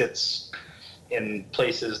 and he sits in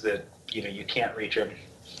places that you can't reach him.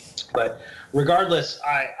 But regardless,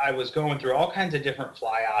 I was going through all kinds of different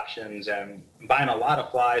fly options and buying a lot of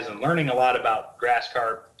flies and learning a lot about grass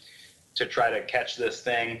carp to try to catch this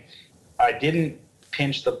thing. I didn't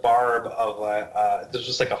pinch the barb of this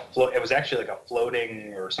was like it was actually like a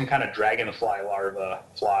floating or some kind of dragonfly larva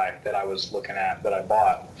fly that I was looking at that I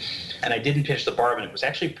bought, and I didn't pinch the barb, and it was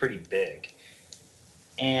actually pretty big.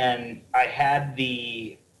 And I had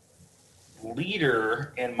the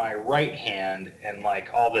leader in my right hand and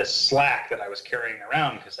like all this slack that I was carrying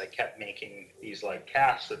around because I kept making these like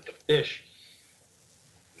casts at the fish.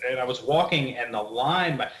 And I was walking, and the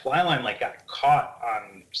line, my fly line, like got caught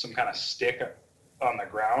on some kind of stick on the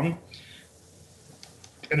ground,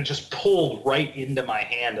 and it just pulled right into my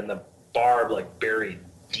hand, and the barb like buried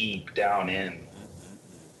deep down in.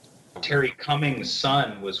 Terry Cummings'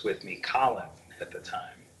 son was with me, Colin, at the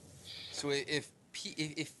time. So if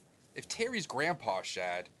Terry's grandpa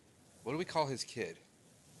Shad, what do we call his kid?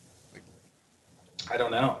 I don't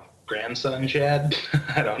know. Grandson Shad?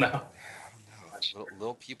 I don't know.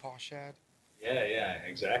 Little Peepaw Shad? Yeah,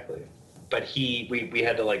 exactly. But we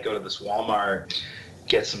had to like go to this Walmart,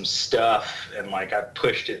 get some stuff, and like I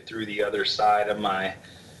pushed it through the other side of my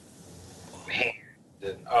hand.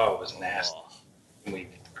 And, it was nasty. And we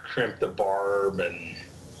crimped the barb and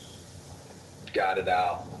got it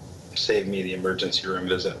out. Saved me the emergency room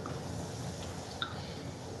visit.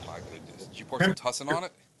 My goodness. Did you pour some tussin on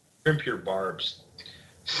it? Crimp your barbs.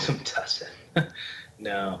 Some tussin.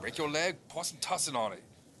 No. Break your leg, pour some tussin on it.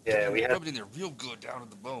 Yeah, we rub it in there real good down at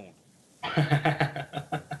the bone.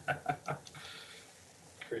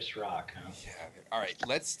 Chris Rock, huh? Yeah. All right.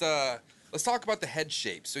 Let's talk about the head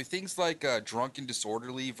shape. So things like drunken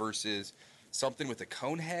disorderly versus something with a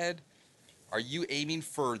cone head. Are you aiming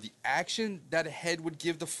for the action that a head would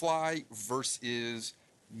give the fly versus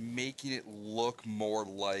making it look more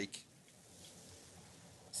like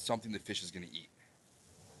something the fish is going to eat,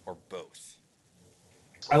 or both?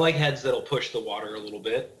 I like heads that'll push the water a little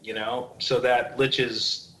bit, so that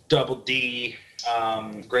Litch's Double D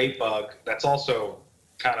great bug, that's also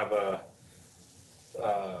kind of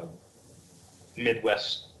a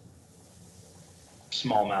Midwest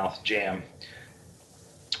smallmouth jam.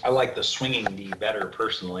 I like the swinging D better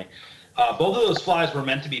personally. Both of those flies were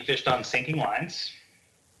meant to be fished on sinking lines.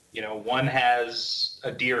 One has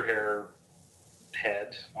a deer hair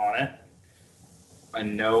head on it, a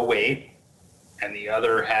no weight, and the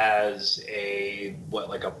other has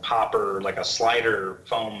like a popper, like a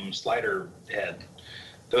foam slider head.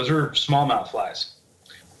 Those are smallmouth flies.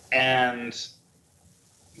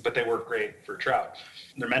 But they work great for trout.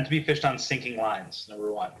 They're meant to be fished on sinking lines,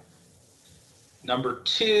 number one. Number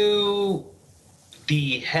two,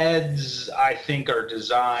 the heads, I think, are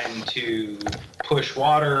designed to push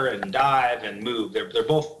water and dive and move. They're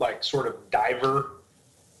both like sort of diver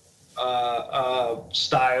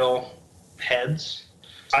style heads.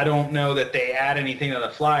 I don't know that they add anything to the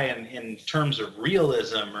fly in terms of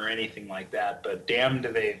realism or anything like that, but damn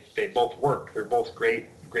do they both work. They're both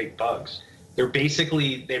great bugs. They're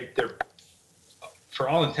basically, they're for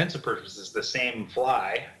all intents and purposes, the same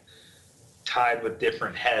fly tied with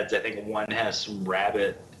different heads. I think one has some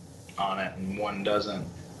rabbit on it and one doesn't.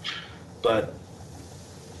 But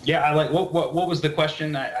yeah, I like, what was the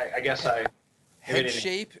question? I guess I... Head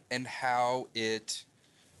shape and how it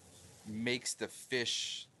makes the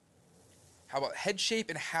fish... How about head shape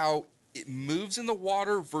and how it moves in the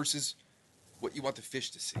water versus what you want the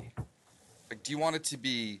fish to see? Like, do you want it to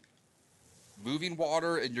be moving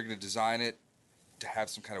water and you're going to design it to have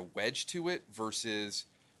some kind of wedge to it versus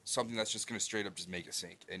something that's just going to straight up just make it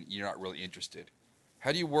sink and you're not really interested?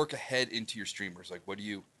 How do you work a head into your streamers? Like, what do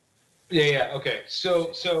you... Yeah, okay.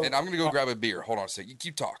 So and I'm going to go grab a beer. Hold on a second. You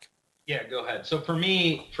keep talking. Yeah, go ahead. So for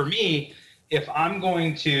me, if I'm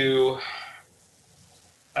going to...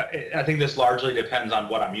 I think this largely depends on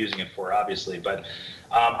what I'm using it for, obviously, but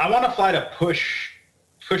I want a fly to push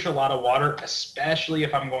a lot of water, especially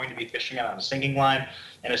if I'm going to be fishing it on a sinking line,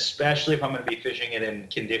 and especially if I'm going to be fishing it in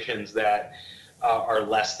conditions that are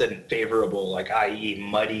less than favorable, like i.e.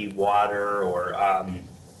 muddy water or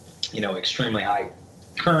extremely high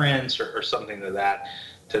currents or something to that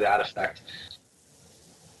effect.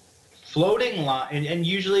 Floating line, and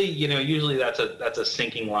usually that's a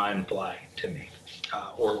sinking line fly to me.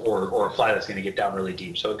 Or a fly that's going to get down really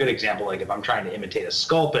deep. So a good example, like if I'm trying to imitate a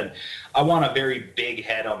sculpin, I want a very big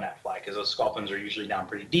head on that fly because those sculpins are usually down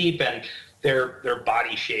pretty deep, and their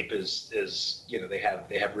body shape is they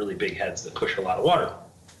have really big heads that push a lot of water.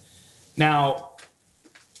 Now,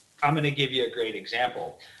 I'm going to give you a great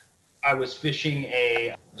example. I was fishing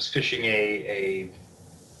a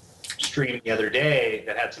stream the other day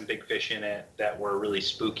that had some big fish in it that were really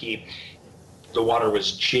spooky. The water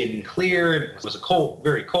was gin clear. It was a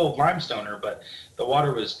very cold limestoner, but the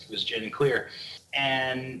water was gin clear.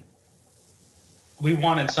 And we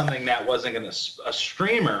wanted something that wasn't going to, a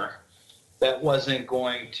streamer that wasn't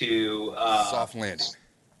going to... soft landing.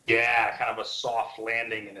 Yeah, kind of a soft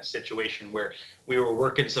landing in a situation where we were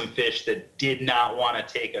working some fish that did not want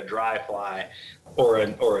to take a dry fly or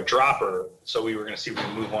a dropper. So we were going to see if we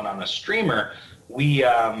could move one on a streamer. We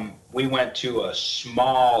went to a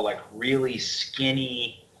small, like really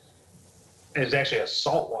skinny, it was actually a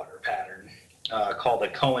saltwater pattern called a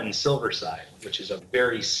Cohen Silverside, which is a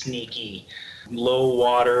very sneaky low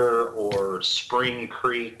water or spring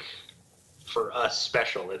creek for us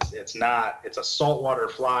special. It's a saltwater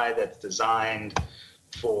fly that's designed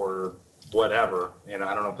for whatever. I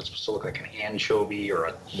don't know if it's supposed to look like an anchovy or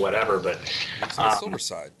a whatever, but it's like a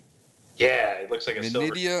Silverside. Yeah, it looks like a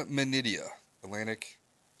Menidia. Atlantic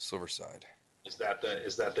Silverside. Is that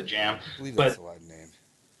the jam? I believe that's the Latin name.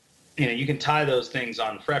 You can tie those things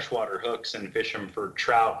on freshwater hooks and fish them for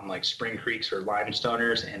trout in like spring creeks or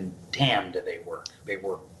limestoners, and damn, do they work. They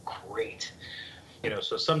work great.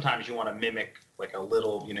 So sometimes you want to mimic like a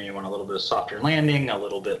little, you want a little bit of softer landing, a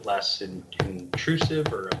little bit less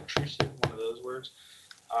intrusive or obtrusive, one of those words.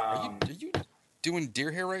 Are you doing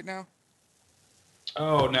deer hair right now?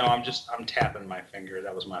 Oh, no, I'm tapping my finger.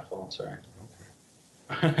 That was my fault. Sorry.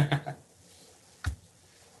 Okay.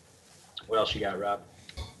 What else you got, Rob?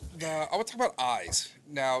 I want to talk about eyes.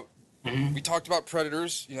 Now, we talked about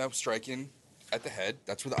predators, striking at the head.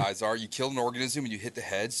 That's where the eyes are. You kill an organism and you hit the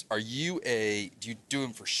heads. Do you do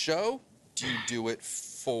them for show? Do you do it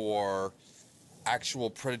for actual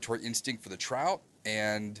predatory instinct for the trout?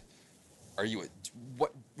 And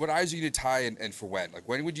what eyes are you going to tie and for when? Like,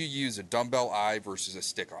 when would you use a dumbbell eye versus a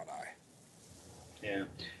stick-on eye? Yeah.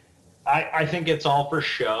 I think it's all for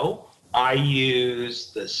show. I've been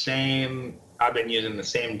using the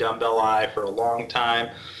same dumbbell eye for a long time.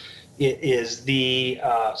 It is the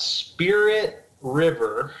Spirit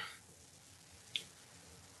River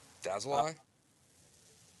Dazzle eye?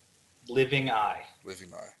 Living Eye.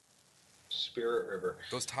 Living eye. Spirit River.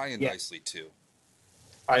 Those tie in nicely too.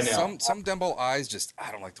 I know. Some dumbbell eyes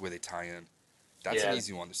I don't like the way they tie in. That's an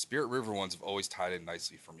easy one. The Spirit River ones have always tied in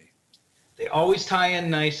nicely for me. They always tie in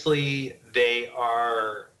nicely. They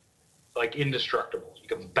are like indestructible. You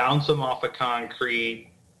can bounce them off of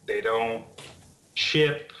concrete. They don't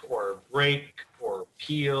chip or break or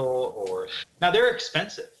peel now they're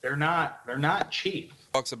expensive. They're not cheap.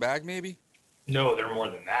 $1 a bag maybe? No, they're more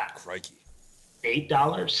than that. Crikey. $8,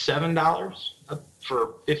 $7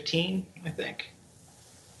 for 15, I think.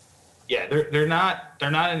 Yeah, they're not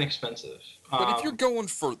inexpensive. But if you're going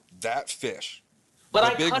for that fish, but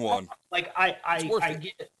the I big cut one, them. Like worth I it.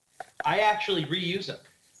 get it. I actually reuse them.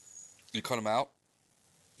 you cut them out.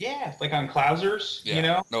 Yeah, like on Clousers, Yeah. you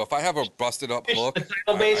know. No, if I have a busted up Fish hook, the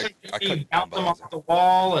tidal basin, I you cut bounce them dumbbells. off the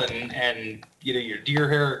wall, and you know your deer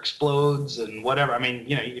hair explodes and whatever. I mean,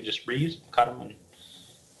 you know, you could just reuse, cut them, and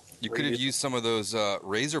You could have used some of those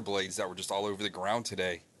razor blades that were just all over the ground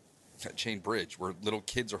today at Chain Bridge, where little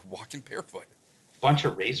kids are walking barefoot. bunch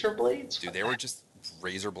of razor blades. Dude, they were just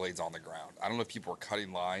razor blades on the ground. I don't know if people were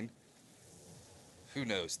cutting line. Who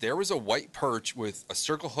knows? There was a white perch with a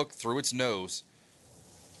circle hook through its nose,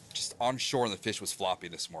 just on shore, and the fish was floppy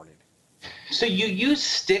this morning. So you use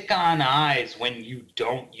stick-on eyes when you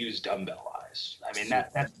don't use dumbbell eyes. I mean,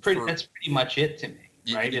 that's pretty much it to me,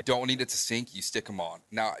 right? You don't need it to sink. You stick them on.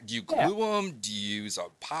 Now, do you glue them? Do you use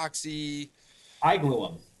epoxy? I glue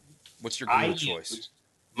them. What's your glue choice?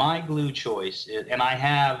 My glue choice, and I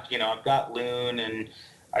have, you know, I've got Loon and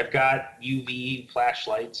I've got UV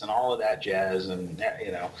flashlights and all of that jazz, and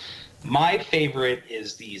you know, my favorite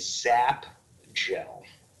is the Zap gel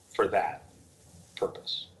for that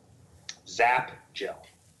purpose. Zap gel.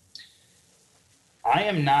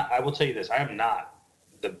 I will tell you this, I am not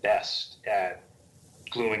the best at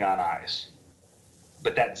gluing on eyes,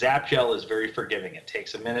 but that Zap gel is very forgiving. It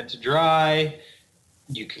takes a minute to dry.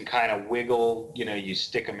 You can kind of wiggle, you know, you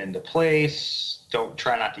stick them into place.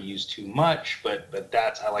 Try not to use too much, but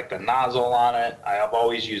I like the nozzle on it. I have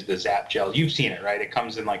always used the Zap gel. You've seen it, right? It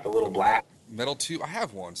comes in like the little black metal tube. I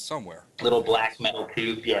have one somewhere. Little black metal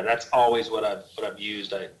tube. Yeah, that's always what I've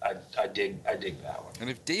used. I dig that one. And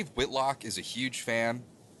if Dave Whitlock is a huge fan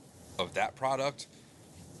of that product,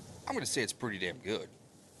 I'm going to say it's pretty damn good.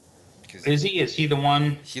 Because Is he the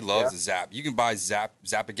one? He loves the Zap. You can buy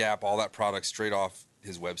Zap-A-Gap, all that product straight off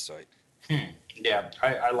his website. Yeah,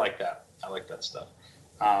 I like that. I like that stuff.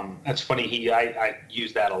 That's funny. I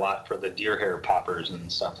use that a lot for the deer hair poppers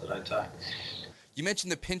and stuff that I tie. You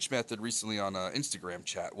mentioned the pinch method recently on Instagram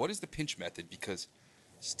chat. What is the pinch method? Because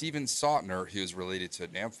Steven Sautner, who is related to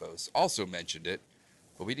Namphos, also mentioned it,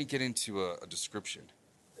 but we didn't get into a description.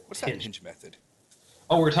 What's that pinch method?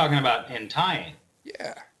 Oh, we're talking about in tying.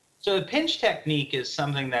 Yeah. So the pinch technique is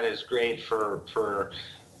something that is great for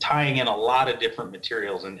tying in a lot of different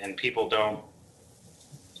materials, and people don't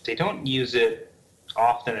use it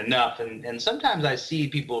often enough. And sometimes I see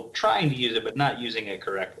people trying to use it but not using it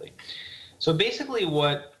correctly. So basically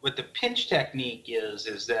what the pinch technique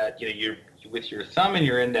is that, you know, you're with your thumb and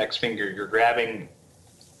your index finger, you're grabbing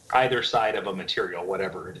either side of a material,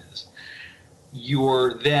 whatever it is.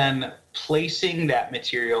 You're then placing that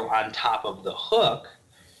material on top of the hook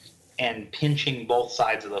and pinching both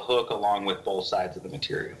sides of the hook along with both sides of the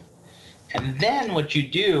material. And then what you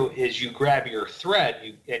do is you grab your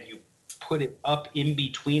thread and you put it up in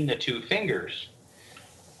between the two fingers.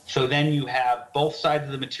 So then you have both sides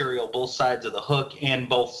of the material, both sides of the hook, and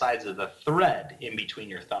both sides of the thread in between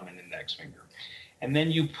your thumb and index finger. And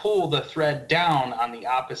then you pull the thread down on the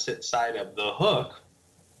opposite side of the hook,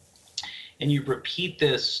 and you repeat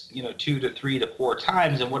this, you know, 2 to 3 to 4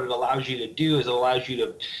 times. And what it allows you to do is it allows you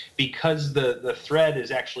to, because the thread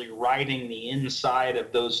is actually riding the inside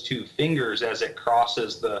of those two fingers as it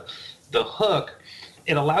crosses the hook,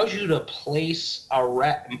 it allows you to place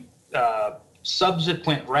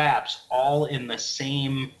subsequent wraps all in the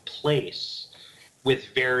same place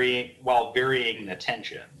while varying the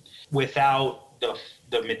tension without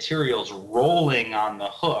the materials rolling on the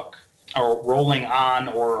hook or rolling on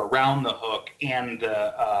or around the hook and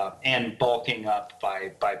bulking up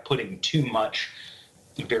by putting too much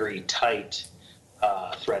very tight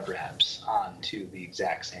thread wraps onto the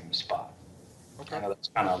exact same spot. Okay. I know that's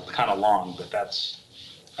kind of long, but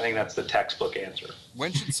I think that's the textbook answer.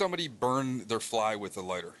 When should somebody burn their fly with a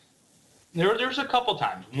lighter? There's a couple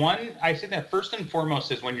times. One, I think that first and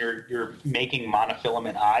foremost is when you're making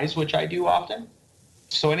monofilament eyes, which I do often.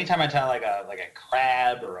 So anytime I tie like a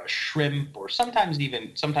crab or a shrimp, or sometimes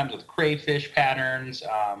with crayfish patterns,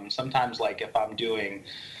 sometimes like if I'm doing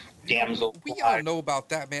damsel. We all know about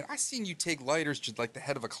that, man. I seen you take lighters to like the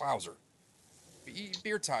head of a clouser,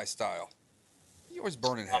 beer tie style. You always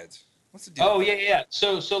burning heads. What's the deal? Oh yeah.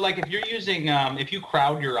 So like if you're using if you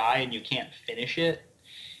crowd your eye and you can't finish it,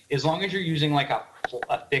 as long as you're using like a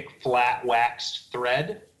thick flat waxed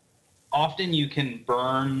thread, often you can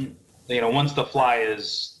burn. You know, once the fly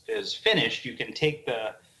is finished, you can take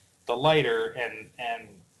the lighter and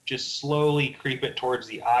just slowly creep it towards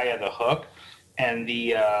the eye of the hook, and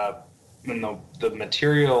the when the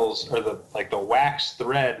materials or the wax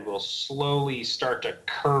thread will slowly start to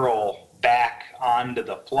curl back onto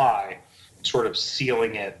the fly, sort of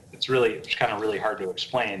sealing it. It's kind of really hard to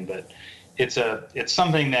explain, but it's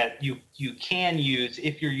something that you can use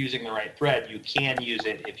if you're using the right thread. You can use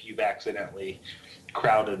it if you've accidentally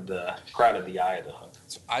crowded the eye of the hook.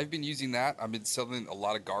 So I've been using that. I've been selling a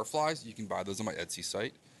lot of gar flies. You can buy those on my Etsy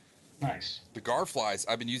site. Nice. The gar flies,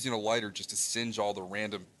 I've been using a lighter just to singe all the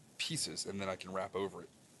random pieces, and then I can wrap over it.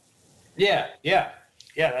 Yeah.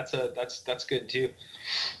 That's good too.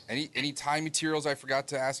 Any tying materials I forgot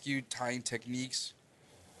to ask you? Tying techniques?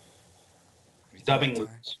 Dubbing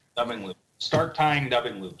loops. Start tying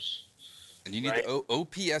dubbing loops. And you need the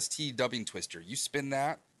OPST dubbing twister. You spin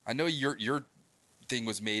that. I know your thing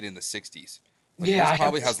was made in the 60s. Yours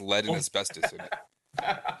probably has lead and asbestos in it.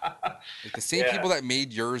 Like the same people that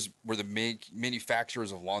made yours were the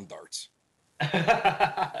manufacturers of lawn darts. You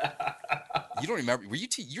don't remember? You're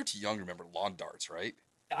too young to remember lawn darts, right?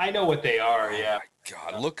 I know what they are. Oh yeah. My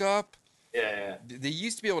God, look up. Yeah. They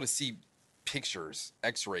used to be able to see pictures,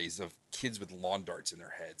 X-rays of kids with lawn darts in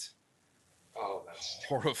their heads. Oh, that's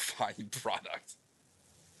horrifying product.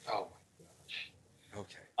 Oh my gosh.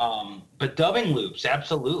 Okay. But dubbing loops,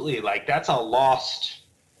 absolutely. Like that's a lost.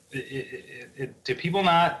 Do people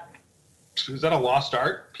not? Is that a lost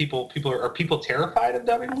art? Are people terrified of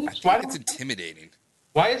dubbing loops? Why? It's intimidating.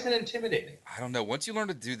 Why is it intimidating? I don't know. Once you learn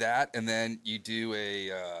to do that, and then you do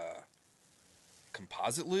a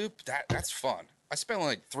composite loop, that's fun. I spent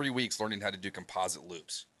like 3 weeks learning how to do composite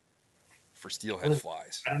loops for steelhead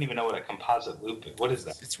flies. I don't even know what a composite loop is. What is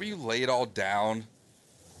that? It's where you lay it all down,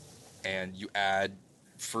 and you add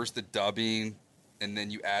first the dubbing, and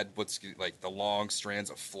then you add what's like the long strands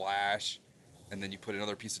of flash, and then you put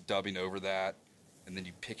another piece of dubbing over that, and then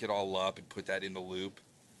you pick it all up and put that in the loop.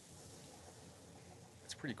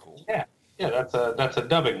 It's pretty cool. Yeah, that's a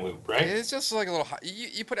dubbing loop, right? It's just like a little.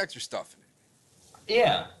 You put extra stuff in it.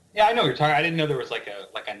 Yeah, I know what you're talking. I didn't know there was like a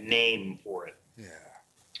name for it. Yeah.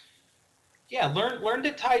 Yeah, learn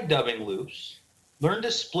to tie dubbing loops. Learn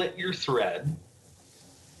to split your thread.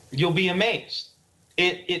 You'll be amazed.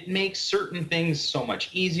 It makes certain things so much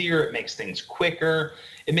easier. It makes things quicker.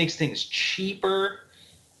 It makes things cheaper.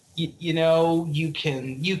 You know, you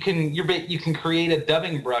can create a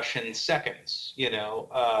dubbing brush in seconds. You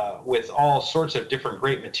know, with all sorts of different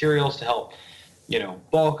great materials to help, you know,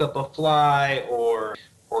 bulk up a fly or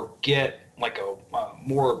get like a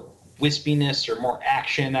more wispiness or more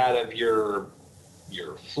action out of your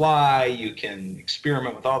fly. You can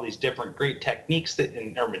experiment with all these different great techniques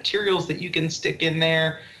or materials that you can stick in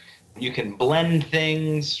there. You can blend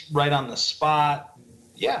things right on the spot.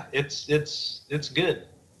 Yeah, it's good.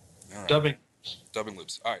 All right. Dubbing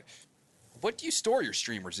loops. All right. What do you store your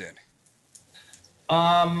streamers in?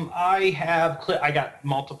 I got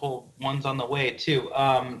multiple ones on the way too.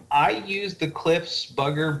 I use the Cliffs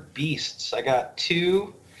Bugger Beasts. I got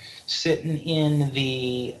 2 sitting in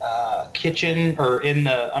the kitchen or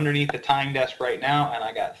underneath the tying desk right now, and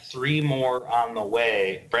I got 3 more on the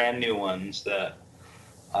way, brand new ones that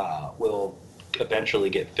will eventually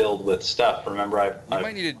get filled with stuff. Remember, You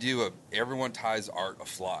might need to do everyone ties art a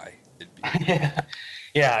fly.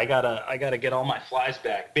 Yeah, I gotta get all my flies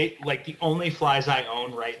back. Like the only flies I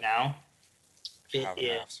own right now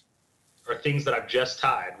are things that I've just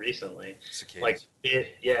tied recently. Cicadas. Like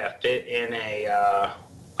fit in a.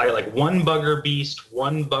 I got like 1 bugger beast,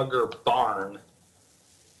 1 bugger barn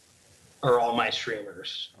are all my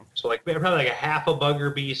streamers. Okay. So like probably like a half a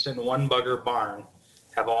bugger beast and 1 bugger barn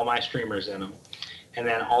have all my streamers in them. And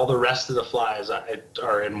then all the rest of the flies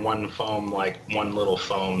are in one little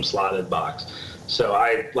foam slotted box. So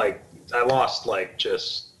I lost like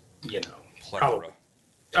just, you know, probably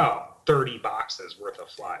 30 boxes worth of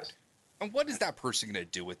flies. And what is that person going to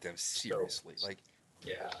do with them? Seriously.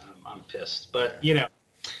 Yeah, I'm pissed. But, you know,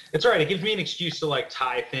 it's all right. It gives me an excuse to like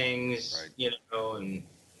tie things, right. You know, and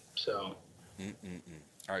so.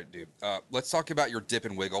 All right, dude. Let's talk about your dip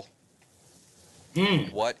and wiggle.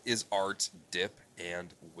 What is Art's dip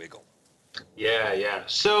and wiggle? Yeah.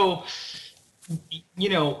 So, you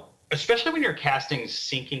know, especially when you're casting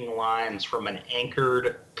sinking lines from an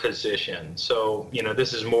anchored position. So, you know,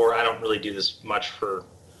 this is more, I don't really do this much for,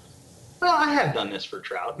 well, I have done this for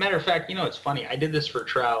trout. Matter of fact, you know, it's funny. I did this for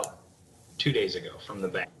trout 2 days ago from the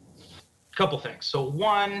bank. A couple things. So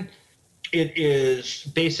one, it is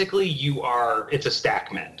basically it's a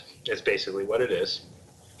stack mend. That's basically what it is.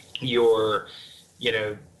 You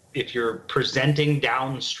know, if you're presenting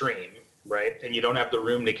downstream, right, and you don't have the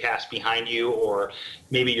room to cast behind you, or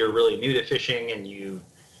maybe you're really new to fishing and you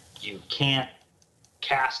can't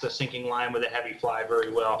cast a sinking line with a heavy fly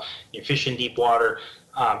very well. You fish in deep water,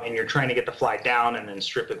 and you're trying to get the fly down and then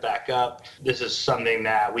strip it back up. This is something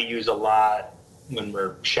that we use a lot when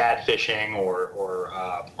we're shad fishing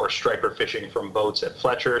or striper fishing from boats at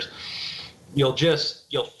Fletcher's. You'll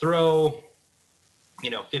throw,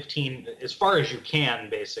 15 as far as you can,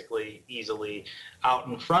 basically easily out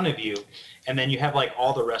in front of you, and then you have like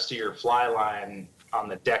all the rest of your fly line on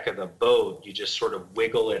the deck of the boat. You just sort of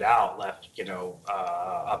wiggle it out left,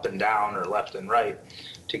 up and down or left and right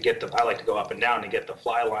to get I like to go up and down to get the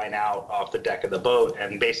fly line out off the deck of the boat,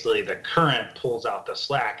 and basically the current pulls out the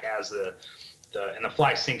slack as and the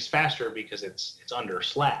fly sinks faster because it's under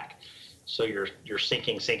slack. So you're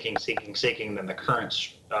sinking, then the current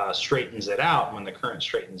straightens it out. And when the current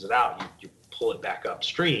straightens it out, you pull it back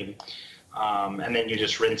upstream, and then you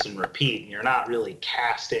just rinse and repeat. And you're not really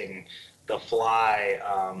casting the fly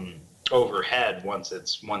overhead once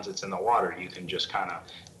it's in the water. You can just kind of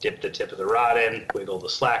dip the tip of the rod in, wiggle the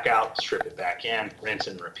slack out, strip it back in, rinse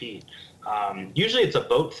and repeat. Usually it's a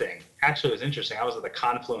boat thing. Actually, it was interesting. I was at the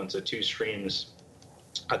confluence of two streams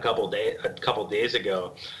a couple days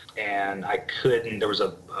ago, and there was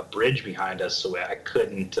a bridge behind us, so I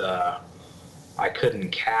couldn't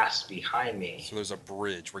cast behind me. So there's a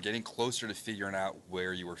bridge. We're getting closer to figuring out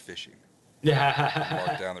where you were fishing. Yeah.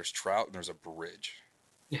 Mark down, there's trout, and there's a bridge.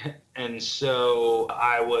 And so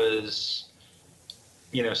I was,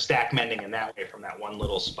 stack mending in that way from that one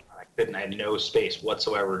little spot. I had no space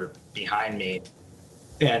whatsoever behind me,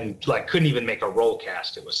 and couldn't even make a roll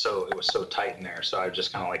cast. It was so tight in there. So I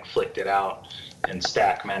just kind of flicked it out and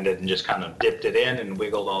stack mended and just kind of dipped it in and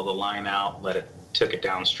wiggled all the line out, took it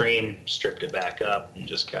downstream, stripped it back up, and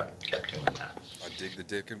just kept doing that.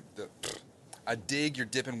 I dig your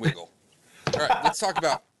dip and wiggle. All right, let's talk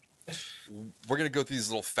about. We're gonna go through these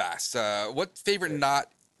a little fast. What favorite knot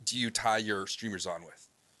do you tie your streamers on with?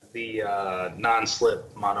 The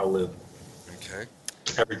non-slip mono loop. Okay.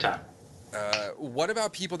 Every time. What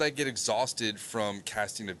about people that get exhausted from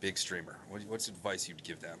casting a big streamer? What's advice you'd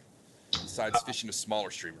give them besides fishing a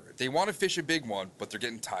smaller streamer? If they want to fish a big one, but they're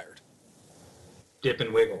getting tired. Dip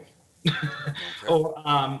and wiggle.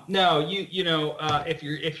 Okay. No,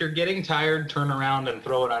 if you're getting tired, turn around and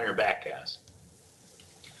throw it on your back cast.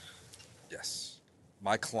 Yes.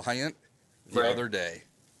 My client the other day,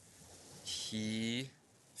 he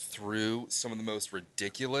threw some of the most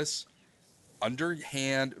ridiculous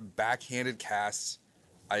underhand, backhanded casts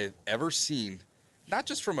I have ever seen, not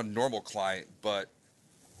just from a normal client, but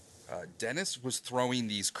Dennis was throwing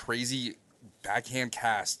these crazy backhand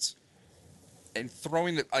casts and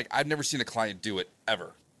throwing it I've never seen a client do it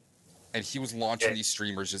ever. And he was launching these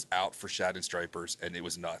streamers just out for shad and stripers, and it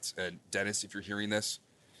was nuts. And Dennis, if you're hearing this,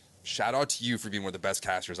 shout out to you for being one of the best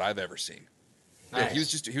casters I've ever seen. Nice.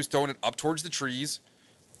 Yeah, he was throwing it up towards the trees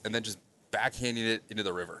and then just backhanding it into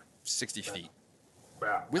the river, 60 feet.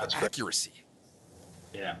 Wow. With accuracy.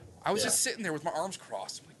 Great. Yeah. I was just sitting there with my arms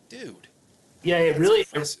crossed. I'm like, dude. Yeah, it really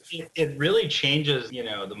changes,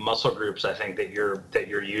 the muscle groups I think that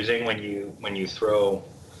you're using when you throw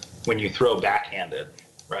backhanded,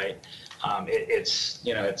 right? It's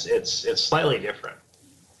slightly different.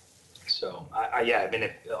 So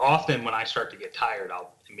often when I start to get tired,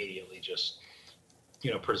 I'll immediately just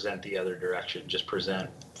present the other direction, just present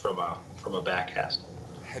from a back cast.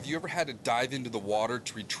 Have you ever had to dive into the water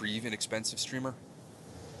to retrieve an expensive streamer?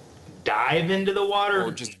 Dive into the water?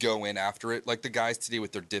 Or just go in after it, like the guys today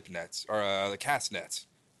with their dip nets, or the cast nets.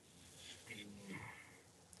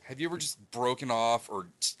 Have you ever just broken off or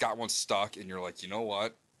just got one stuck and you're like, you know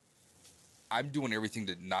what? I'm doing everything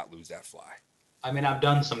to not lose that fly. I mean, I've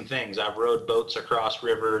done some things. I've rowed boats across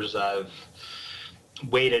rivers. I've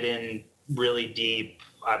waded in really deep.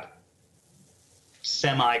 I've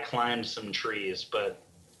semi-climbed some trees, but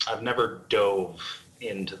I've never dove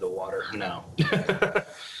into the water, no.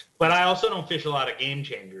 But I also don't fish a lot of game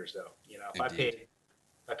changers, though. If I paid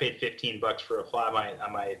 $15 for a fly, I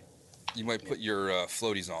might. You might put your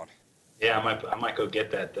floaties on. Yeah, I might go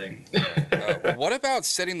get that thing. What about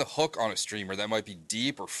setting the hook on a streamer that might be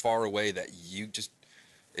deep or far away that you just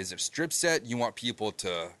is a strip set? You want people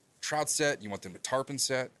to trout set? You want them to tarpon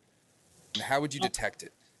set? And how would you detect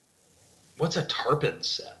it? What's a tarpon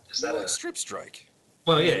set? Is that a strip strike?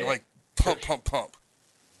 Well, yeah, like pump.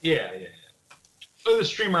 Yeah. With the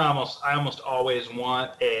streamer, I almost always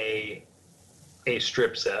want a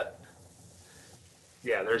strip set.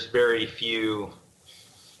 Yeah, there's very few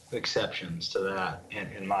exceptions to that,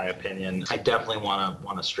 in my opinion. I definitely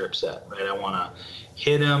want a strip set, right? I want to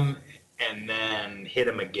hit him and then hit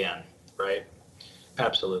him again, right?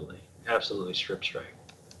 Absolutely strip strike.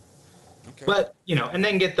 Okay. But, and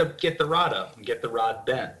then get the rod up and get the rod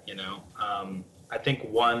bent, I think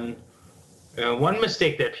one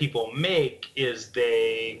mistake that people make is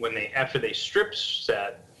after they strip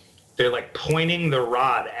set, they're like pointing the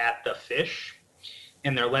rod at the fish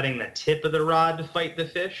and they're letting the tip of the rod fight the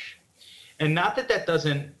fish. And not that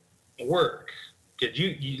doesn't work, because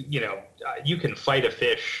you can fight a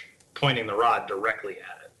fish pointing the rod directly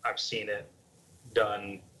at it. I've seen it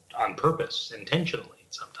done on purpose, intentionally.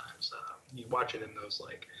 Sometimes you watch it in those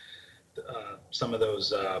some of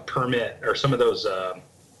those permit or some of those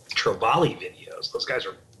trevally videos. Those guys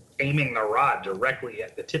are aiming the rod directly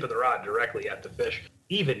at the tip of the rod directly at the fish.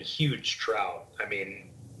 Even huge trout. I mean,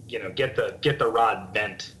 get the rod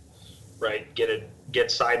bent, right?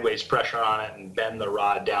 Get sideways pressure on it and bend the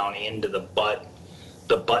rod down into the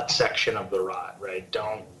butt section of the rod, right?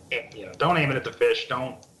 Don't aim it at the fish.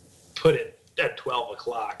 Don't put it at 12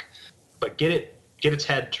 o'clock, but get its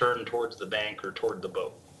head turned towards the bank or toward the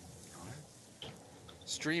boat.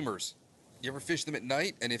 Streamers. You ever fish them at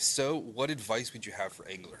night? And if so, what advice would you have for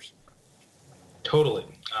anglers? Totally.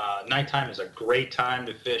 Nighttime is a great time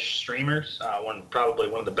to fish streamers. Probably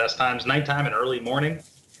one of the best times. Nighttime and early morning.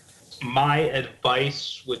 My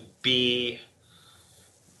advice would be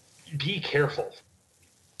careful,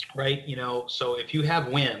 right? So if you have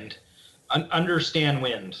wind, understand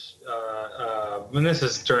wind. And this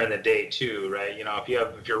is during the day too, right?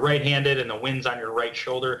 If you're right-handed and the wind's on your right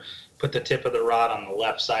shoulder, put the tip of the rod on the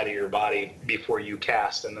left side of your body before you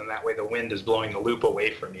cast, and then that way the wind is blowing the loop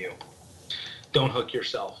away from you. Don't hook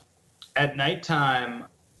yourself. At nighttime,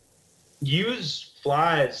 use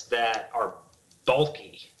flies that are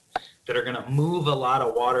bulky, that are going to move a lot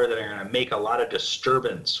of water, that are going to make a lot of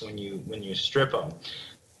disturbance when you strip them.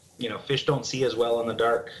 Fish don't see as well in the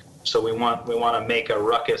dark, so we want to make a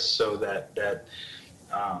ruckus so that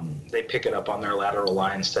they pick it up on their lateral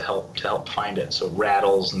lines to help find it. So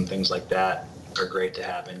rattles and things like that are great to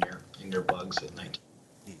have in your bugs at night.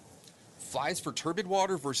 Flies for turbid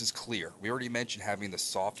water versus clear. We already mentioned having the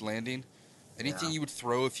soft landing. Anything you would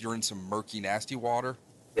throw if you're in some murky, nasty water?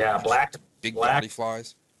 Yeah, black body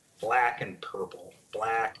flies. Black and purple.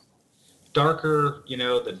 Black, darker.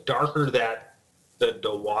 The darker that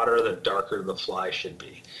the water, the darker the fly should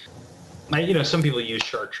be. Some people use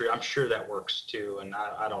chartreuse. I'm sure that works too, and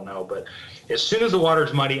I don't know. But as soon as the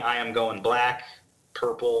water's muddy, I am going black,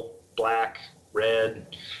 purple, black,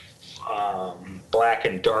 red, black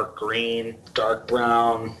and dark green, dark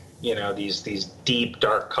brown. These deep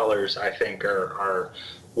dark colors, I think, are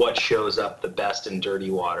what shows up the best in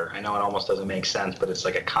dirty water. I know it almost doesn't make sense, but it's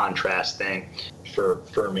like a contrast thing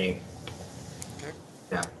for me. Okay.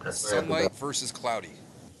 Yeah, that's sunlight versus cloudy.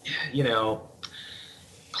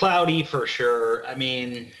 Cloudy for sure. I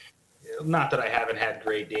mean, not that I haven't had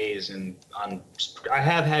great days I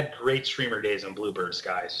have had great streamer days in bluebird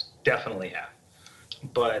skies. Definitely have.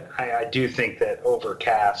 But I do think that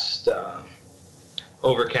overcast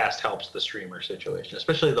helps the streamer situation,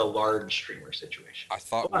 especially the large streamer situation. I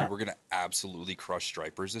thought we were going to absolutely crush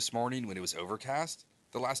stripers this morning when it was overcast.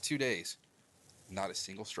 The last 2 days, not a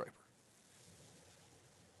single striper.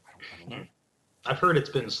 I don't know. I've heard it's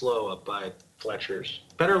been slow up by Fletcher's.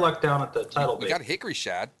 Better luck down at the tidal bait. We got hickory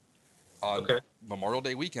shad on Memorial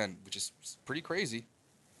Day weekend, which is pretty crazy.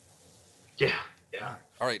 Yeah.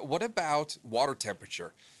 All right, what about water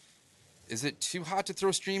temperature? Is it too hot to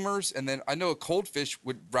throw streamers? And then I know a cold fish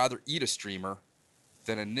would rather eat a streamer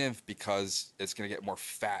than a nymph because it's going to get more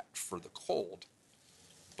fat for the cold.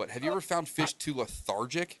 But have you ever found fish too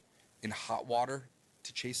lethargic in hot water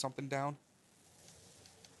to chase something down?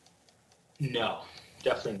 No,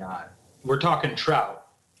 definitely not. We're talking trout.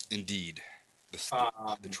 Indeed, the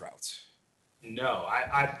trouts. No,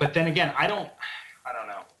 but then again, I don't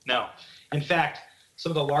know. No, in fact,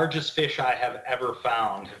 some of the largest fish I have ever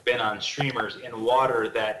found have been on streamers in water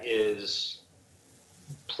that is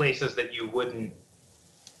places that is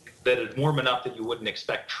warm enough that you wouldn't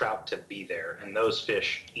expect trout to be there, and those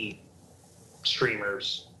fish eat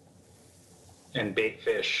streamers and bait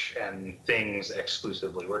fish and things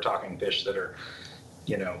exclusively. We're talking fish that are,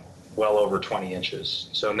 well over 20 inches.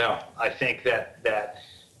 So no, I think that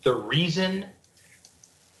the reason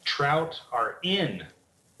trout are in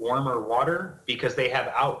warmer water because they have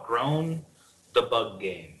outgrown the bug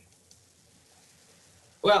game.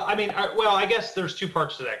 Well, I guess there's two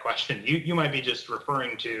parts to that question. You might be just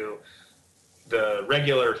referring to the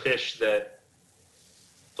regular fish that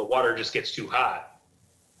the water just gets too hot.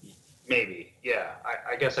 Maybe, yeah.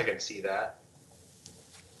 I guess I could see that.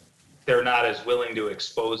 They're not as willing to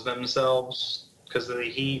expose themselves because of the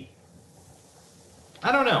heat.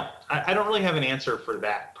 I don't know. I don't really have an answer for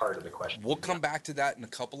that part of the question. We'll come back to that in a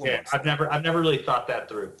couple of Yeah, months. I've never really thought that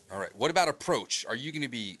through. All right. What about approach? Are you going to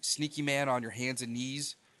be sneaky man on your hands and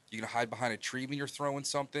knees? You going to hide behind a tree when you're throwing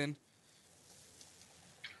something?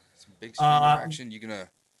 Some big streamer action? You going to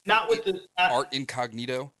Not with the art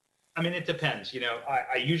incognito? I mean, it depends.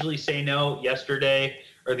 I usually say no. Yesterday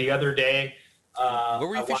or the other day. Where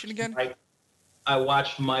were you fishing again? I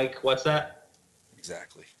watched Mike. What's that?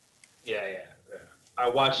 Exactly. Yeah. I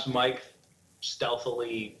watched Mike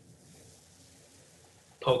stealthily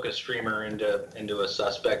poke a streamer into a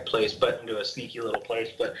suspect place, but into a sneaky little place.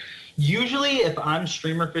 But usually, if I'm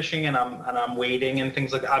streamer fishing and I'm waiting and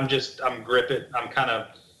things like that, I'm gripping. I'm kind of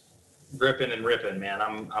gripping and ripping, man.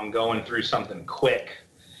 I'm going through something quick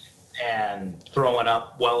and throwing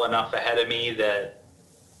up well enough ahead of me that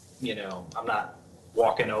I'm not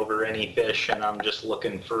walking over any fish, and I'm just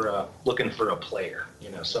looking for a player,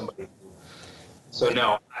 somebody. So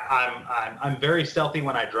no, I'm very stealthy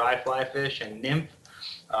when I dry fly fish and nymph,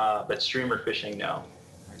 but streamer fishing, no.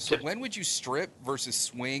 So when would you strip versus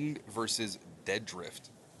swing versus dead drift?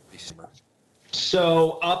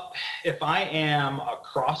 So if I am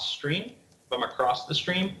across stream, if I'm across the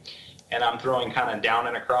stream and I'm throwing kind of down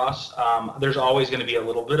and across, there's always going to be a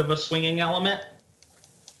little bit of a swinging element.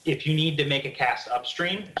 If you need to make a cast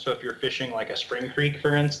upstream, so if you're fishing like a spring creek,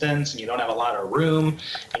 for instance, and you don't have a lot of room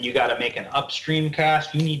and you got to make an upstream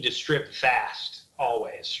cast, you need to strip fast,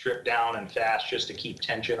 always. Strip down and fast just to keep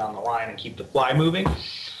tension on the line and keep the fly moving.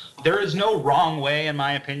 There is no wrong way, in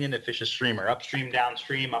my opinion, to fish a streamer. Upstream,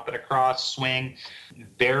 downstream, up and across, swing.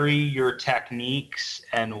 Vary your techniques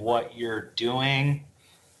and what you're doing.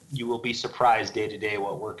 You will be surprised day to day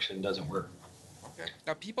what works and doesn't work. Okay.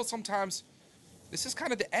 Now, people sometimes... This is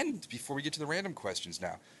kind of the end before we get to the random questions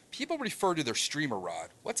now. People refer to their streamer rod.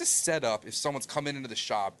 What's a setup if someone's coming into the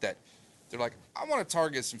shop that they're like, I want to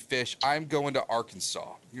target some fish. I'm going to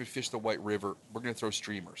Arkansas. You're going to fish the White River. We're going to throw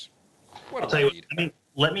streamers. I'll tell you what,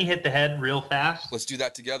 let me hit the head real fast. Let's do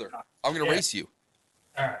that together. I'm going to race you.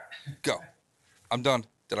 All right. Go. I'm done.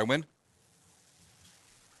 Did I win?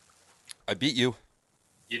 I beat you.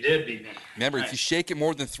 You did beat me. Remember, if you shake it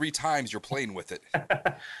more than 3 times, you're playing with it.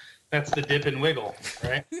 That's the dip and wiggle,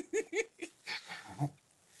 right? All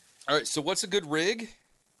right, so what's a good rig?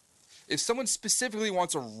 If someone specifically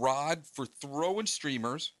wants a rod for throwing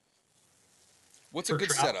streamers, what's a good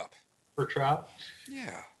setup? For trout?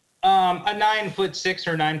 Yeah. A 9'6"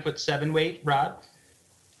 or 9'7" weight rod,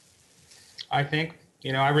 I think.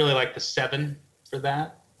 I really like the 7 for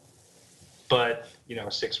that. But,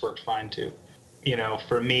 6 works fine too.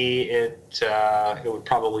 For me, it would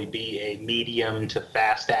probably be a medium to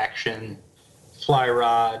fast action fly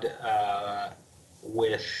rod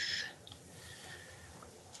with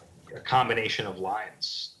a combination of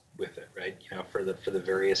lines with it, right? For the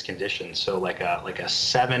various conditions. So like a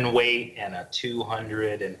 7 weight and a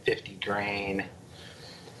 250 grain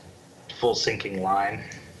full sinking line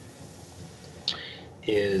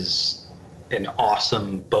is an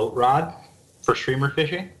awesome boat rod for streamer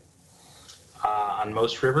fishing. On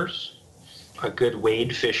most rivers, a good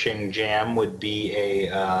wade fishing jam would be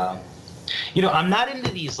I'm not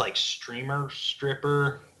into these like streamer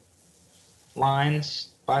stripper lines,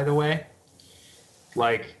 by the way.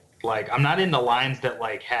 Like I'm not into lines that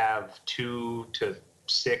like have 2 to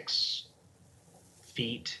 6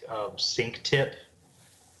 feet of sink tip.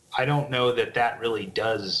 I don't know that really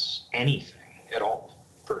does anything at all,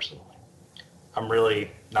 personally. I'm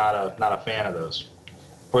really not a fan of those,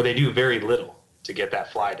 or they do very little to get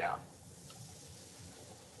that fly down.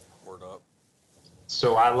 Word up.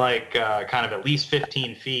 So I like kind of at least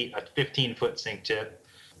 15 feet, a 15-foot sink tip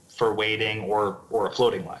for wading or a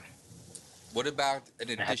floating line. What about an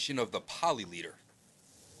addition of the poly leader?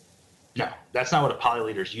 No, that's not what a poly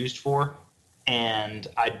leader is used for. And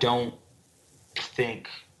I think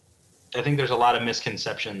there's a lot of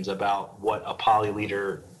misconceptions about what a poly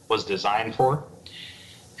leader was designed for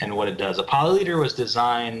and what it does. A poly leader was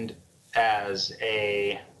designed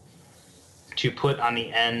to put on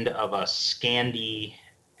the end of a Scandi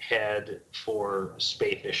head for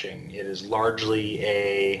spay fishing. It is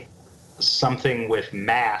largely something with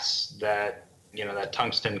mass that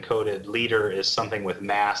tungsten coated leader is something with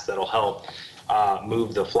mass that'll help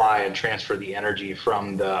move the fly and transfer the energy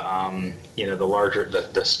from the larger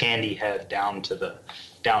the Scandi head down to the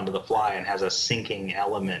fly, and has a sinking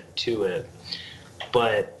element to it.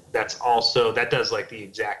 But that does like the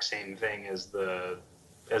exact same thing as the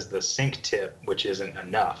sink tip, which isn't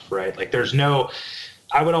enough, right? Like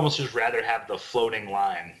I would almost just rather have the floating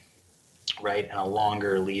line, right, and a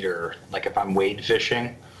longer leader. Like if I'm wade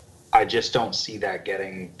fishing, I just don't see that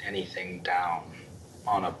getting anything down.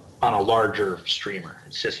 on a larger streamer.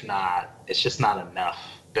 It's just not enough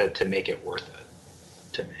to make it worth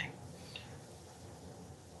it to me.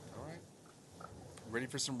 All right. Ready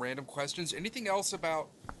for some random questions? Anything else about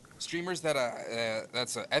streamers that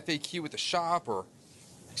that's a FAQ with the shop or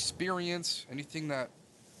experience? Anything that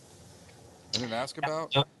I didn't ask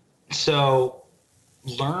about? So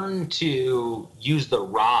learn to use the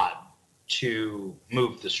rod to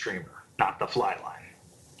move the streamer, not the fly line.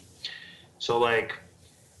 So like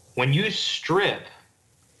when you strip,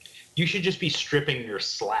 you should just be stripping your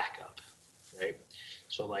slack up, right?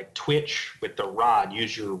 So like twitch with the rod,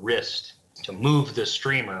 use your wrist to move the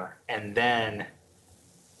streamer and then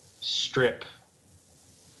strip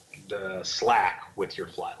the slack with your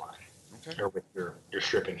fly line. Okay. Or with your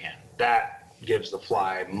stripping hand. That gives the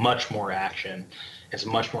fly much more action. It's a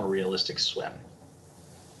much more realistic swim.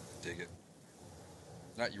 Dig it.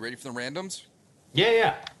 Now, you ready for the randoms?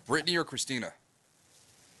 Yeah. Brittany or Christina?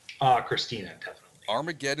 Christina, definitely.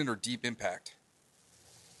 Armageddon or Deep Impact?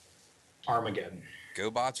 Armageddon.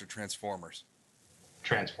 GoBots or Transformers?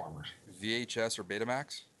 Transformers. VHS or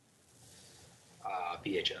Betamax?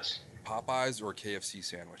 VHS. Popeyes or KFC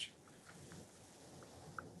sandwich?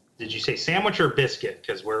 Did you say sandwich or biscuit?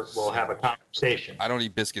 Because we'll have a conversation. I don't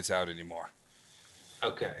eat biscuits out anymore.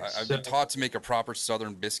 Okay. I've been taught to make a proper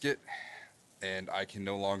Southern biscuit, and I can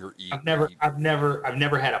no longer eat. I've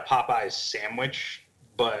never had a Popeyes sandwich,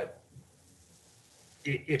 but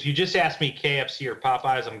if you just ask me KFC or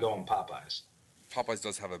Popeyes, I'm going Popeyes. Popeyes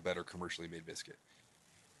does have a better commercially made biscuit.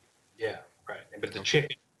 Yeah, right. But the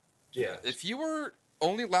chicken, yeah. If you were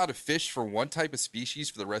only allowed to fish for one type of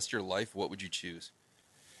species for the rest of your life, what would you choose?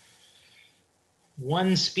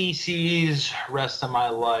 One species, rest of my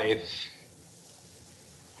life.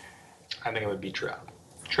 I think it would be trout.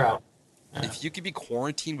 Trout. Yeah. If you could be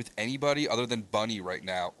quarantined with anybody other than Bunny right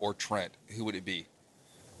now or Trent, who would it be?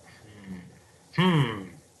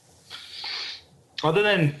 Other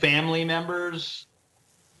than family members,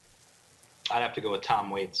 I'd have to go with Tom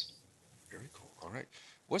Waits. Very cool. All right.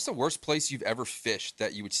 What's the worst place you've ever fished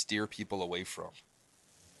that you would steer people away from?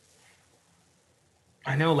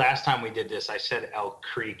 I know last time we did this, I said Elk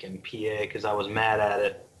Creek in PA because I was mad at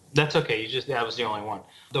it. That's okay. That was the only one.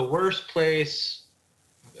 The worst place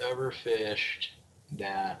I've ever fished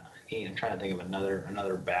that I'm trying to think of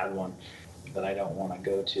another bad one that I don't want to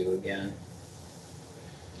go to again.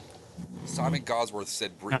 Simon Gosworth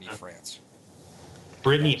said Brittany, France.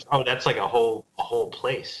 Brittany, oh, that's like a whole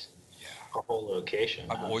place. Yeah. A whole location.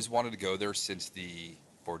 I've always wanted to go there since the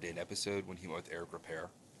Bourdain episode when he went with Eric Repair.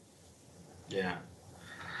 Yeah.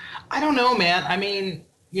 I don't know, man. I mean,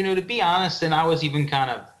 to be honest, and I was even kind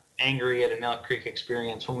of angry at an Elk Creek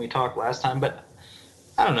experience when we talked last time, but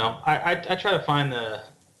I don't know. I try to find the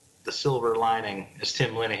silver lining, as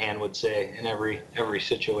Tim Linehan would say, in every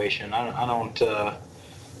situation.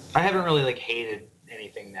 I haven't really hated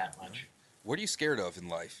anything that much. What are you scared of in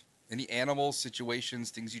life? Any animals,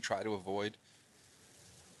 situations, things you try to avoid?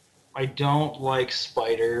 I don't like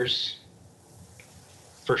spiders.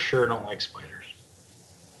 For sure don't like spiders.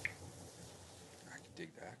 I can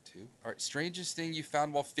dig that too. All right, strangest thing you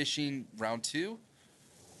found while fishing round 2?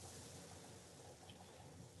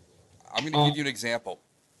 I'm going to give you an example.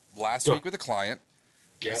 Last week with a client,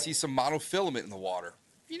 I see some monofilament in the water.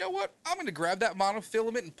 You know what? I'm going to grab that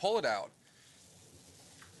monofilament and pull it out.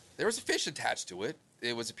 There was a fish attached to it.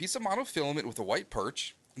 It was a piece of monofilament with a white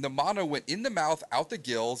perch. And the mono went in the mouth, out the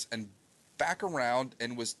gills, and back around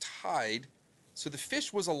and was tied. So the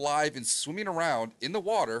fish was alive and swimming around in the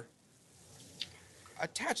water,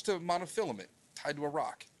 attached to monofilament, tied to a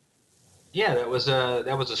rock. Yeah, that was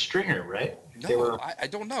a stringer, right? No, I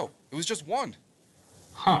don't know. It was just one.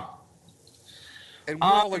 Huh. And we're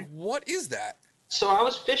all like, what is that? So I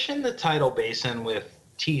was fishing the tidal basin with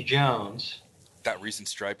T. Jones. That recent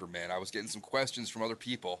striper, man. I was getting some questions from other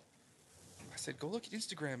people. I said, go look at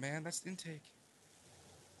Instagram, man. That's the intake.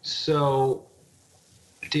 So,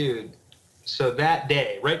 dude, that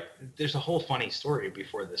day, right? There's a whole funny story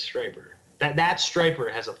before this striper. That striper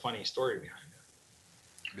has a funny story behind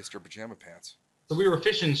it. Mr. Pajama Pants. So we were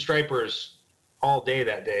fishing stripers all day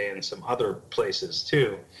that day and some other places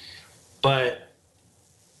too. But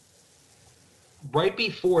right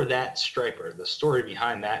before that striper, the story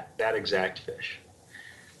behind that exact fish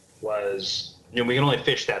was, we can only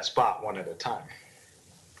fish that spot one at a time.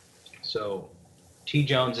 So T.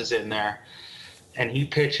 Jones is in there and he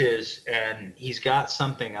pitches and he's got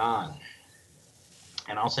something on.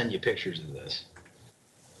 And I'll send you pictures of this.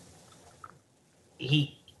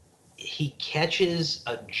 He catches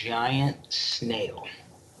a giant snail.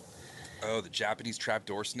 Oh, the Japanese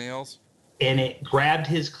trapdoor snails? and it grabbed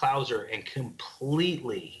his clouser and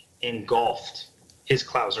completely engulfed his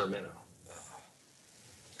clouser minnow.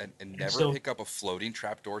 And never so- pick up a floating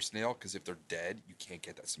trapdoor snail, because if they're dead, you can't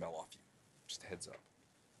get that smell off you. Just a heads up.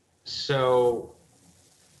 So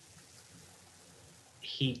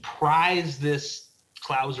he pries this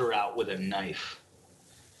clouser out with a knife,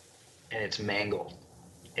 and it's mangled,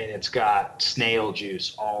 and it's got snail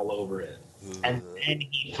juice all over it. And then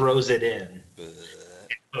he throws it in and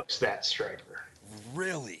hooks that striker.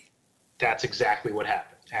 Really? That's exactly what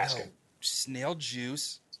happened. Ask No. him. Snail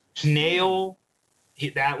juice. Snail.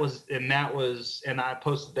 That was, and I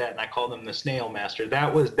posted that, and I called him the Snail Master.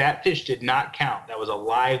 That fish did not count. That was a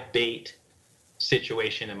live bait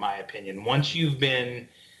situation, in my opinion. Once you marinate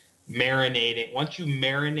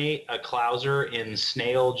a clouser in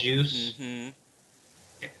snail juice,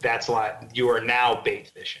 that's like you are now bait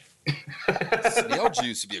fishing. Snail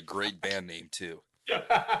juice would be a great band name too.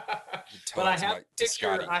 But I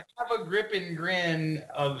have a grip and grin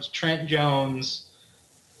of Trent Jones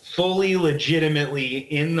fully legitimately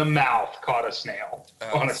in the mouth caught a snail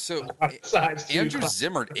on a size 2 Andrew class.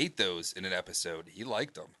 Zimmern ate those in an episode. He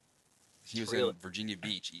liked them. He was Really? in Virginia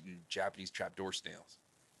Beach eating Japanese trapdoor snails.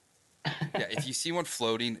 Yeah, if you see one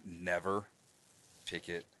floating, never pick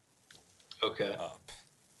it Okay. up.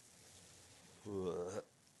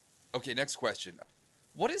 Okay, next question.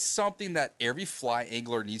 What is something that every fly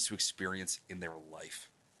angler needs to experience in their life?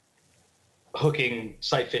 Hooking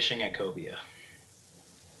sight fishing at cobia.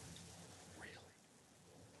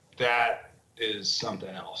 That is something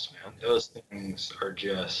else, man. Those things are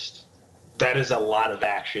that is a lot of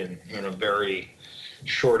action in a very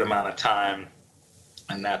short amount of time.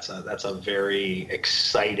 And that's a very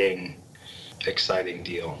exciting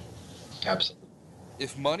deal. Absolutely.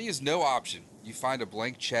 If money is no option, you find a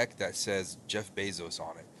blank check that says Jeff Bezos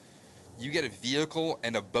on it. You get a vehicle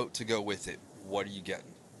and a boat to go with it. What are you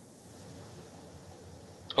getting?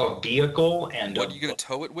 A vehicle and what are you going to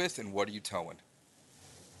tow it with, and what are you towing?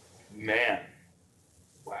 Man,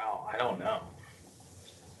 wow, I don't know.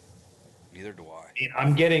 Neither do I. I mean,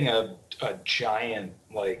 I'm getting a giant,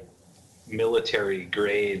 like, military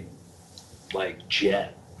grade, like,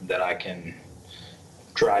 jet that I can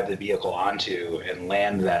drive the vehicle onto and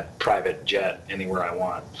land that private jet anywhere I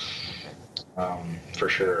want. For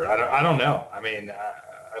sure. I don't know. I mean,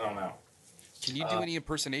 I don't know. Can you do any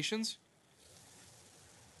impersonations?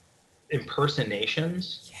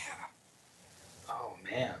 Impersonations? Yeah. Oh,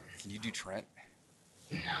 man. Can you do Trent?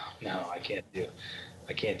 No, I can't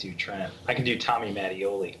do Trent. I can do Tommy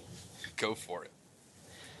Mattioli. Go for it.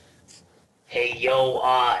 Hey, yo,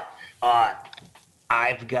 Art,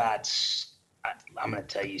 I'm gonna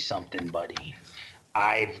tell you something, buddy.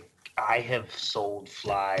 I have sold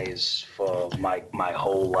flies for my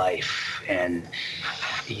whole life, and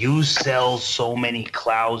you sell so many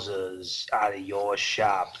clousers out of your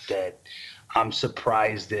shop that I'm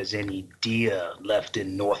surprised there's any deer left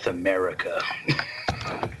in North America.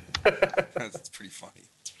 That's pretty funny.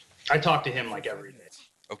 I talk to him like every day.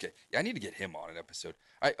 Okay. Yeah, I need to get him on an episode.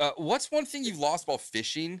 All right, what's one thing you've lost while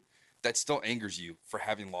fishing that still angers you for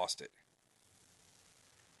having lost it?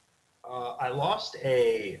 I lost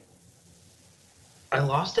a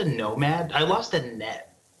Nomad. I lost a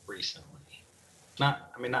net recently.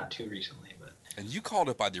 Not too recently, but. And you called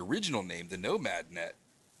it by the original name, the Nomad Net.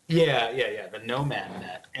 Yeah, the Nomad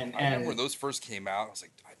net. And I remember when those first came out, I was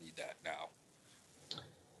like, I need that now.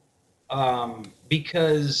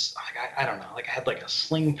 Because I don't know, like I had like a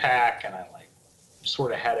sling pack, and I like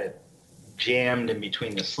sort of had it jammed in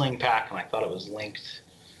between the sling pack, and I thought it was linked.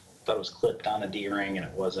 Thought it was clipped on a D-ring, and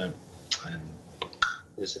it wasn't, and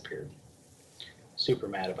disappeared. Super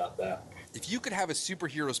mad about that. If you could have a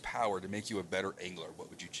superhero's power to make you a better angler, what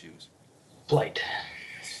would you choose? Flight.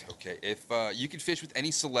 Okay, if you could fish with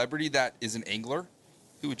any celebrity that is an angler,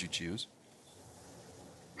 who would you choose?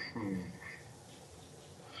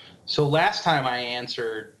 So last time I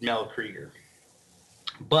answered Mel Krieger,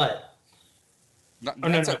 but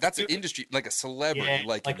That's an industry, like a celebrity,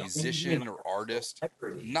 like a musician or artist,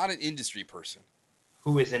 celebrity. not an industry person.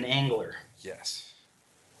 Who is an angler? Yes.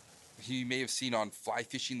 You may have seen on Fly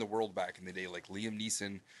Fishing the World back in the day, like Liam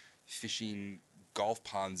Neeson fishing golf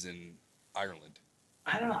ponds in Ireland.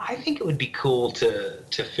 I don't know. I think it would be cool to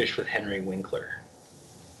fish with Henry Winkler.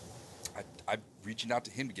 I'm reaching out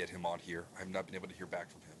to him to get him on here. I have not been able to hear back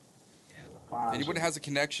from him. Yeah, If anyone has a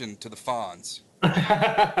connection to the Fonz,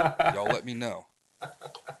 y'all let me know.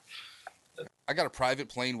 I got a private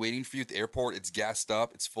plane waiting for you at the airport. It's gassed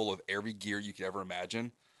up. It's full of every gear you could ever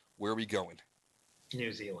imagine. Where are we going?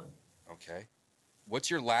 New Zealand. Okay. What's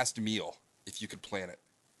your last meal, if you could plan it?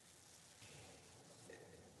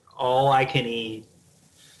 all I can eat.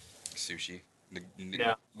 Sushi.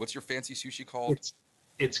 No. What's your fancy sushi called?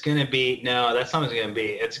 It's gonna be no. That's not what it's gonna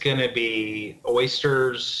be. It's gonna be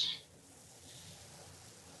oysters.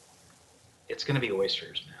 It's gonna be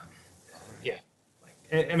oysters, man. Yeah.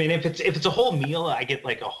 I mean, if it's a whole meal, I get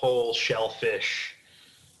like a whole shellfish.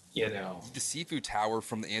 You know. The seafood tower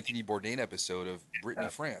from the Anthony Bourdain episode of Brittany,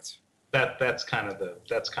 France. That's kind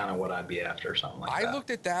of what I'd be after, something like that. I looked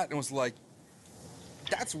at that and was like,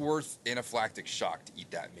 that's worth anaphylactic shock to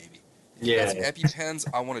eat that, maybe. Yeah. That's EpiPens.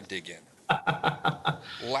 I want to dig in.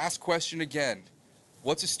 Last question again.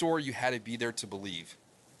 What's a story you had to be there to believe?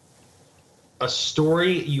 A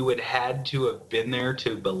story you would had to have been there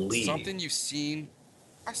to believe. Something you've seen.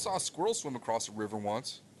 I saw a squirrel swim across a river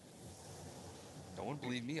once. No one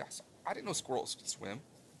believed me. I didn't know squirrels could swim.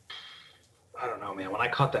 I don't know, man. When I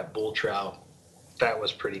caught that bull trout, that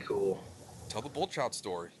was pretty cool. Tell the bull trout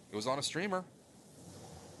story. It was on a streamer.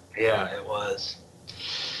 Yeah, it was.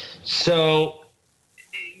 So,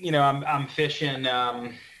 you know, I'm fishing.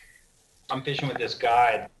 I'm fishing with this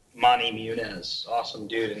guy, Monty Muniz, awesome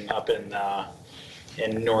dude, and up in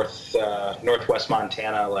northwest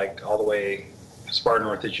Montana, like all the way as far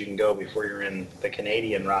north as you can go before you're in the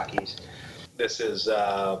Canadian Rockies. This is I'm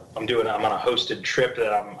on a hosted trip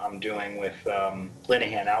that I'm doing with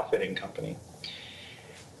Linehan Outfitting Company,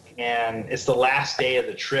 and it's the last day of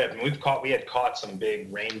the trip. And we had caught some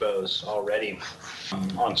big rainbows already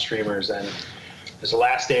on streamers, and it's the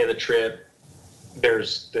last day of the trip.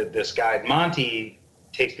 There's this guy Monty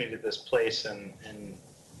takes me to this place, and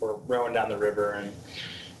we're rowing down the river, and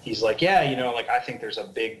he's like, yeah, you know, like I think there's a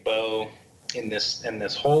big bow in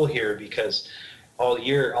this hole here, because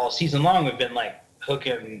all season long we've been like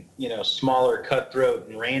hooking, you know, smaller cutthroat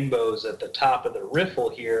and rainbows at the top of the riffle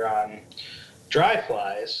here on dry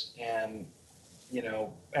flies, and you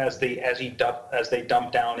know, as they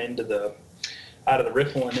dump down out of the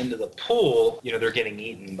riffle and into the pool, you know, they're getting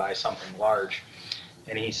eaten by something large.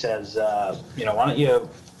 And he says, you know, why don't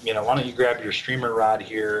you grab your streamer rod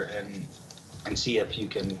here and see if you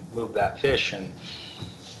can move that fish. And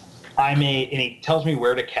he tells me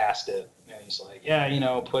where to cast it. And he's like, yeah, you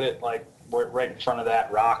know, put it like right in front of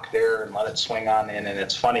that rock there and let it swing on in. And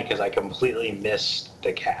it's funny because I completely missed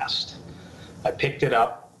the cast. I picked it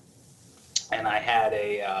up, and I had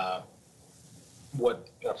a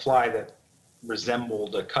fly that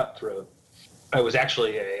resembled a cutthroat. It was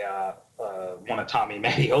actually one of Tommy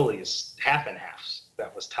Mattioli's half and halves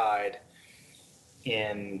that was tied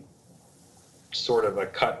in sort of a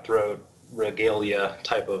cutthroat regalia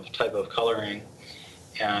type of coloring.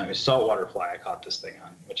 And it was saltwater fly I caught this thing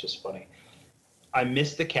on, which is funny. I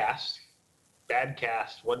missed the cast. Bad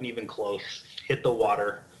cast, wasn't even close. Hit the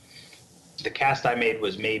water. The cast I made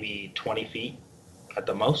was maybe 20 feet at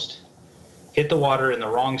the most. Hit the water in the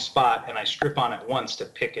wrong spot, and I strip on it once to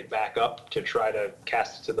pick it back up to try to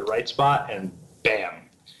cast it to the right spot, and bam.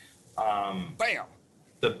 Bam!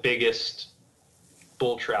 The biggest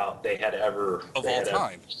bull trout they had ever... Of all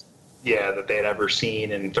time. That they had ever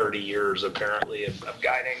seen in 30 years, apparently, of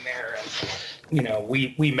guiding there. And, you know,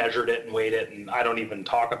 we measured it and weighed it, and I don't even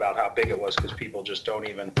talk about how big it was because people just don't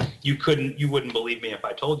even... You wouldn't believe me if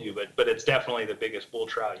I told you, but it's definitely the biggest bull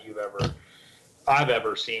trout I've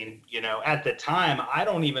ever seen. You know, at the time, I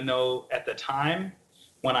don't even know at the time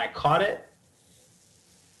when I caught it,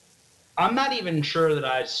 I'm not even sure that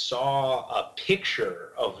I saw a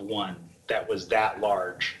picture of one that was that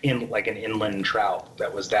large, in like an inland trout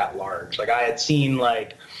that was that large. Like I had seen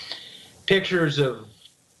like pictures of,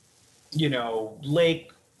 you know,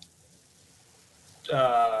 lake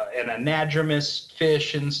and anadromous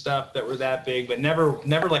fish and stuff that were that big, but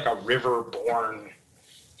never like a river born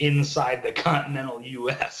inside the continental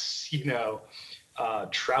U.S., you know,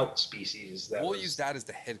 trout species. We'll use that as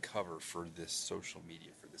the head cover for this social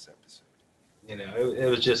media for this episode. You know, it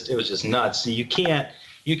was just nuts. You can't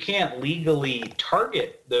legally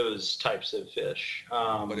target those types of fish.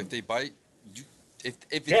 But if they bite you, if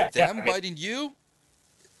it's them biting you,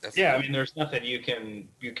 that's I mean, there's nothing you can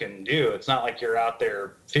do. It's not like you're out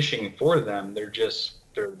there fishing for them. They're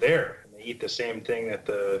there. They eat the same thing that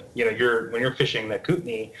when you're fishing the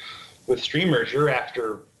Kootenai with streamers, you're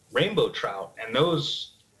after rainbow trout, and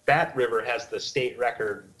that river has the state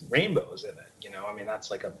record rainbows in it. You know, I mean,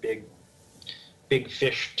 that's like a big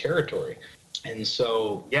fish territory. And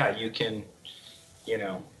so, yeah, you can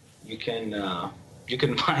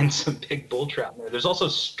find some big bull trout there. There's also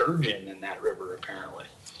sturgeon in that river, apparently.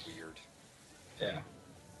 Weird. Yeah.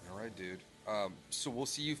 All right, dude. So we'll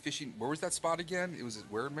see you fishing. Where was that spot again? It was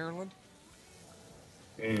where in Maryland?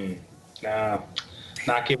 Nah,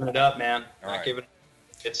 not giving it up, man. All not right. giving.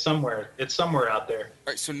 It's somewhere out there. All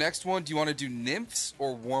right, so next one, do you want to do nymphs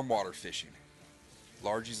or warm water fishing?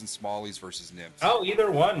 Largies and smallies versus nymphs. Oh,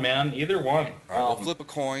 either one, man. Either one. All right, we'll flip a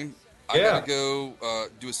coin. I gotta go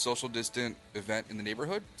do a social distant event in the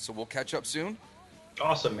neighborhood, so we'll catch up soon.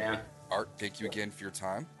 Awesome, man. Art, thank you again for your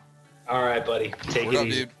time. All right, buddy. Take Word it up,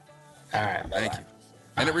 easy. dude. All right. Bye-bye. Thank you.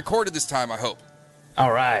 And it recorded this time, I hope.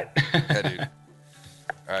 All right. Yeah, dude.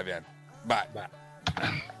 All right, man. Bye.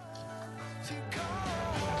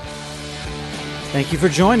 Thank you for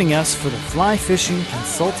joining us for the Fly Fishing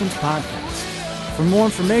Consultant Podcast. For more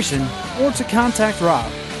information or to contact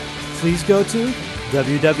Rob, please go to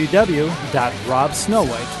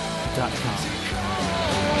www.robsnowhite.com.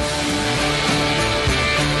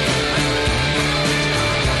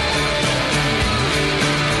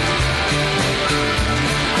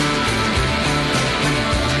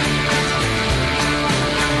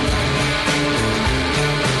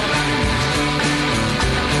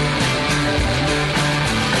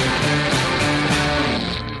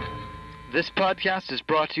 This podcast is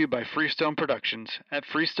brought to you by Freestone Productions at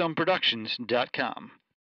freestoneproductions.com.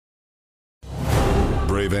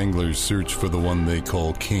 Brave anglers search for the one they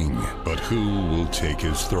call king, but who will take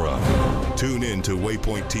his throne? Tune in to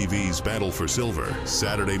Waypoint TV's Battle for Silver,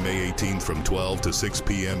 Saturday, May 18th from 12 to 6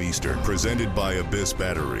 p.m. Eastern. Presented by Abyss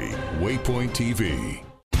Battery. Waypoint TV.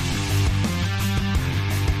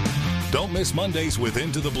 Don't miss Mondays with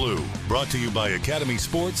Into the Blue, brought to you by Academy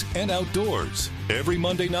Sports and Outdoors. Every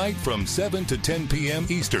Monday night from 7 to 10 p.m.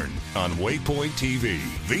 Eastern on Waypoint TV,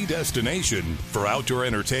 the destination for outdoor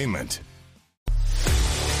entertainment.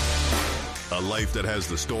 A life that has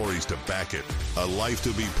the stories to back it. A life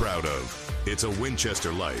to be proud of. It's a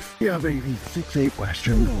Winchester life. Yeah, baby. 6'8"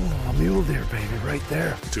 Western. Oh, mule deer, baby, right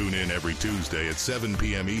there. Tune in every Tuesday at 7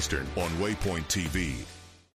 p.m. Eastern on Waypoint TV.